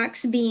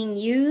rootstocks being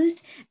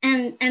used,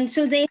 and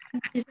so they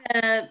have these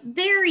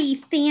very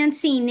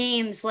fancy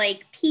names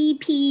like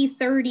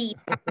PP35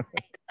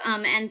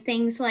 and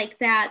things like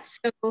that.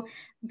 So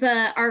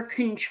our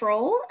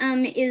control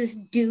is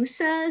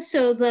DUSA,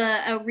 so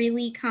a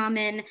really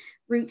common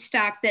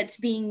rootstock that's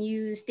being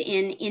used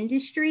in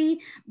industry,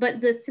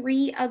 but the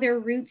 3 other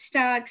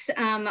rootstocks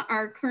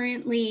are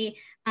currently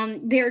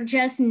they're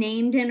just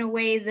named in a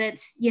way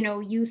that's, you know,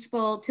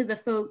 useful to the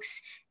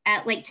folks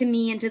at, like, to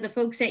me and to the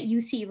folks at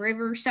UC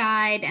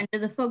Riverside and to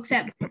the folks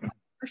at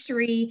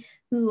Nursery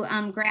who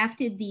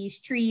grafted these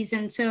trees.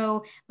 And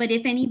so, but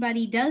if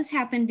anybody does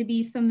happen to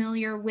be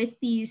familiar with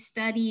these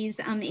studies,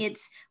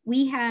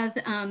 we have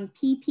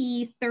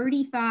PP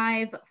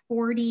 35,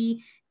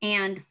 40,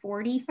 and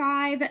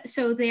 45.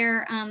 So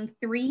they're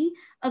 3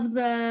 of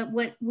the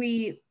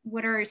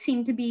what are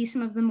seem to be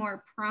some of the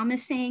more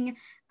promising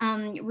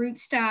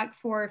rootstock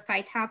for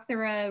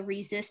Phytophthora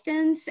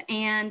resistance,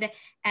 and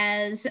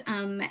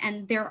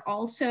they're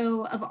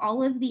also, of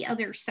all of the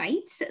other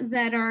sites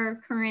that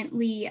are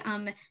currently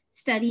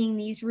studying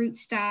these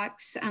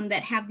rootstocks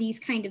that have these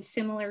kind of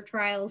similar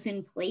trials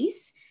in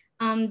place.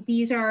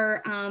 These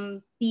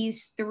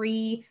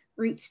 3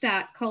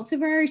 rootstock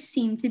cultivars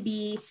seem to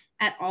be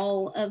at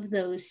all of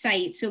those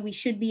sites, so we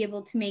should be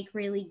able to make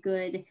really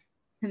good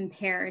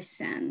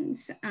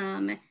comparisons.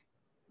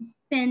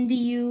 Ben, did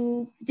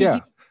you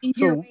find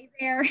your way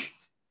there?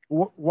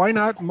 Why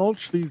not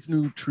mulch these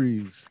new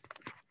trees?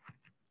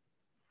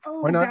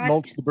 Oh, why not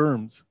mulch the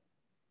berms?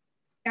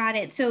 Got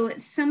it. So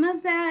some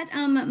of that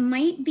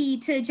might be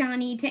to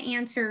Johnny to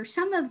answer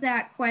some of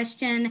that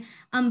question,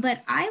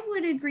 but I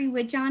would agree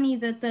with Johnny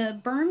that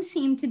the berms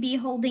seem to be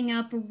holding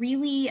up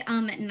really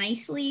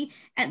nicely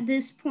at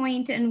this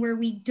point, and where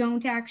we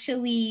don't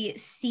actually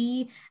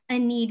see a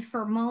need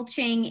for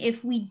mulching.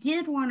 If we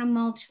did want to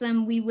mulch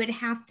them, we would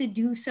have to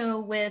do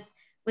so with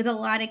a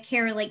lot of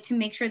care, like to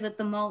make sure that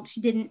the mulch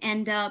didn't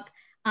end up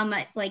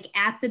like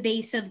at the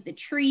base of the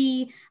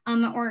tree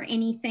or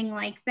anything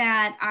like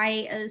that.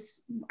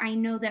 I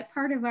know that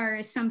part of our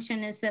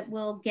assumption is that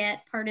we'll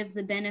get part of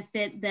the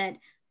benefit that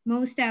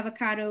most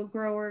avocado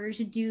growers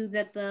do,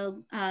 that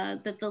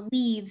the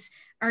leaves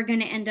are going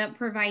to end up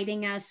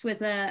providing us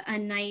with a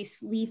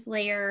nice leaf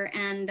layer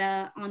and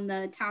on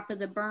the top of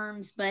the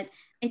berms. But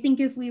I think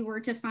if we were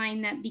to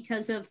find that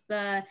because of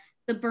the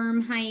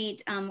berm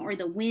height or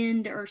the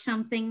wind or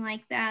something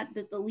like that,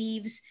 that the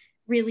leaves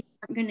really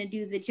aren't going to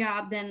do the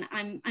job, then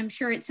I'm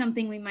sure it's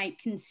something we might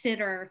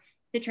consider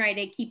to try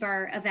to keep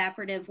our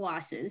evaporative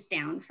losses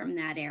down from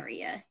that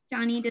area.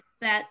 Johnny, does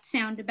that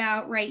sound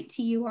about right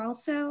to you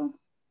also?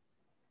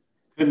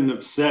 Couldn't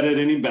have said it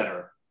any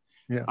better.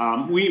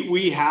 Yeah.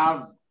 We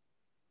have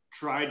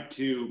tried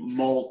to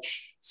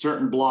mulch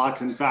certain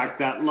blocks. In fact,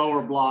 that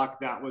lower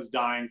block that was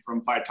dying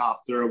from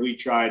Phytophthora, we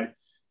tried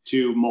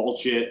to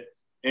mulch it.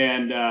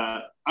 And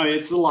I mean,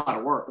 it's a lot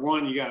of work.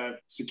 One, you got to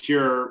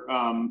secure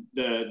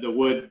the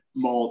wood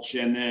mulch,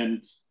 and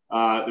then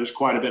there's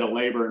quite a bit of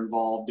labor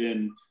involved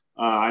in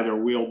either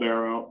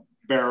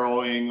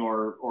wheelbarrowing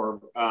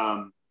or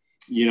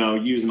you know,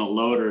 using a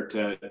loader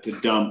to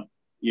dump,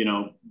 you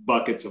know,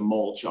 buckets of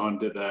mulch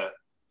onto the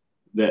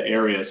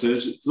area. So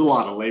there's a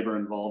lot of labor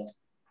involved.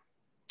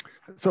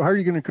 So how are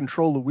you going to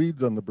control the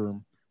weeds on the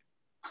berm?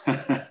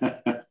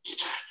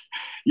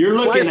 You're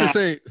looking Twice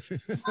at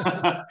the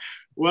same.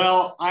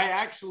 Well, I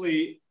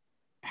actually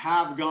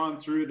have gone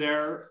through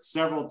there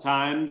several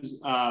times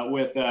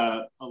with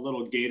a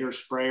little gator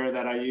sprayer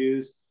that I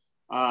use.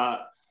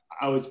 I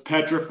was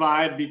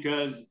petrified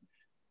because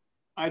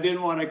I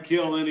didn't want to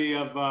kill any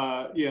of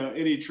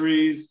any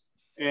trees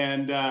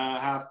and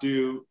have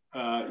to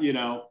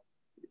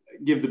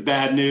give the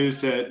bad news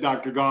to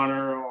Dr.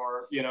 Garner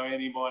or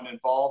anyone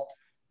involved.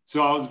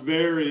 So I was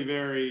very,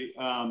 very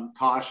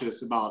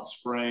cautious about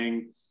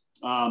spraying.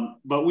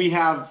 But we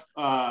have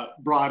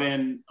brought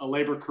in a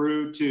labor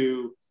crew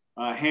to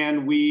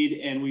hand weed,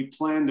 and we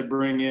plan to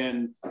bring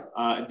in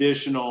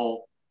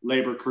additional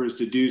labor crews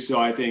to do so.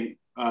 I think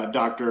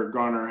Dr.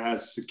 Garner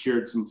has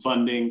secured some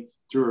funding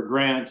through her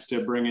grants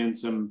to bring in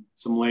some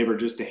labor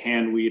just to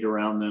hand weed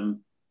around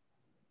them.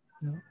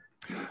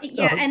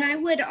 Yeah, and I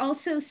would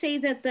also say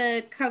that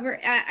the cover,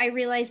 I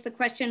realized the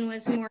question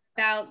was more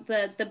about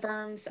the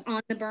berms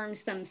on the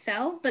berms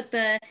themselves, but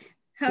the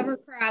cover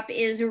crop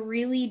is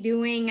really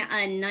doing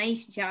a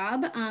nice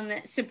job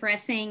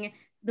suppressing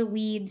the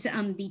weeds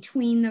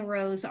between the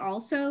rows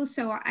also.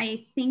 So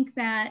I think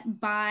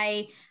that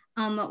by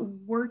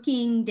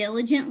working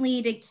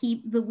diligently to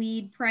keep the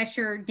weed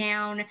pressure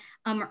down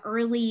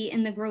early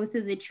in the growth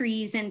of the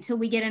trees until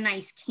we get a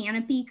nice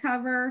canopy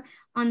cover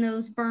on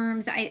those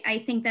berms,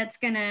 I think that's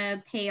going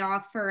to pay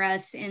off for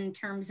us in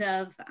terms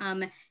of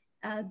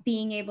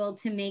being able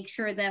to make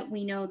sure that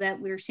we know that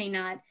we're saying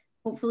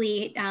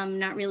hopefully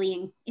not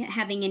really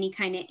having any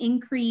kind of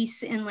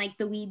increase in like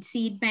the weed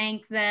seed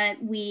bank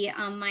that we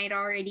might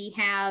already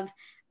have.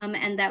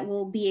 And that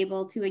we'll be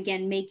able to,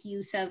 again, make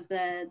use of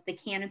the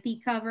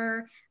canopy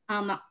cover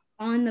on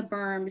the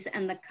berms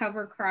and the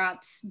cover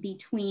crops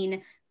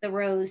between the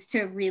rows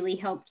to really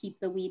help keep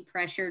the weed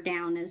pressure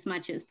down as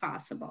much as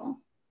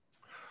possible.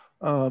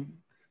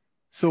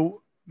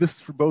 So this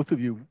is for both of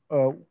you.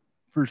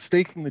 For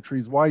staking the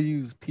trees, why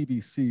use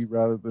PVC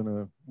rather than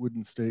a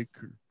wooden stake?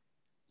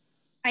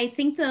 I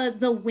think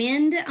the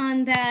wind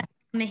on that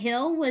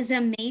hill was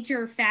a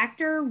major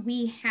factor.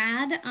 We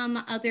had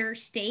other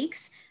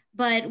stakes,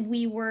 but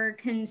we were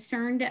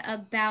concerned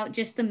about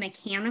just the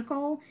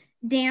mechanical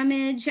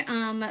damage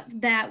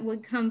that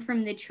would come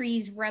from the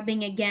trees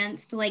rubbing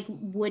against like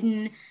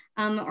wooden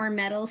or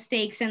metal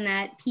stakes, and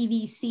that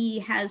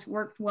PVC has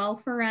worked well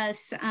for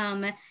us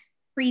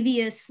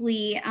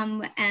previously.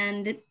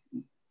 And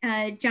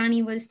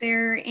Johnny, was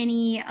there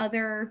any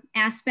other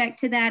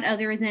aspect to that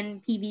other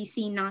than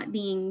PVC not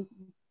being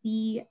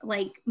the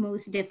like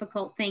most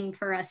difficult thing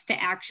for us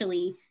to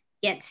actually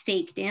get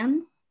staked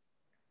in?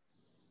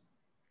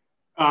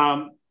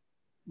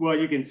 Well,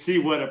 you can see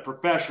what a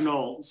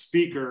professional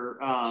speaker,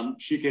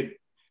 she could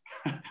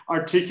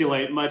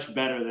articulate much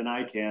better than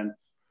I can.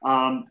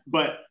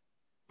 But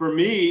for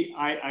me,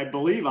 I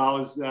believe I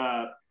was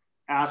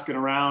asking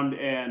around,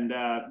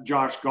 and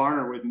Josh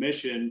Garner with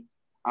Mission,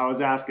 I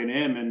was asking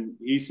him and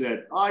he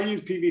said, I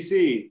use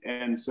PVC.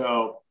 And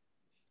so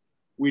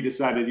we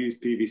decided to use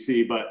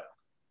PVC, but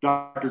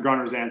Dr.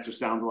 Garner's answer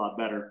sounds a lot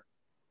better.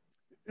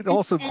 It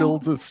also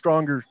builds a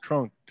stronger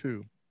trunk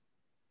too.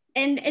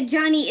 And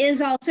Johnny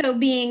is also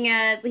being,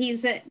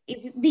 he's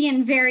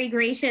being very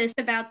gracious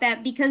about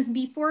that, because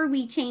before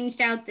we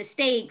changed out the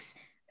stakes,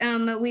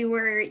 we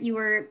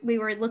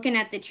were looking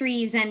at the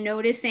trees and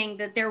noticing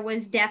that there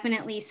was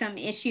definitely some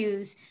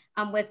issues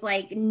with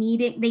like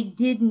they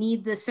did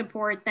need the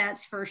support,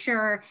 that's for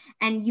sure.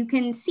 And you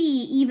can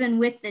see even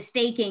with the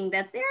staking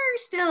that they're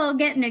still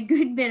getting a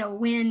good bit of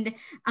wind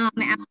out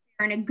there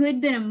and a good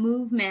bit of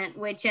movement,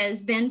 which,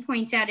 as Ben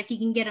points out, if you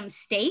can get them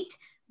staked,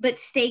 but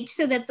staked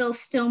so that they'll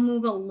still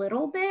move a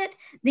little bit,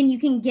 then you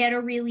can get a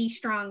really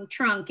strong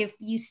trunk. If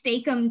you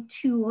stake them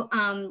too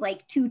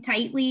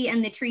tightly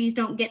and the trees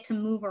don't get to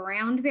move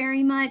around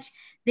very much,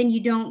 then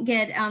you don't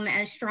get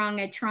as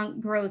strong a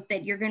trunk growth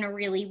that you're gonna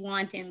really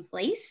want in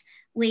place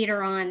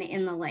later on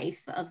in the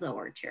life of the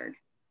orchard.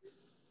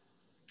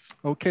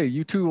 Okay,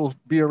 you two will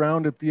be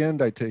around at the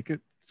end, I take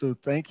it. So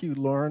thank you,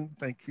 Lauren.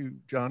 Thank you,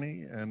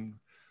 Johnny. And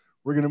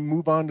we're going to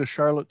move on to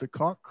Charlotte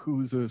Decock,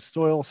 who's a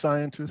soil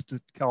scientist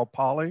at Cal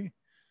Poly,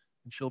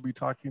 and she'll be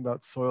talking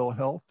about soil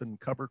health and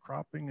cover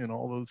cropping and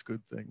all those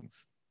good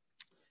things.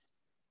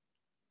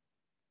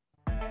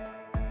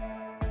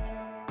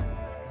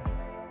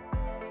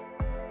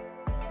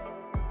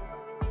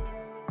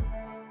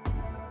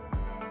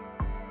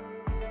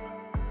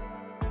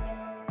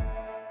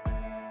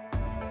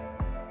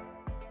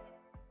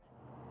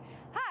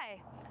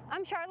 Hi,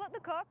 I'm Charlotte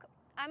Decock.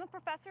 I'm a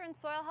professor in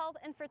soil health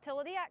and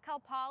fertility at Cal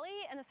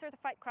Poly and a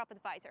certified crop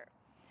advisor.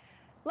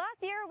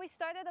 Last year, we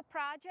started a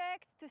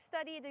project to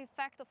study the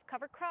effect of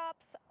cover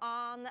crops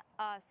on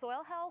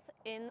soil health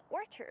in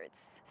orchards.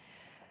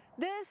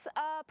 This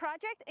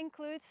project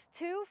includes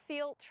 2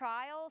 field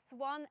trials,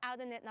 one out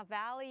in Etna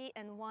Valley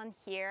and one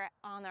here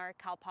on our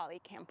Cal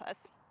Poly campus.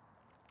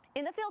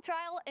 In the field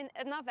trial in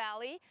Etna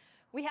Valley,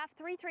 we have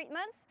 3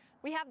 treatments.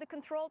 We have the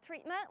control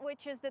treatment,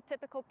 which is the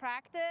typical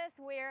practice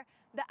where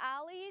the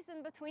alleys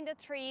in between the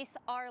trees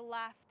are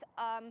left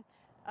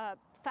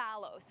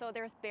fallow, so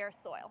there's bare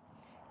soil.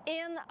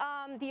 In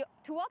the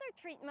two other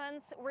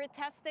treatments, we're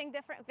testing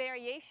different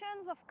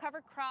variations of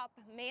cover crop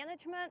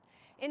management.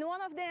 In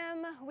one of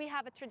them, we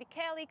have a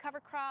triticale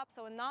cover crop,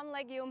 so a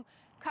non-legume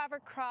cover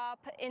crop.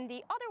 In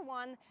the other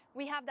one,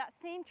 we have that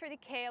same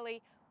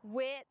triticale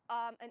with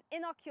an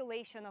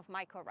inoculation of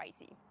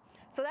mycorrhizae.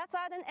 So that's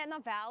out in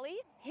Etna Valley.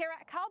 Here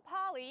at Cal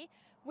Poly,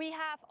 we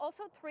have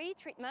also 3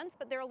 treatments,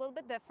 but they're a little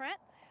bit different.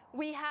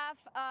 We have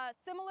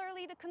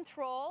similarly the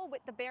control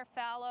with the bear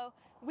fallow.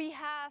 We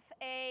have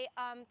a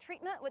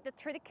treatment with the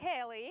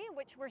triticale,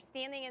 which we're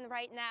standing in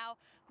right now.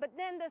 But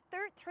then the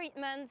third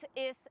treatment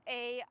is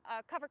a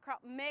cover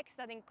crop mix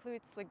that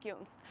includes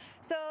legumes.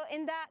 So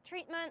in that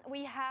treatment,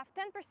 we have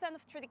 10%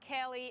 of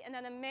triticale and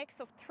then a mix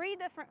of 3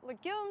 different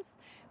legumes.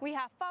 We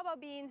have faba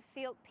bean,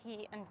 field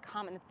pea, and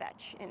common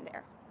vetch in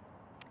there.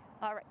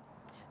 All right.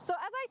 So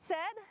as I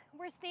said,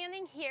 we're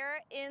standing here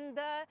in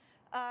the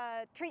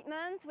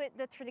treatment with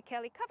the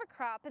triticale cover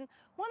crop, and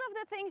one of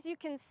the things you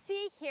can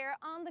see here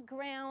on the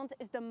ground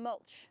is the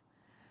mulch.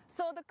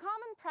 So the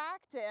common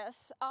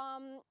practice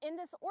in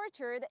this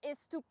orchard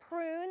is to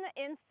prune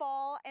in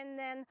fall and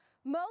then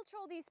mulch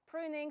all these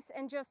prunings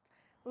and just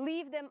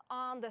leave them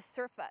on the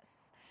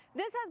surface.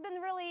 This has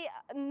been really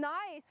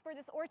nice for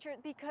this orchard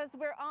because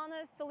we're on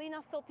a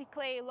salina silty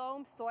clay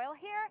loam soil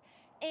here,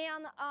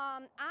 and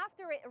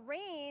after it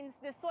rains,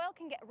 the soil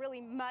can get really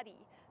muddy.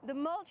 The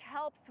mulch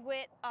helps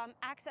with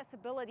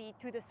accessibility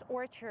to this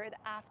orchard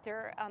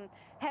after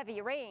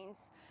heavy rains.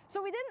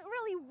 So we didn't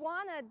really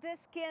want to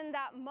disc in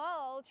that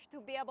mulch to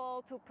be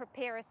able to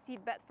prepare a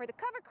seed bed for the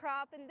cover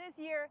crop, and this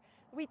year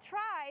we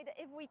tried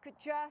if we could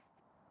just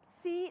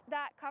seed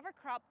that cover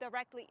crop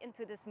directly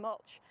into this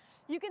mulch.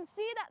 You can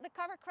see that the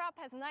cover crop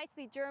has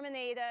nicely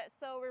germinated,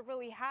 so we're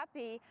really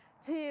happy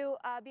to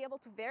be able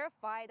to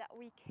verify that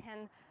we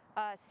can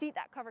seed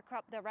that cover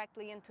crop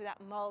directly into that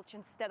mulch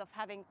instead of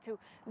having to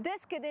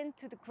disc it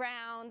into the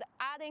ground,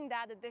 adding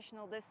that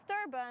additional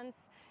disturbance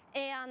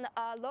and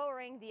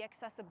lowering the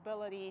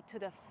accessibility to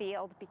the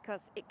field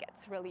because it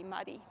gets really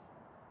muddy.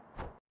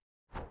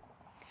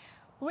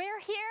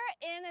 We're here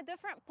in a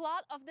different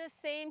plot of the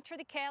same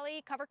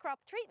triticale cover crop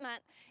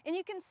treatment, and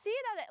you can see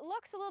that it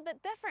looks a little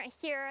bit different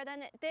here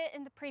than it did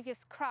in the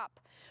previous crop.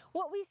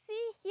 What we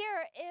see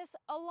here is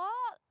a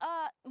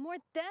lot more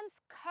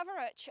dense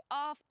coverage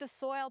of the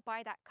soil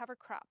by that cover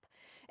crop.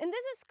 And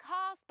this is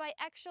caused by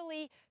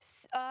actually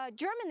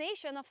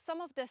germination of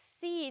some of the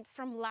seed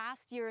from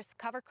last year's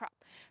cover crop.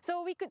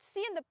 So we could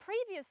see in the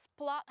previous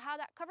plot how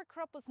that cover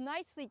crop was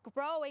nicely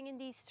growing in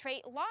these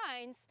straight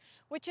lines,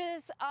 which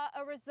is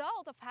a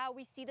result of how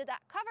we seeded that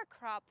cover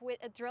crop with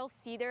a drill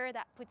seeder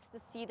that puts the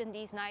seed in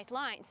these nice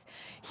lines.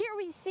 Here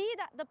we see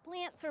that the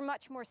plants are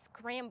much more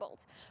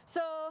scrambled.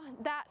 So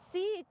that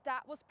seed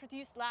that was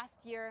produced last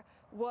year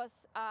was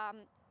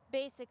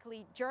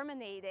basically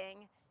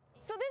germinating.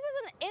 So this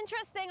is an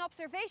interesting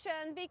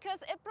observation because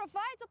it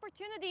provides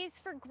opportunities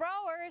for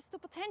growers to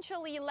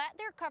potentially let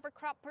their cover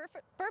crop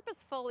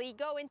purposefully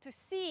go into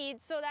seed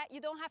so that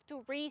you don't have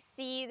to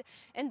reseed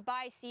and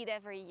buy seed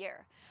every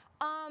year.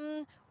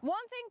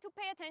 One thing to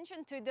pay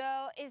attention to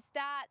though is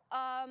that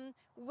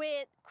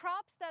with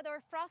crops that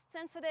are frost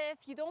sensitive,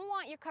 you don't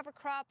want your cover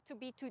crop to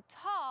be too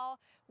tall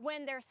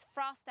when there's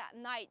frost at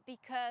night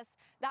because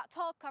that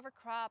tall cover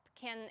crop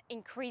can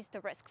increase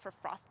the risk for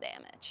frost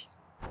damage.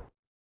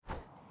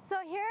 So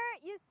here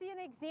you see an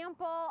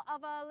example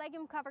of a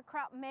legume cover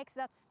crop mix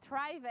that's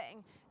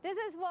thriving. This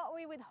is what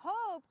we would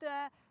hope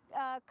the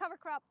cover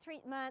crop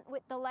treatment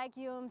with the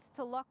legumes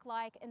to look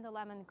like in the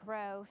lemon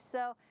grove.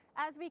 So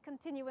as we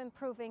continue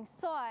improving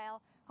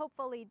soil,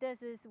 hopefully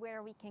this is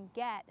where we can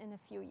get in a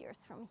few years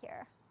from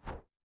here.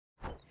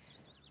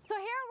 So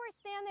here we're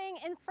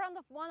standing in front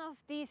of one of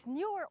these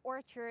newer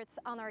orchards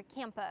on our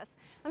campus.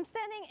 I'm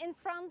standing in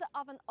front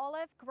of an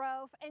olive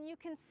grove, and you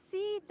can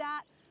see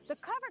that the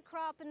cover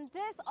crop in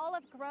this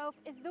olive grove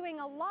is doing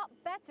a lot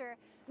better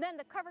than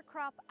the cover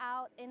crop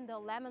out in the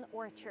lemon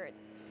orchard.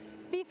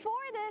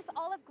 Before this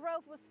olive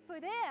grove was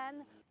put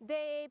in,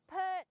 they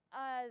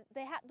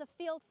had the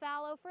field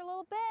fallow for a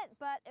little bit,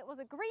 but it was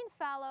a green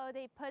fallow.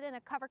 They put in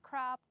a cover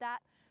crop that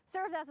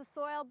served as a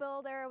soil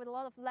builder with a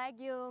lot of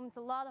legumes,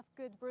 a lot of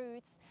good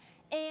roots.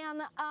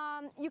 And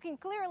you can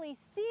clearly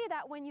see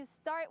that when you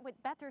start with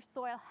better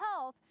soil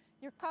health,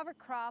 your cover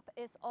crop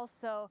is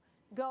also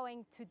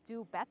going to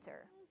do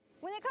better.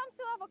 When it comes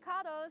to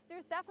avocados,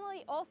 there's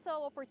definitely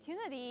also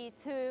opportunity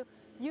to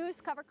use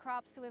cover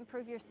crops to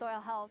improve your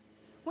soil health.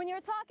 When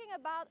you're talking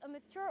about a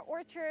mature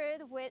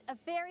orchard with a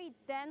very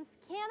dense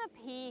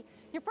canopy,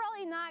 you're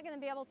probably not going to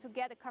be able to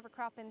get a cover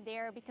crop in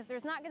there because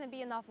there's not going to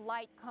be enough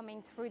light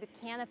coming through the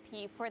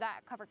canopy for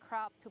that cover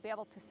crop to be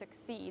able to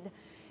succeed.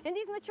 In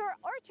these mature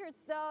orchards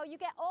though, you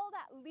get all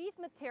that leaf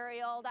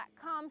material that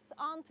comes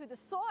onto the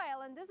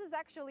soil, and this is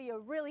actually a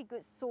really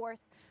good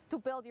source to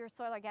build your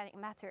soil organic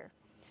matter.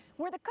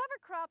 Where the cover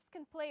crops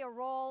can play a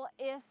role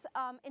is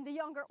in the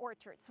younger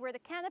orchards where the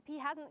canopy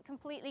hasn't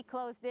completely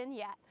closed in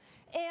yet.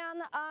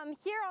 And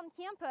here on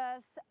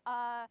campus,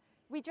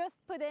 we just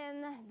put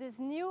in this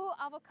new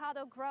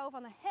avocado grove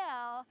on a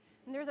hill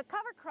and there's a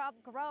cover crop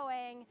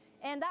growing,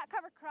 and that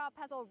cover crop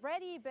has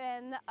already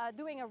been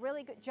doing a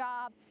really good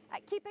job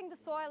at keeping the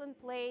soil in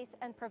place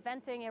and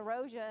preventing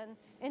erosion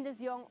in this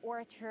young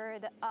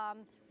orchard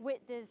with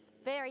these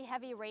very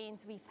heavy rains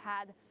we've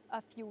had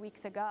a few weeks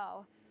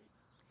ago.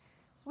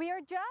 We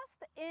are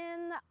just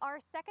in our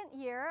second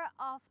year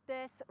of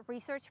this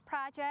research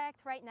project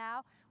right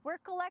now. We're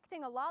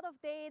collecting a lot of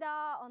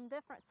data on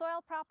different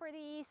soil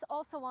properties,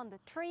 also on the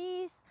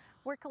trees.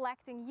 We're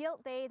collecting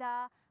yield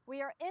data.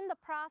 We are in the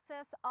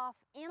process of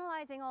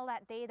analyzing all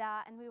that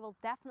data, and we will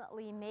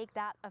definitely make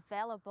that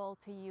available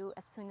to you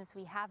as soon as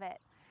we have it.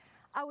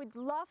 I would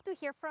love to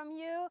hear from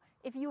you.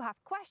 If you have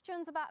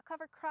questions about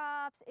cover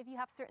crops, if you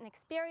have certain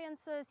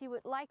experiences you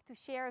would like to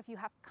share, if you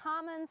have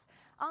comments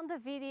on the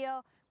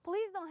video,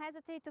 please don't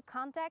hesitate to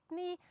contact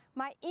me.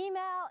 My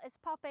email is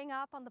popping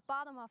up on the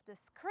bottom of the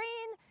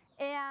screen,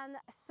 and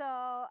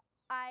so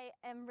I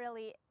am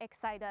really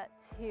excited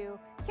to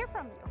hear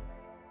from you.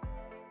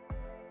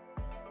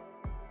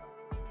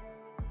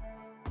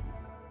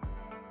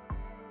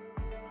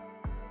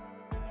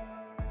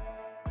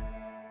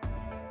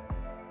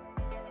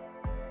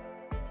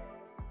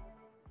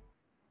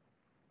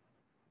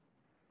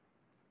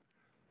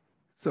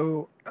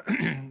 So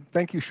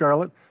thank you,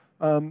 Charlotte.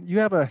 You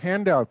have a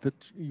handout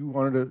that you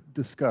wanted to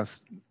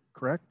discuss,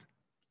 correct?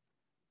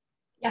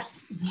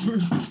 Yes,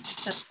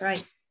 that's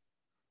right.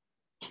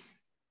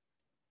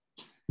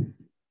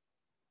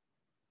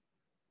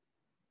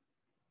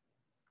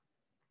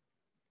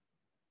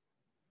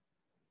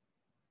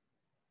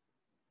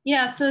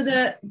 Yeah, so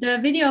the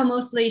video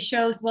mostly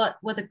shows what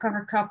the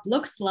cover crop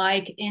looks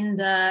like in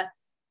the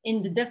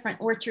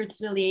different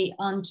orchards really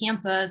on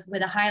campus,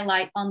 with a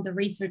highlight on the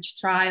research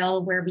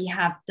trial where we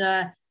have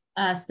the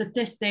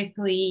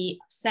statistically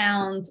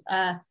sound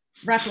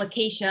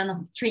replication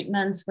of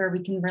treatments where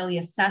we can really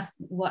assess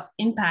what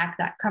impact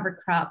that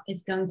cover crop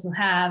is going to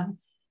have.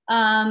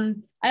 I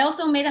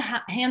also made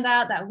a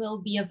handout that will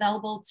be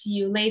available to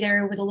you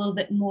later with a little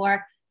bit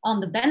more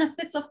on the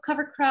benefits of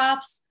cover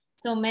crops.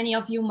 So many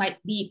of you might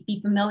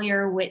be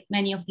familiar with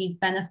many of these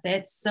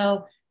benefits.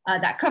 So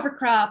that cover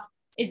crop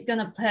is going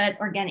to put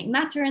organic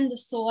matter in the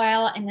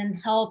soil and then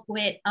help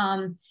with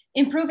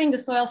improving the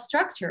soil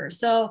structure.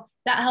 So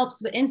that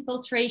helps with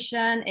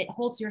infiltration. It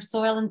holds your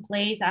soil in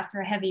place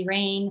after a heavy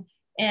rain.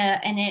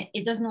 And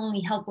it doesn't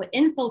only help with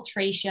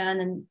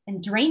infiltration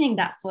and draining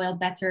that soil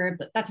better,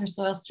 but better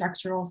soil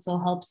structure also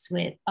helps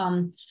with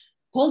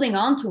holding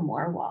on to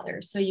more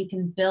water. So you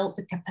can build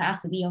the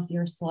capacity of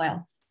your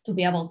soil to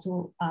be able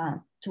to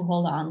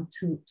hold on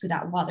to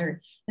that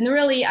water. And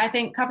really, I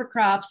think cover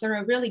crops are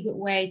a really good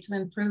way to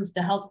improve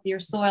the health of your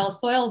soil.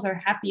 Soils are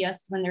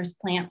happiest when there's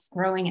plants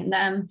growing in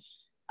them.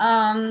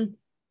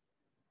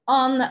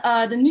 On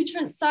the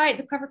nutrient side,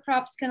 the cover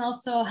crops can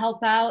also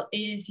help out.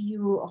 If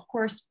you, of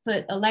course,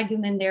 put a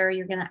legume in there,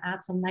 you're gonna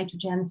add some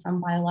nitrogen from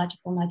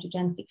biological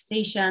nitrogen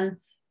fixation.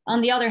 On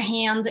the other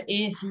hand,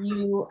 if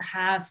you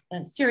have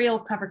a cereal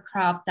cover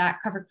crop, that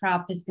cover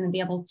crop is going to be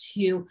able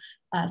to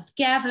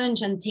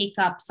scavenge and take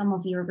up some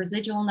of your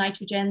residual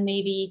nitrogen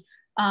maybe,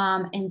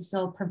 and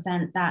so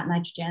prevent that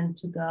nitrogen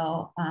to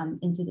go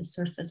into the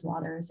surface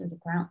waters or the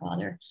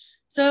groundwater.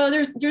 So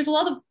there's a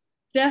lot of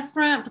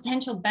different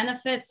potential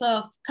benefits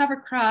of cover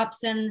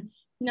crops, and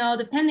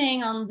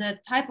depending on the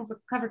type of a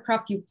cover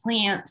crop you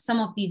plant,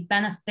 some of these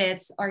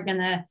benefits are going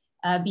to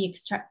be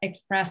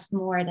expressed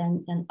more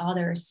than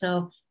others.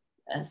 So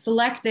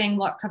selecting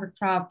what cover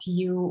crop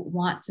you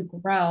want to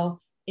grow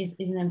is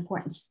an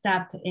important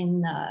step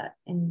in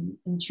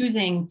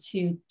choosing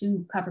to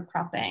do cover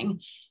cropping.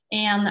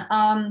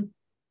 And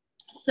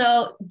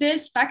so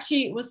this fact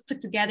sheet was put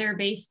together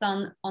based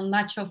on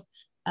much of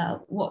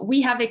what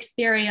we have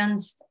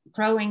experienced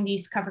growing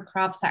these cover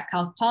crops at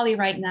Cal Poly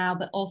right now,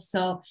 but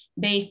also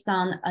based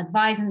on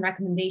advice and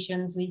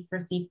recommendations we've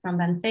received from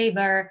Ben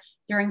Faber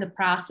during the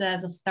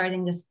process of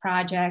starting this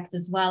project,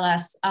 as well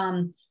as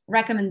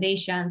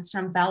recommendations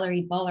from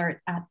Valerie Bullard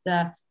at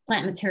the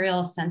Plant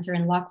Materials Center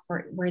in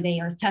Lockford, where they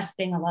are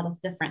testing a lot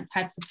of different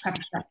types of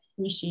cover crop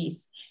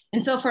species.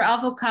 And so for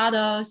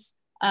avocados,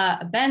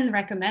 Ben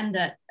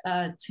recommended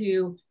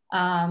to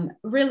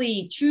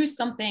really choose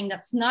something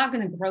that's not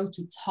going to grow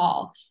too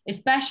tall,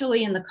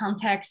 especially in the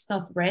context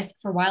of risk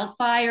for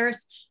wildfires.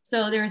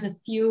 So there's a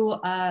few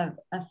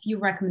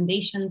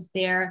recommendations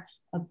there: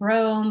 a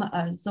brome,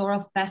 a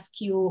Zorro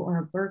fescue, or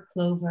a bird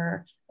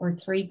clover, or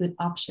 3 good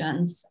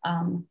options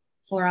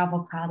for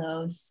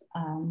avocados,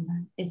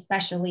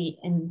 especially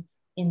in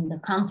the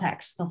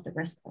context of the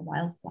risk for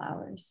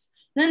wildflowers.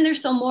 And then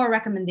there's some more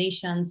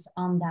recommendations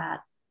on that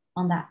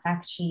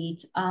fact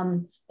sheet.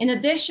 In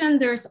addition,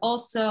 there's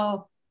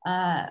also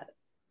a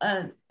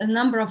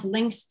number of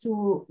links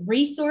to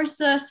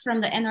resources from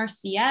the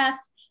NRCS.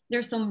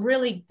 There's some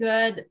really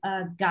good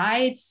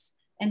guides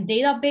and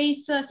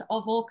databases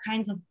of all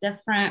kinds of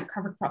different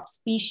cover crop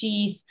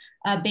species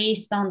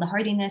based on the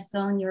hardiness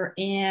zone you're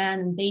in,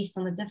 and based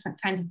on the different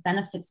kinds of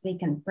benefits they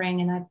can bring.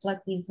 And I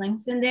plugged these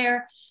links in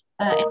there.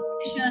 In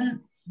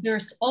addition,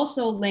 There's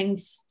also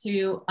links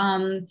to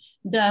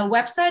the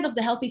website of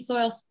the Healthy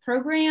Soils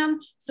Program.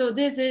 So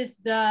this is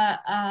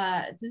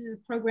a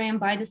program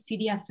by the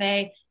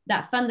CDFA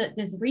that funded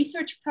this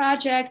research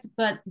project,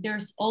 but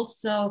there's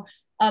also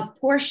a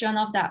portion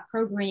of that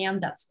program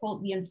that's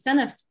called the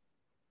Incentives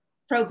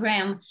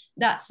Program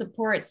that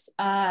supports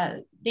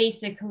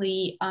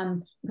basically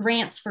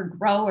grants for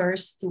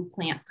growers to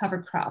plant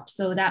cover crops.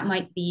 So that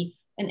might be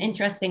an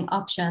interesting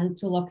option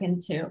to look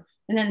into.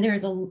 And then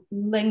there's a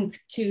link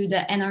to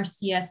the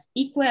NRCS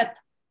Equip,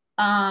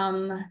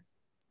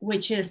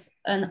 which is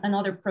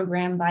another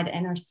program by the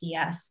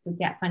NRCS to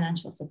get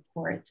financial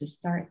support to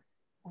start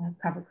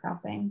cover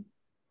cropping.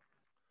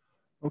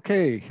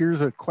 Okay,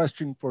 here's a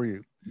question for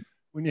you.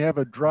 When you have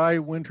a dry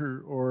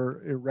winter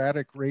or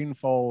erratic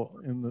rainfall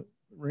in the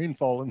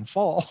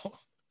fall,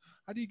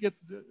 how do you get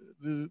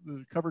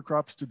the cover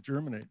crops to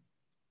germinate?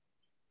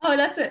 Oh,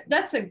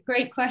 that's a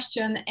great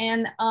question.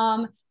 And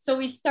so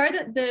we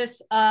started this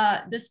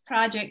this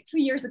project 2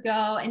 years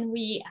ago, and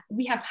we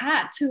have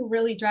had 2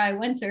 really dry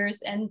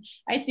winters. And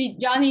I see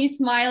Johnny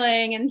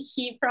smiling, and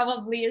he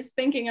probably is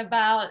thinking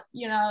about,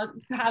 you know,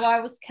 how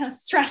I was kind of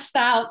stressed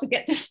out to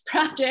get this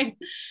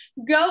project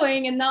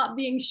going and not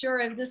being sure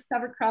if this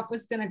cover crop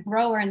was going to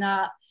grow or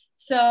not.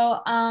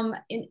 So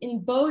in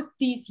both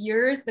these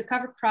years, the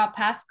cover crop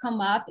has come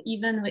up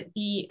even with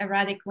the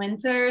erratic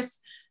winters.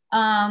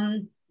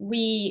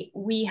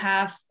 We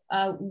have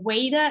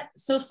waited.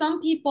 So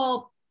some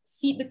people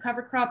seed the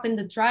cover crop in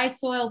the dry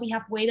soil. We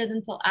have waited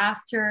until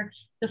after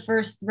the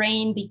first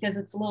rain because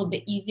it's a little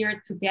bit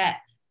easier to get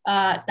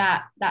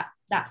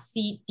that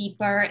seed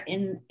deeper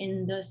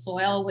in the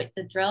soil with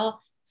the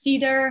drill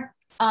seeder.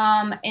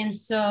 And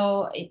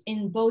so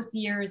in both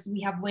years,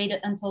 we have waited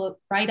until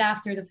right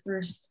after the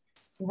first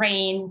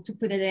rain to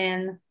put it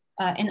in.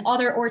 In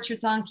other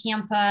orchards on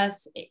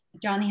campus,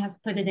 Johnny has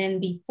put it in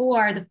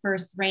before the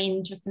first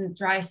rain, just in the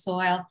dry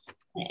soil.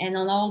 And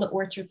on all the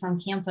orchards on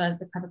campus,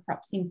 the cover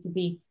crops seem to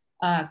be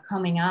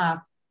coming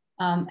up.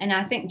 And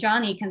I think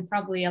Johnny can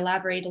probably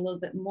elaborate a little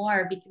bit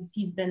more because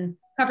he's been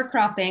cover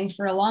cropping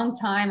for a long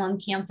time on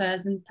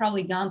campus and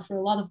probably gone through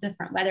a lot of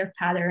different weather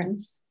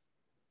patterns.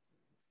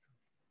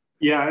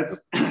 Yeah,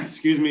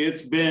 excuse me,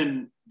 it's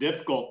been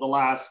difficult the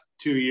last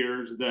 2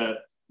 years, the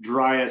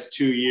driest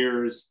 2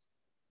 years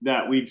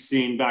that we've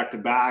seen back to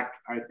back,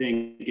 I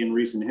think, in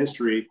recent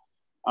history.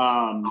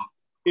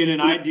 In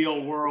an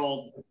ideal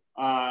world,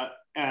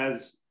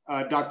 as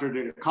Dr.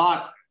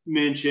 Decock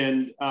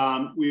mentioned,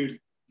 we would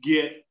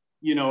get,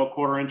 you know, a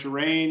 1/4 inch of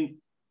rain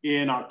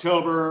in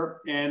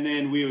October, and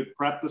then we would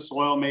prep the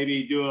soil,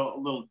 maybe do a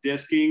little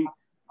disking,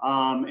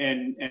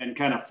 and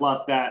kind of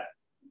fluff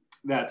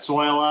that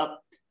soil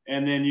up,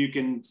 and then you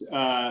can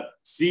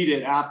seed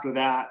it after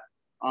that.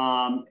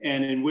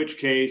 And in which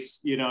case,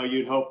 you know,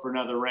 you'd hope for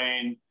another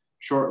rain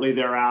shortly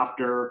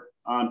thereafter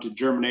to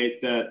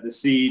germinate the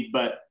seed.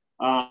 But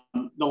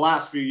the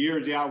last few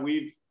years, yeah,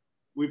 we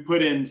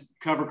put in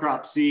cover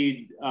crop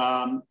seed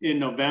in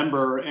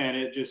November, and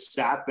it just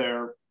sat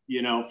there,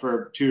 you know,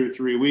 for 2 or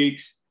 3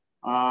 weeks.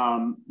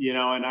 You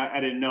know, and I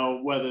didn't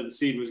know whether the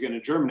seed was going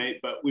to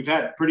germinate, but we've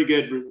had pretty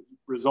good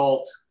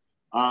results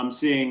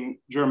seeing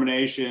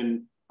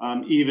germination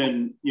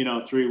even, you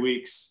know, 3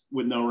 weeks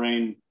with no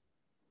rain.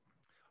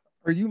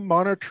 Are you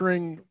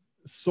monitoring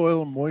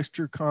soil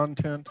moisture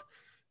content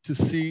to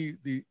see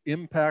the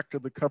impact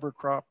of the cover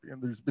crop?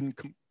 And there's been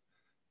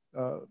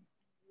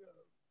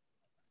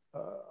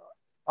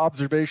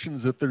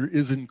observations that there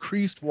is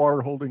increased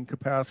water holding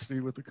capacity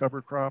with the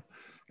cover crop.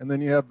 And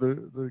then you have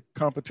the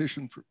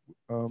competition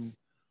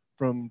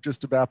from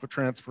just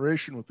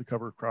evapotranspiration with the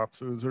cover crop.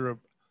 So is there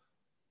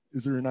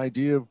an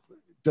idea of,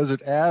 does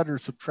it add or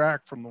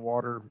subtract from the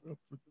water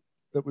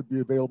that would be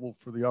available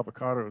for the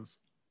avocados?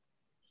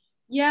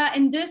 Yeah,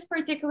 in this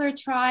particular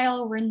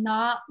trial, we're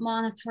not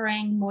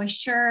monitoring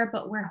moisture,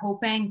 but we're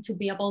hoping to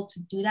be able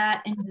to do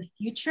that in the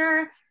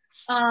future.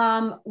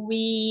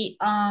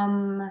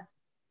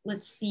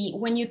 Let's see,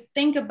 when you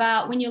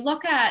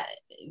look at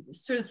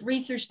sort of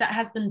research that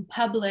has been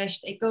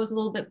published, it goes a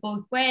little bit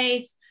both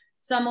ways.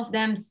 Some of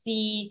them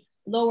see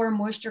lower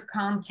moisture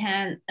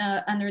content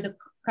under the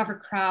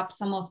cover crop.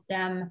 Some of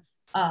them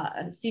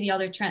see the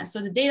other trend.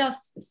 So the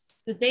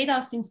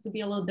data seems to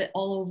be a little bit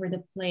all over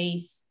the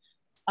place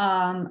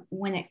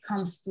when it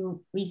comes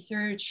to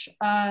research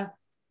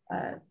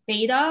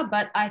data,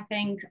 but I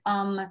think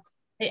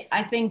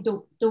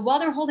the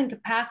water holding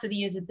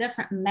capacity is a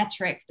different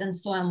metric than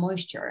soil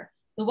moisture.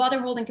 The water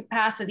holding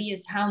capacity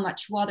is how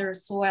much water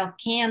soil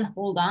can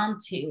hold on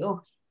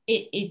to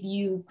if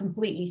you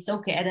completely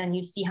soak it and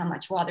you see how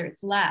much water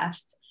is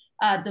left.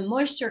 The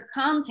moisture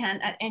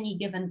content at any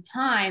given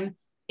time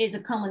is a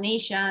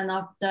combination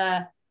of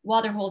the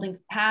water holding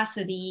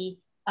capacity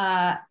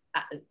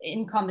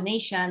in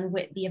combination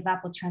with the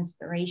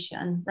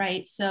evapotranspiration,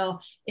 right? So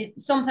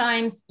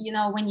sometimes, you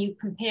know, when you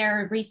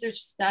compare research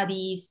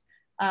studies,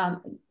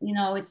 you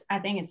know, I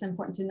think it's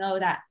important to know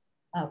that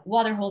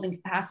water holding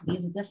capacity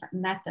is a different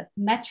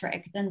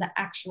metric than the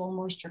actual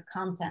moisture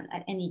content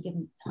at any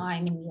given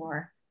time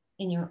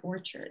in your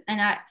orchard.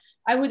 And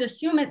I would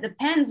assume it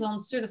depends on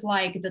sort of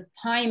like the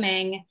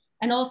timing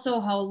and also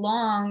how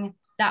long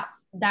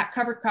that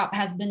cover crop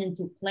has been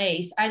into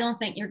place. I don't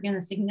think you're going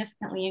to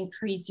significantly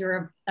increase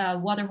your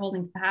water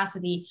holding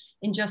capacity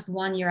in just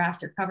 1 year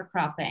after cover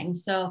cropping.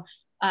 So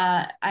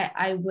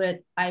I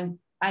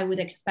would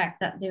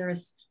expect that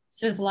there's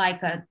sort of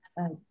like a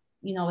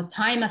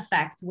time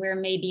effect where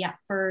maybe at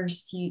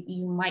first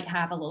you might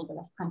have a little bit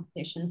of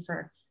competition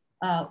for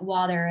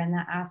water, and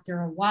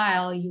after a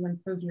while you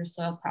improve your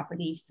soil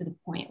properties to the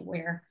point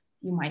where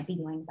you might be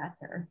doing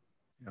better.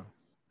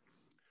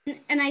 Yeah.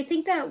 And I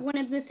think that one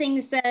of the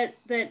things that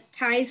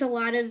ties a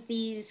lot of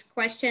these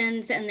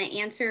questions and the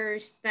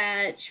answers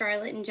that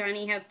Charlotte and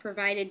Johnny have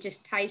provided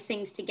just ties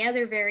things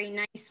together very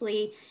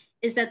nicely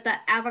is that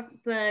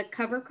the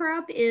cover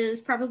crop is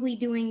probably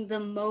doing the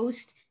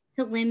most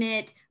to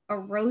limit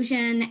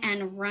erosion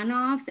and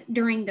runoff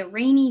during the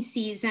rainy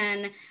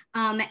season.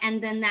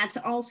 And then that's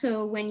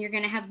also when you're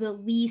going to have the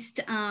least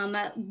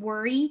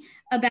worry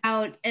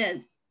about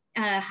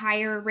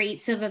higher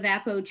rates of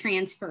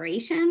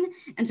evapotranspiration.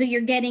 And so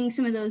you're getting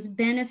some of those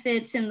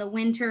benefits in the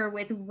winter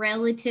with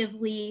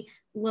relatively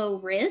low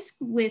risk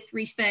with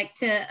respect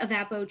to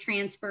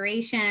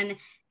evapotranspiration.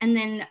 And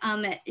then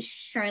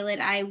Charlotte,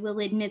 I will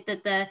admit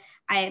that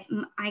I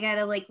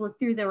gotta like look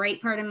through the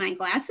right part of my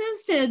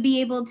glasses to be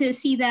able to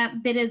see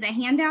that bit of the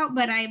handout,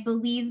 but I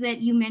believe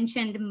that you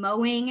mentioned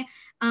mowing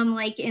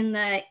like in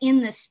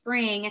the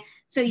spring.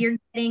 So you're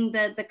getting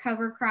the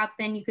cover crop,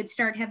 then you could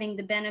start having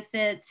the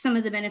benefits, some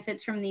of the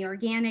benefits from the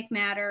organic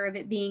matter of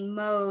it being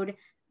mowed,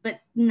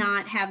 but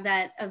not have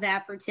that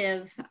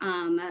evaporative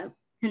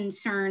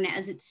concern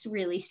as it's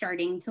really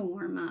starting to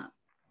warm up.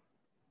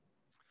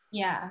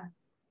 Yeah.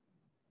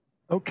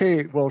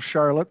 Okay, well,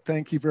 Charlotte,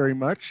 thank you very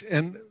much.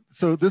 And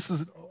so this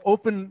is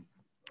open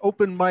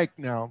mic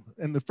now.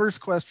 And the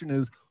first question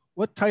is,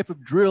 what type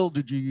of drill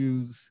did you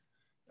use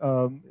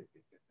in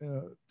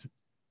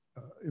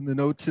the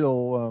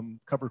no-till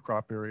cover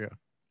crop area?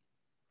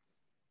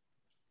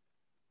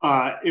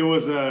 It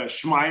was a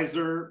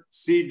Schmeiser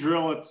seed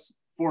drill. It's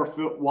 4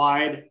 foot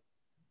wide.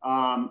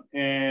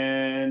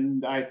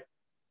 And I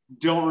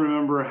don't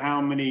remember how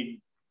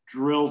many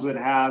drills it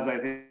has. I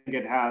think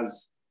it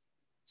has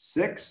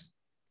 6.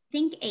 I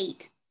think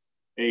 8.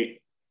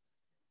 8.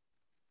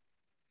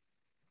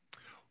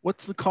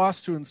 What's the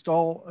cost to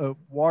install a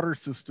water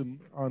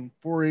system on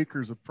 4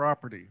 acres of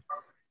property?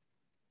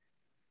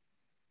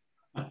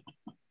 I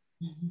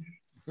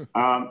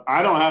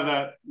don't have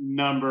that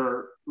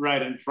number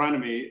right in front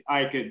of me.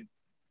 I could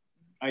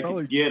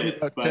get it,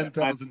 but I don't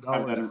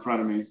have that in front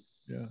of me.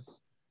 Yeah,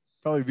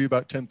 probably be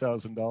about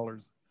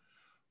 $10,000.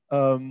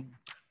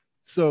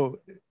 So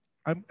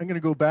I'm going to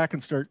go back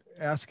and start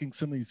asking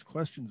some of these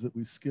questions that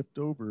we skipped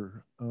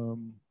over.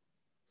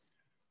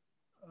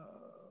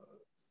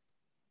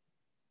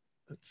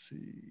 Let's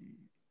see.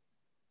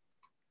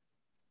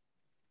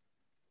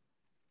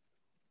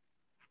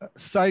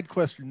 Side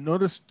question,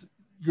 noticed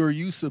your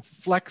use of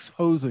flex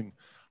hosing.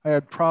 I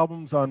had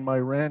problems on my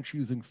ranch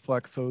using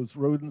flex hose.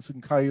 Rodents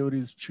and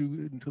coyotes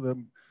chew into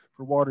them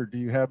for water. Do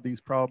you have these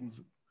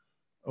problems,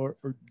 or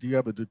do you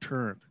have a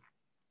deterrent?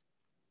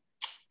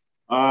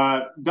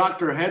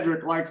 Dr.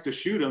 Headrick likes to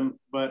shoot them,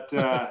 but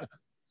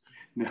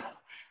no.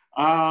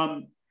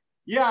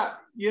 Yeah,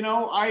 you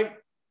know, I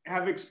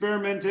have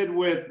experimented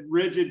with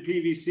rigid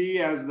PVC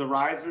as the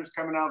risers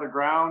coming out of the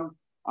ground.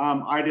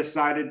 I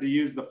decided to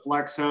use the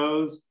flex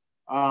hose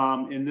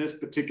in this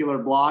particular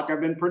block. I've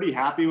been pretty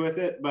happy with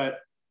it, but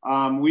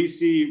we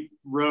see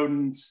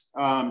rodents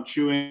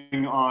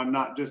chewing on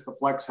not just the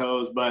flex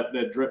hose, but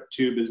the drip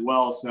tube as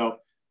well. So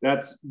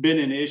that's been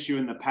an issue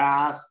in the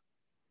past.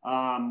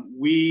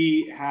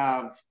 We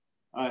have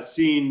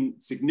seen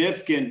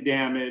significant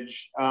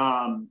damage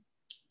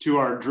to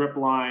our drip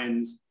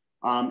lines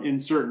in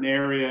certain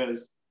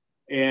areas.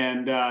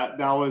 And that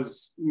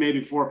was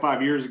maybe 4 or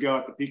 5 years ago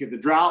at the peak of the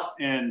drought.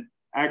 And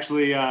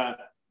actually,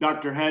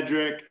 Dr.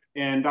 Headrick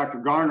and Dr.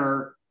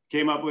 Garner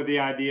came up with the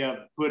idea of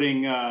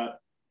putting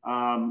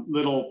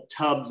little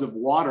tubs of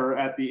water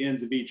at the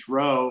ends of each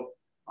row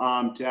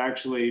to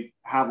actually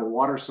have a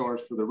water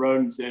source for the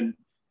rodents. And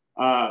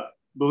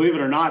believe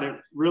it or not, it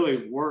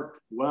really worked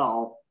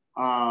well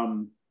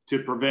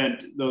to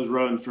prevent those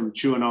rodents from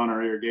chewing on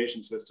our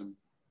irrigation system.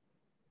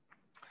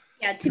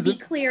 Yeah, to be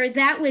clear,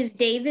 that was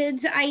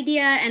David's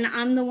idea, and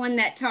I'm the one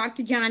that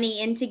talked Johnny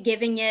into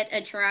giving it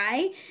a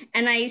try.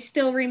 And I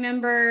still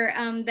remember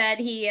that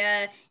he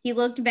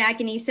looked back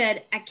and he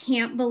said, "I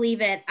can't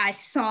believe it. I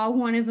saw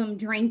one of them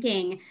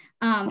drinking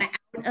out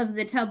of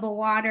the tub of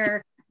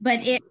water, but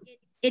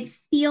it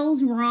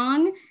feels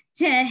wrong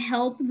to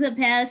help the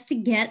pest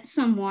get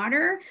some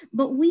water."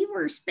 But we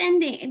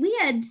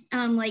had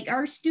like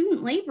our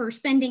student labor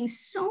spending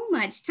so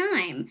much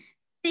time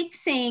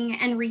fixing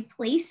and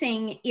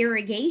replacing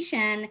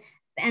irrigation.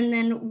 And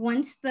then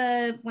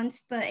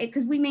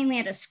because we mainly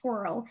had a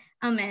squirrel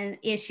an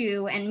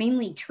issue, and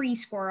mainly tree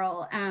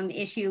squirrel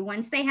issue.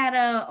 Once they had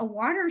a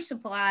water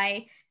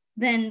supply,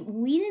 then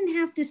we didn't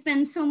have to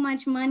spend so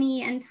much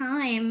money and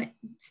time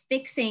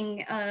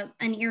fixing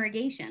an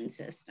irrigation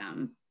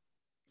system.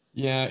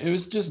 Yeah, it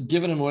was just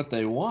giving them what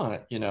they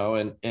want, you know,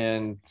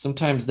 and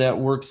sometimes that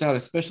works out,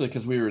 especially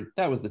because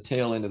that was the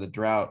tail end of the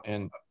drought,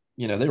 and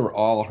you know, they were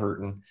all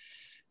hurting.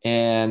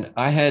 And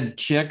I had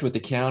checked with the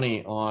county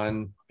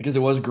because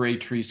it was gray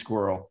tree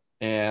squirrel,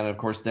 and of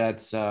course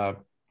that's a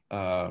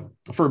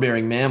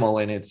fur-bearing mammal,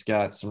 and it's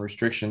got some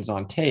restrictions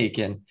on take,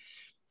 and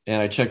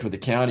I checked with the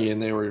county,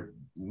 and they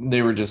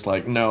were just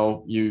like,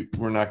 no,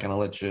 we're not going to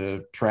let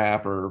you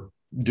trap or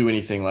do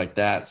anything like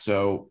that.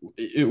 So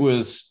it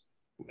was,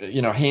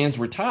 you know, hands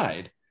were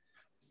tied.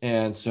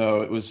 And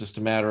so it was just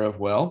a matter of,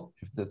 well,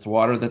 if that's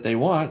water that they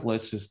want,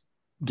 let's just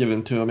give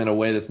them to them in a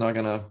way that's not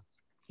going to,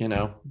 you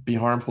know, be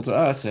harmful to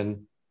us.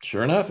 And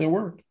sure enough, it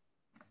worked.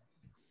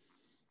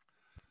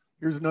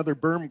 Here's another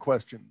berm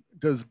question.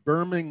 Does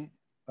berming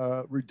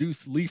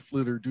reduce leaf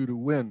litter due to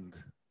wind?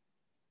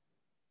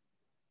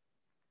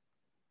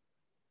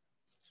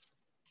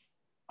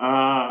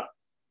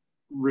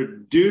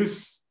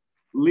 Reduce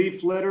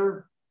leaf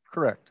litter?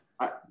 Correct.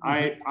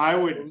 I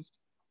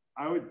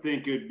would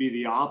think it would be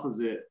the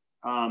opposite.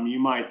 You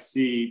might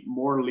see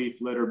more leaf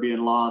litter being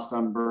lost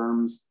on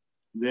berms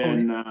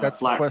than that's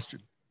flat. The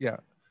question. Yeah.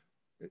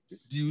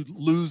 Do you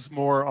lose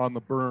more on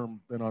the berm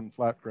than on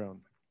flat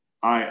ground?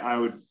 I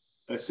would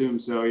assume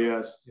so,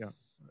 yes. Yeah.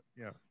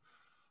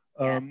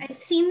 I've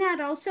seen that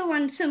also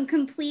on some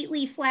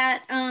completely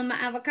flat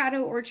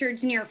avocado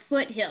orchards near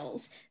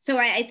foothills. So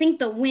I think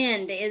the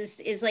wind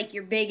is like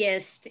your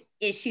biggest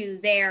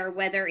issue there,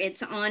 whether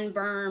it's on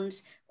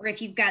berms or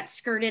if you've got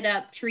skirted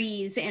up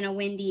trees in a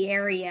windy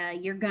area,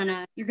 you're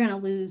gonna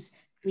lose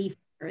leaf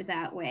litter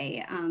that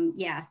way.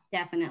 Yeah,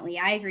 definitely.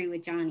 I agree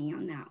with Johnny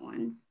on that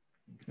one.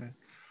 Okay.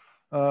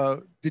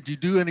 Did you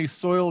do any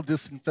soil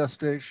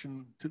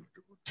disinfestation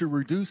to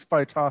reduce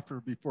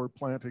Phytophthora before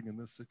planting in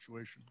this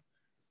situation?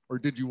 Or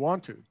did you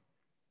want to?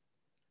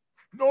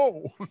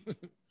 No,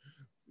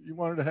 you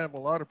wanted to have a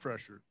lot of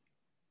pressure.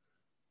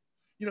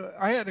 You know,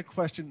 I had a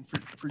question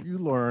for you,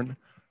 Lauren.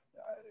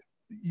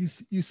 You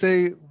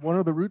say one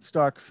of the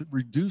rootstocks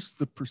reduced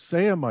the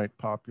perseamite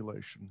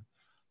population.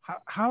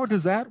 How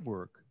does that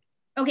work?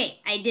 Okay,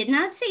 I did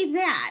not say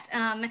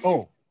that.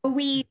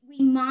 We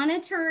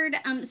monitored.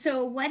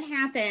 So what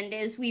happened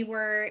is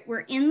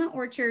we're in the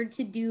orchard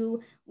to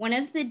do one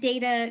of the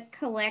data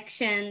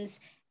collections.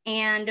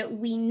 And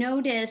we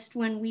noticed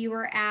when we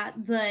were at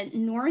the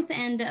north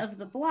end of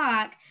the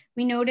block,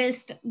 we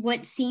noticed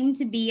what seemed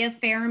to be a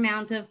fair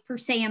amount of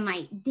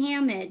perseamite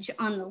damage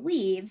on the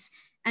leaves.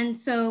 And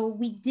so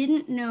we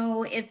didn't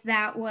know if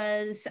that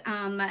was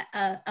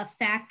a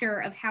factor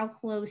of how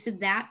close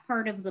that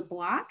part of the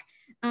block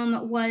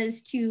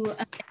was to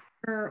a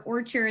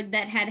orchard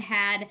that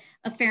had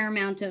a fair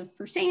amount of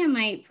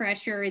perseamite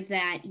pressure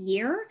that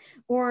year,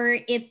 or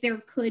if there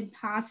could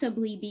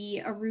possibly be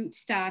a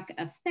rootstock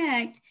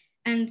effect.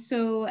 And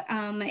so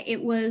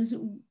it was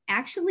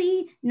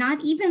actually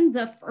not even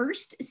the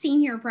first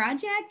senior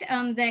project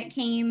that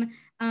came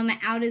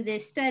out of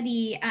this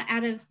study,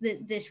 out of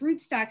this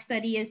rootstock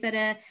study, is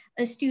that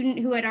a student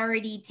who had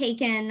already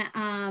taken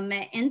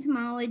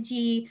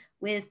entomology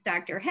with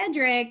Dr.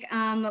 Headrick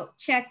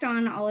checked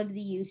on all of the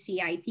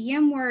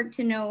UCIPM work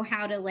to know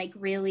how to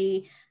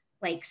really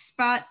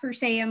spot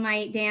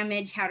perseamite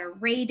damage, how to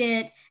rate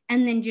it,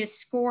 and then just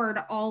scored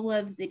all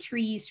of the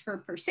trees for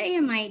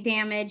perseamite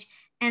damage.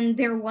 And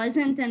there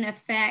wasn't an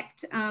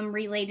effect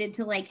related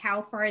to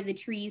how far the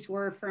trees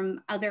were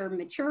from other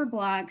mature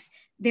blocks.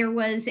 There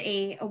was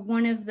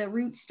one of the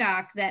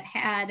rootstock that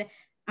had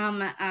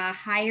a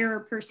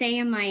higher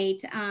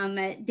perseamite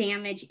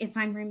damage, if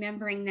I'm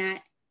remembering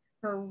that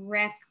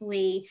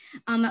correctly.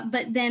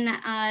 But then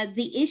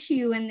the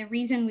issue and the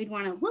reason we'd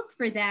want to look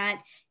for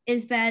that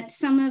is that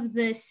some of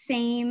the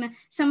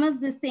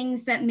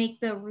things that make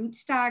the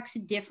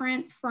rootstocks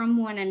different from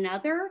one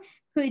another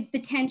could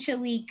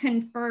potentially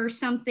confer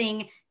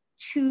something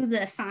to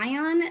the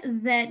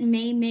scion that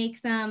may make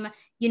them,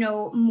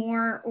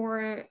 more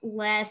or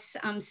less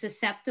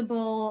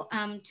susceptible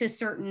to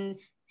certain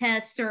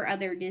pests or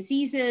other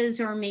diseases,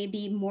 or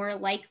maybe more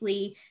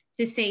likely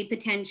to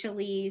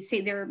potentially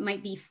there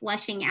might be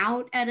flushing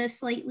out at a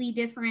slightly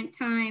different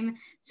time.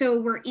 So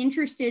we're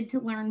interested to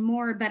learn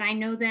more, but I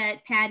know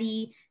that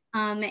Patty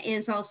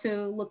is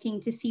also looking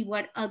to see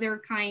what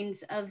other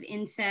kinds of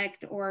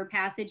insect or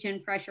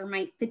pathogen pressure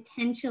might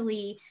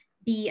potentially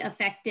be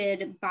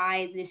affected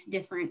by this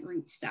different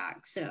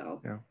rootstock.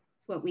 So yeah,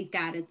 that's what we've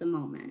got at the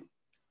moment.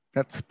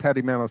 That's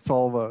Patty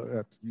Manasalva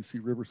at UC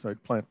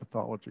Riverside Plant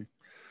Pathology.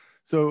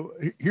 So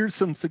here's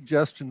some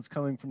suggestions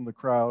coming from the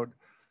crowd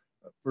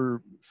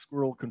for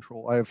squirrel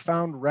control. I have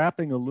found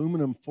wrapping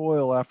aluminum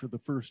foil after the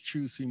first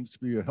chew seems to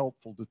be a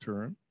helpful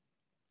deterrent,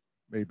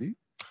 maybe.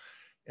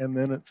 And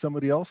then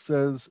somebody else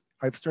says,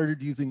 I've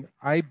started using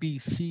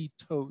IBC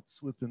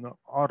totes with an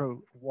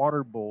auto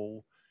water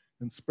bowl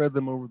and spread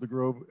them over the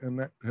grove, and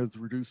that has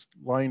reduced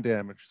line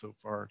damage so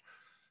far.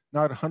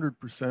 Not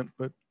 100%,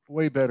 but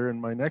way better.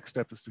 And my next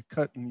step is to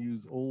cut and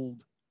use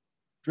old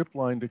drip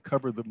line to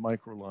cover the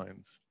micro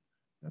lines.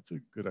 That's a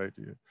good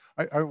idea.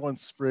 I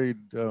once sprayed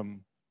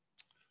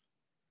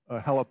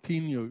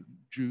jalapeno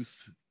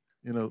juice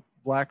in a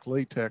black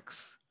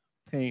latex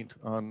paint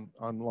on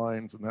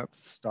lines, and that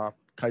stopped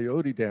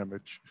coyote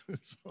damage.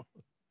 So,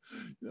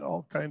 you know,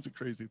 all kinds of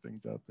crazy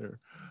things out there.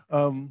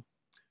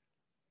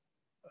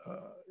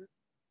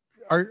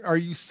 Are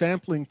you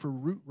sampling for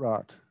root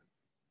rot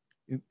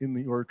in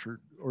the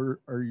orchard, or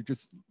are you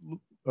just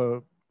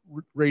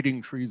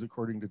rating trees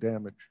according to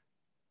damage?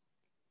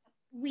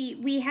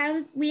 We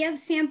have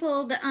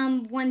sampled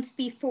once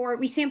before.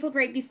 We sampled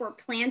right before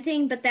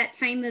planting, but that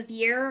time of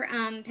year,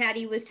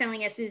 Patty was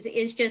telling us,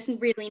 is just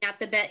really not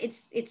the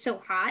best. It's so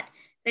hot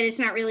that it's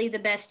not really the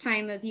best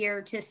time of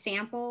year to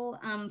sample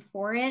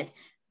for it.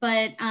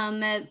 But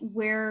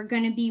we're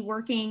going to be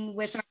working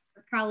with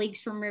our colleagues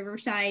from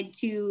Riverside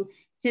to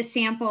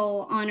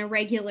sample on a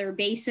regular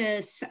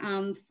basis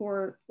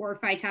for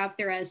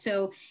Phytophthora.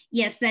 So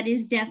yes,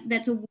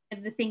 that's one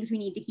of the things we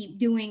need to keep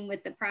doing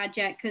with the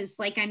project, because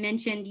like I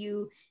mentioned,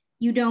 you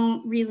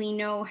don't really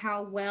know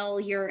how well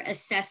you're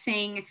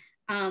assessing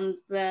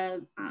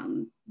the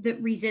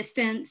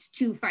resistance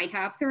to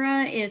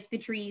Phytophthora if the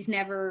trees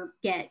never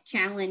get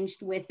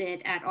challenged with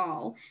it at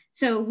all.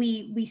 So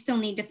we still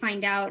need to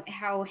find out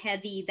how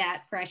heavy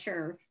that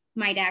pressure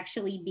might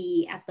actually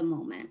be at the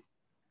moment.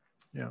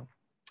 Yeah.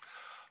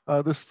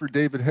 This is for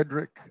David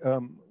Headrick.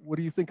 What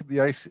do you think of the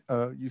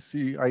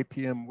UC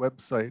IPM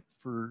website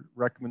for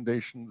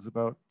recommendations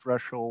about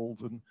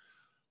thresholds and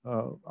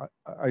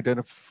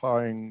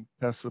identifying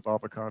pests of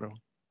avocado?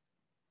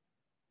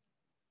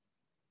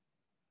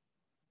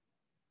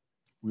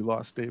 We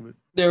lost David.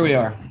 There we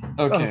are.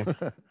 Okay.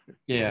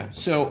 Yeah.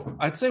 So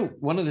I'd say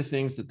one of the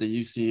things that the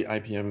UC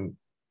IPM,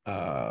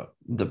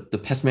 the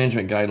pest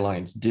management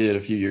guidelines did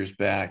a few years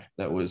back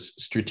that was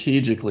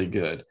strategically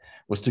good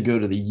was to go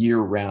to the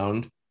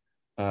year-round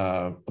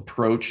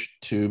approach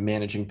to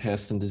managing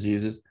pests and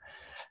diseases.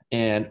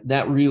 And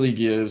that really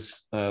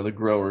gives the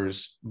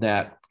growers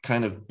that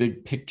kind of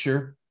big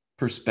picture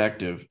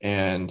perspective.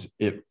 And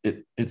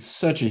it's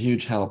such a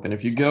huge help. And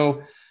if you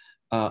go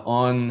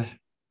on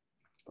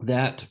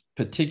that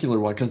particular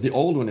one, because the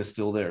old one is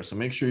still there, so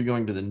make sure you're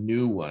going to the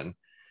new one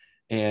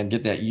and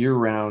get that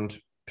year-round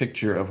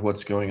picture of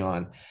what's going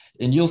on.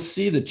 And you'll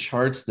see the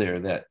charts there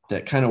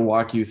that kind of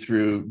walk you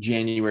through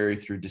January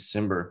through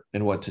December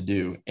and what to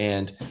do.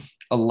 And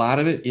a lot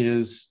of it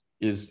is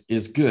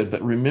good,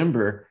 but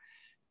remember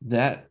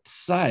that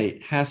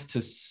site has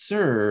to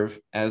serve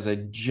as a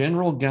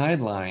general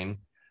guideline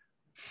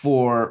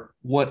for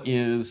what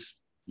is,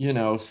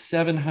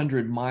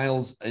 700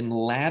 miles in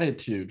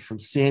latitude from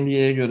San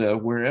Diego to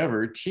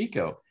wherever,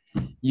 Chico.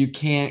 You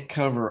can't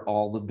cover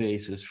all the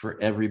bases for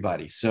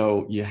everybody.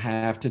 So you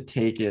have to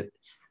take it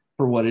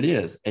for what it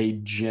is, a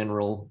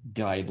general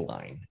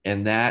guideline.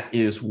 And that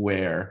is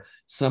where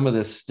some of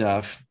this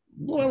stuff,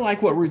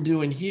 like what we're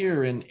doing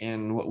here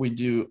and what we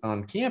do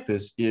on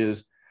campus,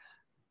 is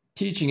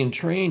teaching and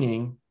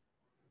training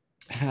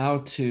how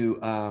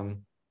to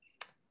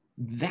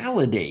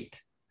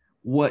validate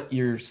what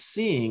you're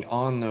seeing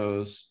on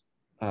those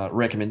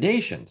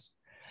recommendations,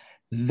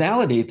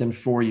 validate them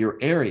for your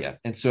area.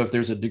 And so if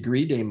there's a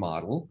degree day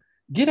model,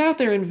 get out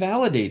there and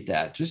validate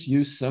that. Just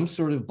use some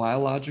sort of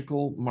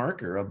biological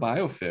marker, a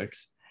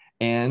biofix,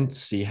 and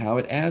see how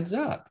it adds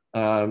up.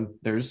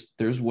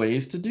 There's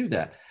ways to do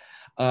that.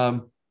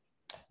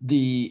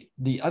 The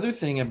other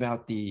thing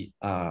about the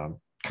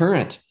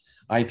current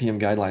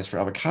IPM guidelines for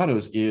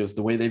avocados is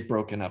the way they've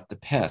broken up the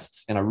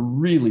pests. And I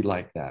really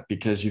like that,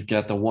 because you've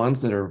got the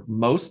ones that are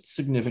most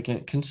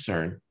significant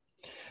concern.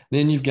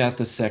 Then you've got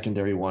the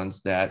secondary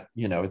ones that,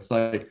 it's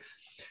like,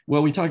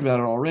 well, we talked about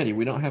it already.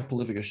 We don't have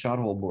Prolifica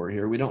shothole borer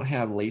here. We don't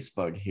have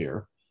lacebug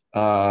here.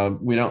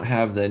 We don't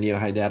have the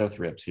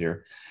neohydatothrips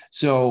here.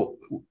 So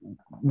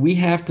we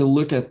have to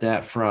look at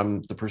that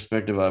from the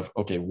perspective of,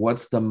 okay,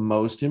 what's the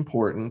most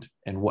important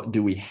and what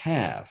do we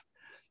have?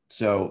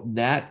 So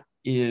that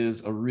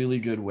is a really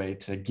good way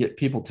to get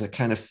people to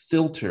kind of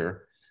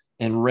filter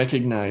and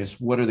recognize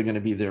what are going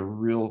to be their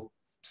real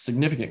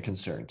significant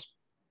concerns.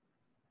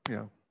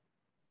 Yeah.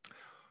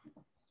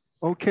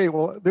 Okay,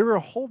 well, there were a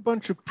whole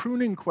bunch of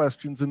pruning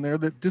questions in there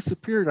that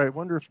disappeared. I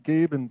wonder if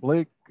Gabe and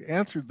Blake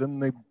answered them.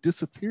 They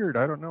disappeared.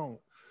 I don't know.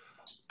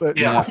 But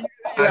yeah.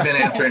 I've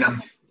been answering them.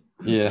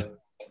 Yeah.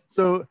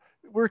 So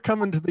we're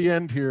coming to the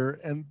end here,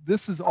 and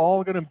this is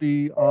all going to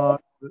be on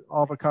the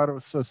Avocado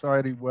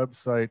Society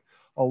website,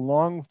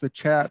 along with the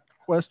chat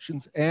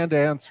questions and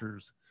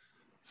answers.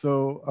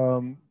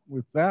 So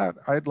with that,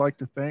 I'd like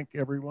to thank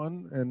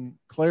everyone. And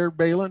Claire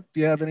Balint, do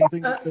you have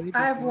anything to say?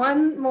 I have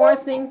one more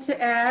thing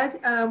to add,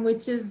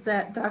 which is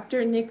that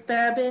Dr. Nick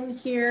Babin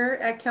here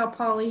at Cal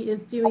Poly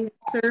is doing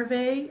a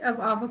survey of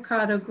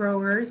avocado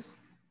growers.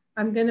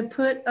 I'm going to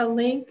put a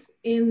link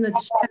in the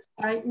chat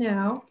right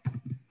now,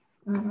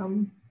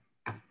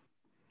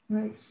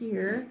 right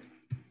here.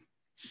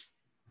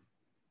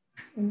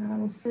 And I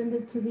will send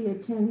it to the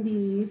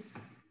attendees.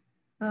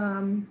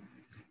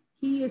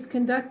 He is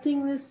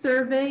conducting this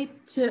survey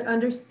to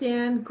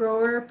understand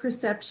grower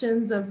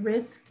perceptions of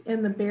risk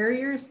and the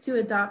barriers to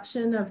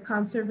adoption of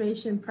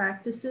conservation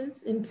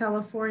practices in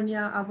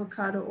California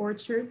avocado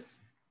orchards.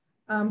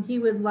 He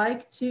would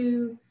like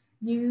to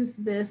use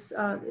this,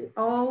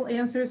 all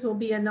answers will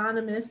be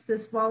anonymous.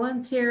 This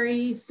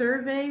voluntary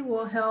survey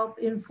will help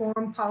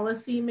inform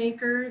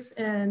policymakers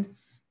and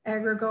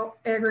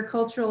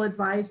agricultural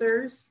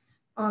advisors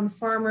on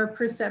farmer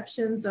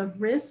perceptions of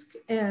risk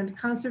and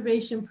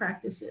conservation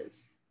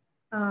practices.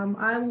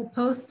 I will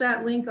post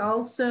that link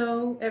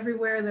also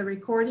everywhere the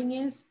recording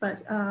is,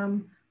 but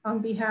on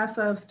behalf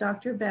of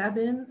Dr.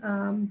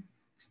 Babin,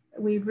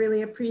 we'd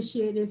really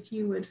appreciate if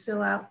you would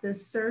fill out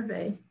this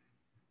survey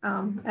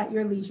at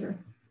your leisure.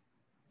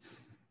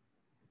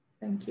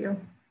 Thank you.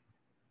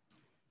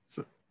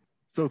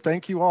 So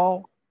thank you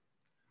all.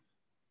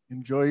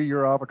 Enjoy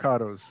your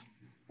avocados.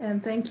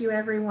 And thank you,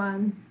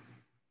 everyone.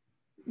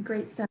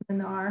 Great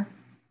seminar.